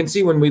 So you can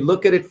see when we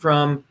look at it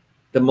from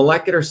the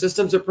molecular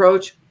systems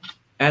approach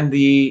and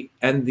the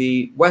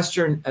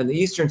Western and the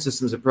Eastern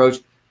systems approach,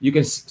 you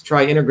can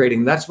try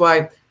integrating. That's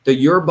why the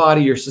Your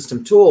Body, Your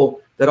System tool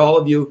that all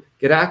of you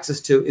get access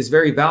to is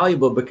very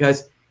valuable,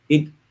 because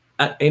it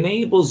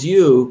enables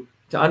you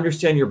to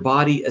understand your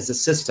body as a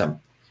system.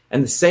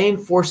 And the same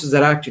forces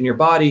that act in your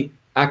body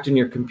act in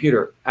your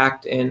computer,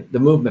 act in the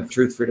movement of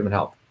truth, freedom, and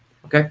health.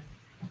 Okay?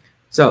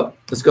 So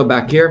let's go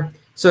back here.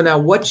 So now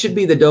what should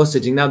be the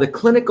dosaging? Now the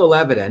clinical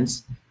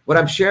evidence, what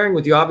I'm sharing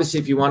with you, obviously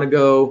if you want to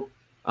go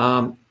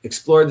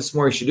explore this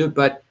more, you should do it,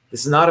 but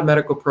this is not a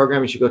medical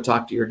program. You should go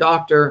talk to your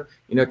doctor,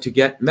 to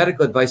get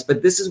medical advice,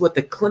 but this is what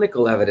the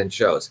clinical evidence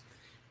shows.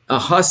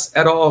 Huss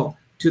et al.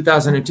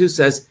 2002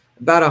 says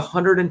about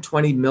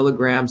 120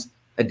 milligrams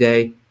a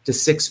day to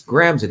 6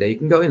 grams a day. You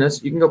can go,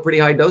 you can go pretty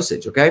high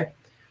dosage, okay?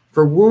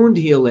 For wound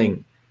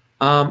healing,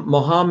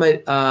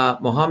 Mohammadi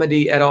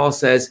et al.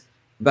 Says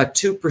about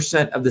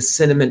 2% of the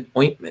cinnamon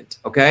ointment,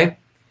 okay?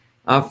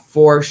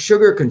 For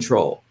sugar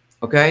control,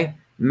 okay?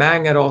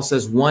 Mang et al.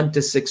 Says 1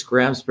 to 6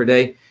 grams per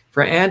day.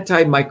 For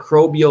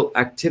antimicrobial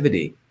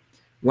activity,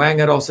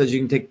 Wang et al. Says you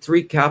can take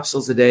 3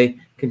 capsules a day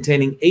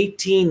containing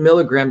 18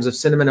 milligrams of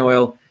cinnamon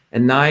oil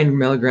and 9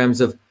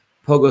 milligrams of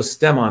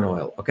pogostemon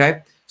oil,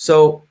 okay?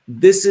 So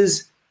this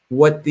is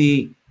what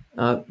the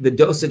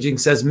dosaging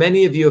says.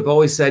 Many of you have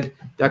always said,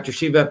 Dr.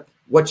 Shiva,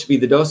 what should be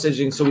the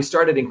dosaging? So we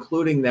started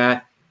including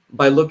that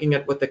by looking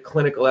at what the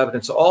clinical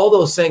evidence. So all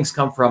those things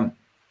come from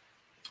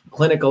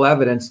clinical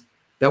evidence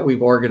that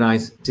we've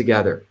organized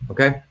together,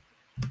 okay?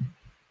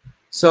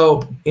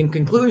 So in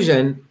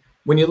conclusion,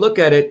 when you look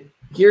at it,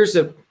 here's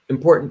the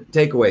important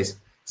takeaways.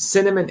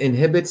 Cinnamon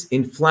inhibits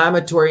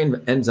inflammatory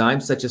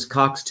enzymes such as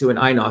COX-2 and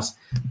iNOS.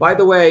 By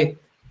the way,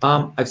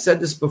 I've said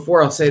this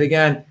before, I'll say it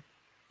again.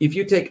 If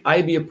you take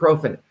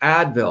ibuprofen,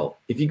 Advil,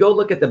 if you go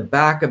look at the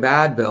back of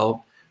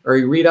Advil or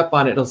you read up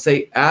on it, it'll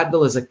say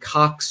Advil is a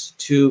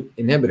COX-2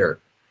 inhibitor.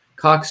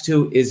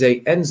 COX-2 is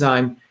an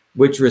enzyme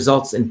which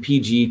results in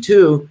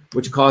PGE2,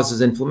 which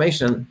causes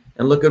inflammation.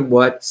 And look at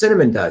what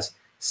cinnamon does.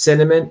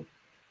 Cinnamon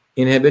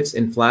inhibits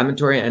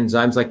inflammatory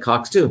enzymes like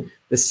COX-2,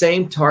 the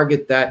same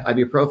target that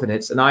ibuprofen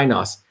hits, an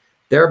iNOS,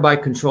 thereby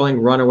controlling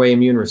runaway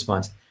immune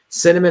response.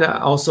 Cinnamon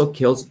also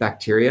kills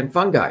bacteria and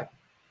fungi.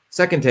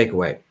 Second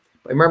takeaway,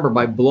 remember,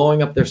 by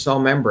blowing up their cell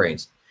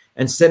membranes.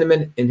 And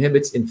cinnamon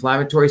inhibits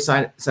inflammatory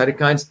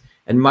cytokines,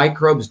 and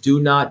microbes do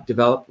not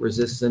develop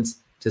resistance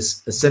to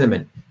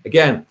cinnamon.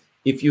 Again,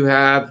 if you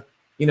have,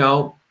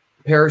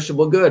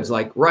 perishable goods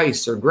like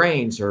rice or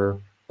grains or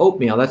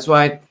oatmeal, that's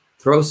why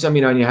throw some,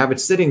 and you have it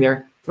sitting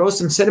there, throw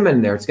some cinnamon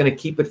in there. It's going to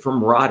keep it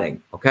from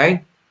rotting,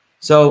 okay?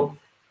 So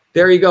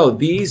there you go.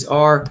 These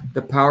are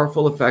the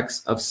powerful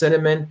effects of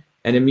cinnamon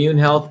and immune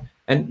health.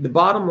 And the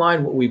bottom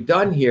line, what we've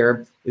done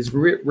here is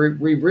we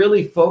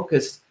really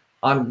focused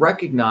on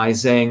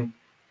recognizing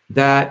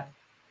that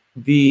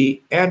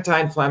the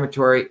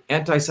anti-inflammatory,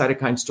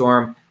 anti-cytokine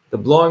storm, the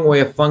blowing away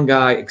of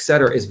fungi, et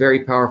cetera, is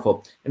very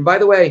powerful. And by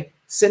the way,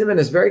 cinnamon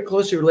is very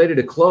closely related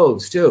to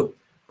cloves too.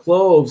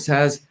 Cloves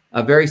has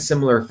a very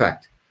similar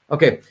effect.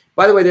 Okay,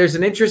 by the way, there's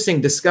an interesting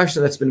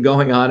discussion that's been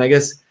going on. I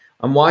guess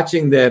I'm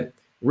watching the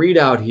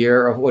readout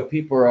here of what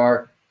people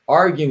are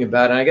arguing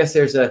about. And I guess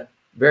there's a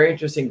very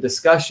interesting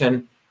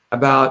discussion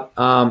about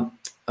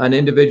an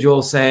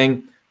individual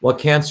saying, well,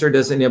 cancer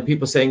doesn't,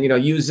 people saying,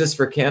 use this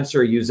for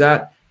cancer, use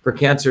that for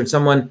cancer, and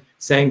someone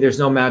saying there's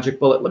no magic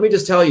bullet. Let me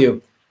just tell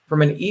you,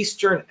 from an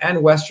Eastern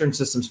and Western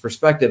systems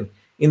perspective,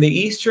 in the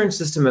Eastern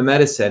system of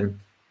medicine,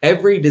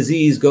 every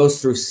disease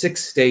goes through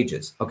 6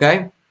 stages,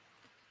 okay?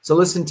 So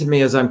listen to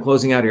me as I'm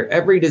closing out here.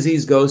 Every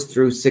disease goes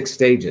through 6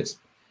 stages.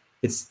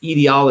 It's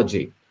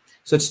etiology.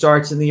 So it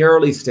starts in the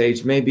early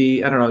stage,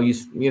 maybe, I don't know,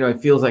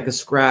 it feels like a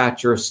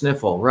scratch or a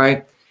sniffle,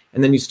 right?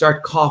 And then you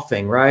start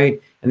coughing,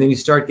 right? And then you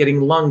start getting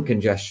lung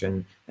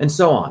congestion and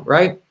so on,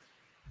 right?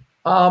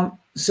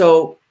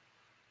 So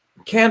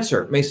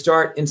cancer may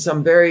start in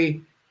some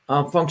very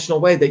functional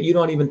way that you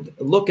don't even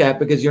look at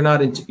because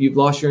you've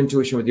lost your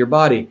intuition with your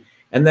body.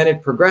 And then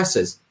it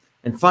progresses.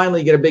 And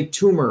finally you get a big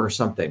tumor or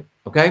something,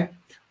 okay?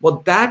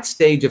 Well, that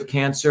stage of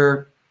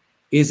cancer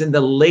is in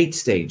the late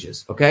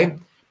stages, okay?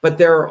 But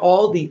there are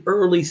all the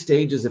early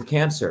stages of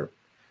cancer,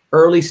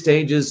 early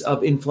stages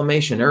of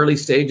inflammation, early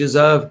stages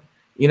of,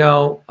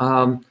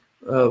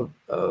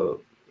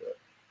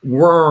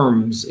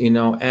 worms,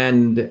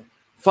 and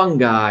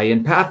fungi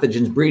and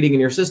pathogens breeding in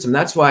your system.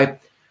 That's why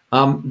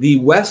the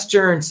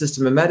Western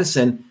system of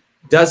medicine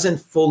doesn't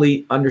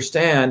fully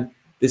understand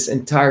this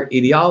entire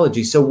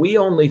etiology. So we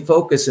only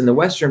focus in the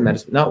Western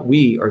medicine, not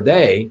we or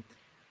they,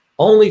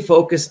 only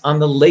focus on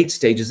the late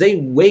stages. They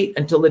wait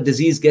until the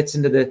disease gets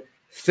into the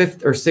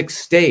 5th or 6th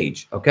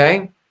stage,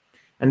 okay?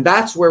 And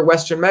that's where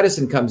Western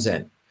medicine comes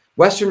in.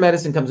 Western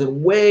medicine comes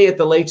in way at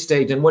the late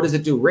stage. And what does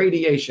it do?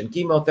 Radiation,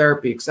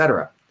 chemotherapy,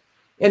 etc.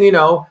 And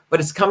but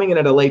it's coming in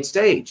at a late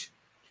stage.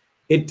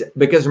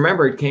 Because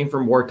remember, it came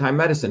from wartime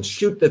medicine.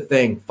 Shoot the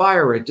thing,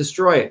 fire it,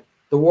 destroy it.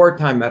 The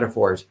wartime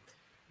metaphors.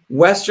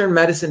 Western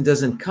medicine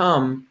doesn't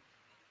come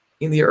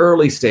in the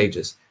early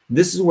stages.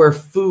 This is where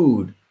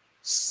food,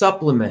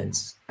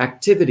 supplements,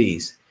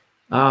 activities,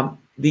 the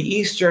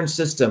Eastern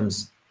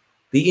systems,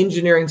 the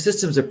engineering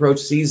systems approach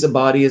sees the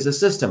body as a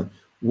system.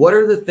 What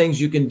are the things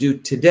you can do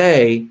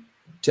today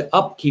to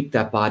upkeep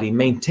that body,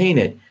 maintain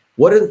it?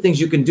 What are the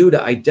things you can do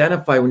to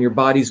identify when your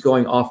body's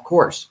going off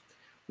course?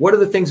 What are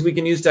the things we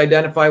can use to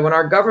identify when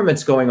our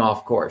government's going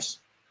off course?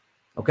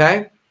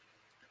 Okay?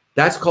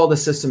 That's called a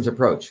systems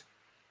approach.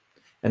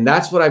 And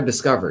that's what I've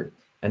discovered.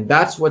 And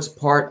that's what's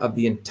part of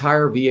the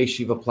entire VA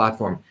Shiva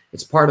platform.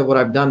 It's part of what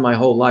I've done my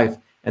whole life.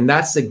 And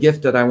that's the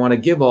gift that I want to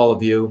give all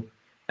of you.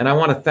 And I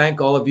want to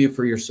thank all of you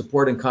for your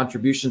support and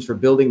contributions for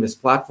building this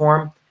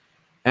platform.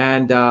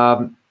 And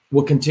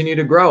we'll continue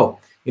to grow.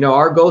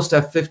 Our goal is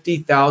to have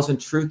 50,000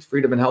 truth,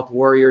 freedom, and health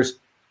warriors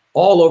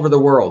all over the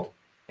world.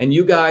 And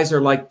you guys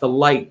are like the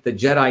light, the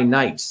Jedi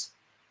Knights,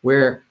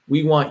 where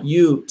we want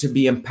you to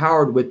be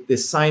empowered with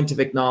this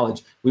scientific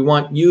knowledge. We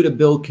want you to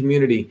build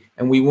community,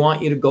 and we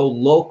want you to go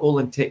local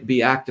and be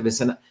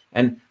activists.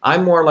 And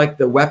I'm more like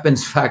the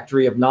weapons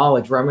factory of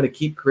knowledge, where I'm going to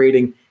keep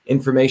creating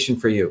information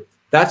for you.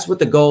 That's what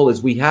the goal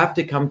is. We have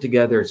to come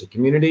together as a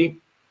community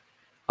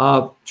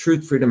of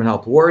truth, freedom, and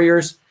health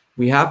warriors.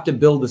 We have to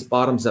build this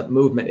bottoms-up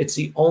movement. It's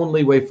the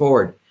only way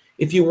forward.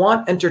 If you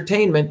want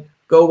entertainment,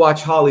 go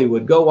watch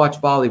Hollywood, go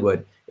watch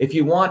Bollywood. If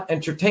you want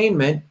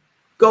entertainment,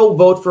 go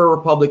vote for a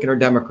Republican or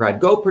Democrat.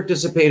 Go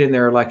participate in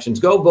their elections.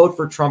 Go vote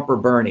for Trump or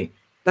Bernie.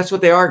 That's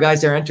what they are, guys.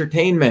 They're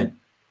entertainment.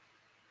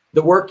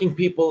 The working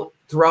people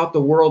throughout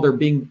the world are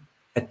being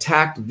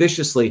attacked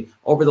viciously.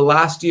 Over the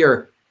last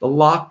year, the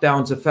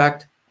lockdowns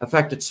affect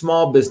affected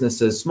small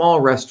businesses,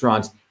 small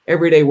restaurants,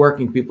 everyday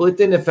working people. It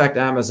didn't affect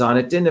Amazon.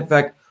 It didn't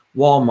affect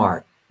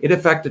Walmart. It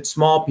affected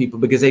small people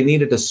because they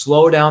needed to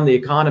slow down the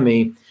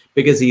economy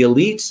because the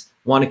elites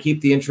want to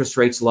keep the interest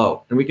rates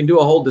low. And we can do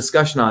a whole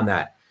discussion on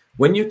that.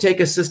 When you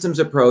take a systems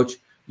approach,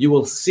 you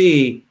will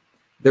see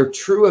the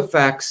true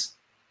effects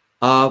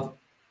of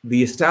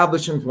the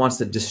establishment wants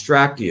to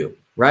distract you,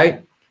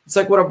 right? It's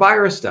like what a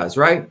virus does,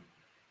 right?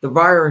 The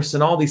virus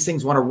and all these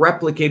things want to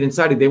replicate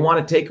inside you. They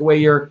want to take away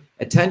your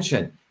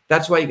attention.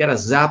 That's why you got to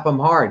zap them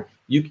hard.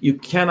 You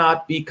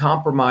cannot be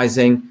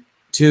compromising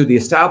to the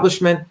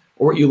establishment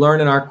or what you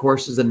learn in our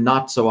courses, a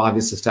not so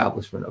obvious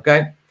establishment,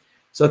 okay?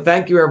 So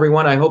thank you,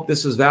 everyone. I hope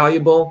this was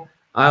valuable.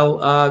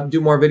 I'll do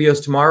more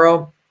videos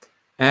tomorrow.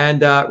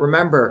 And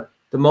remember,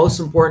 the most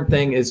important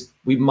thing is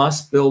we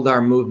must build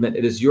our movement.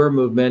 It is your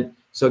movement.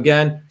 So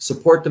again,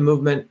 support the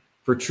movement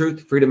for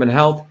truth, freedom, and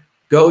health.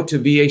 Go to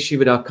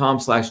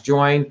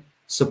vashiva.com/join,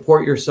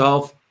 support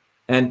yourself,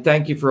 and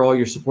thank you for all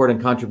your support and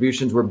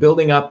contributions. We're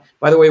building up.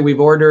 By the way, we've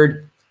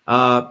ordered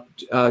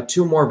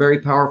 2 more very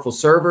powerful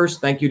servers.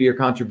 Thank you to your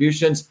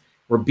contributions.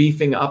 We're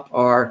beefing up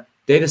our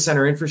data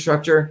center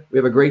infrastructure. We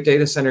have a great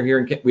data center here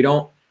in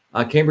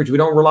Cambridge. We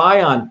don't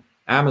rely on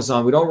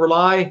Amazon. We don't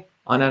rely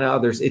on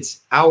others.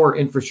 It's our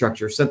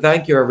infrastructure. So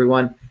thank you,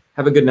 everyone.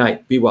 Have a good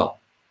night. Be well.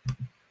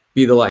 Be the light.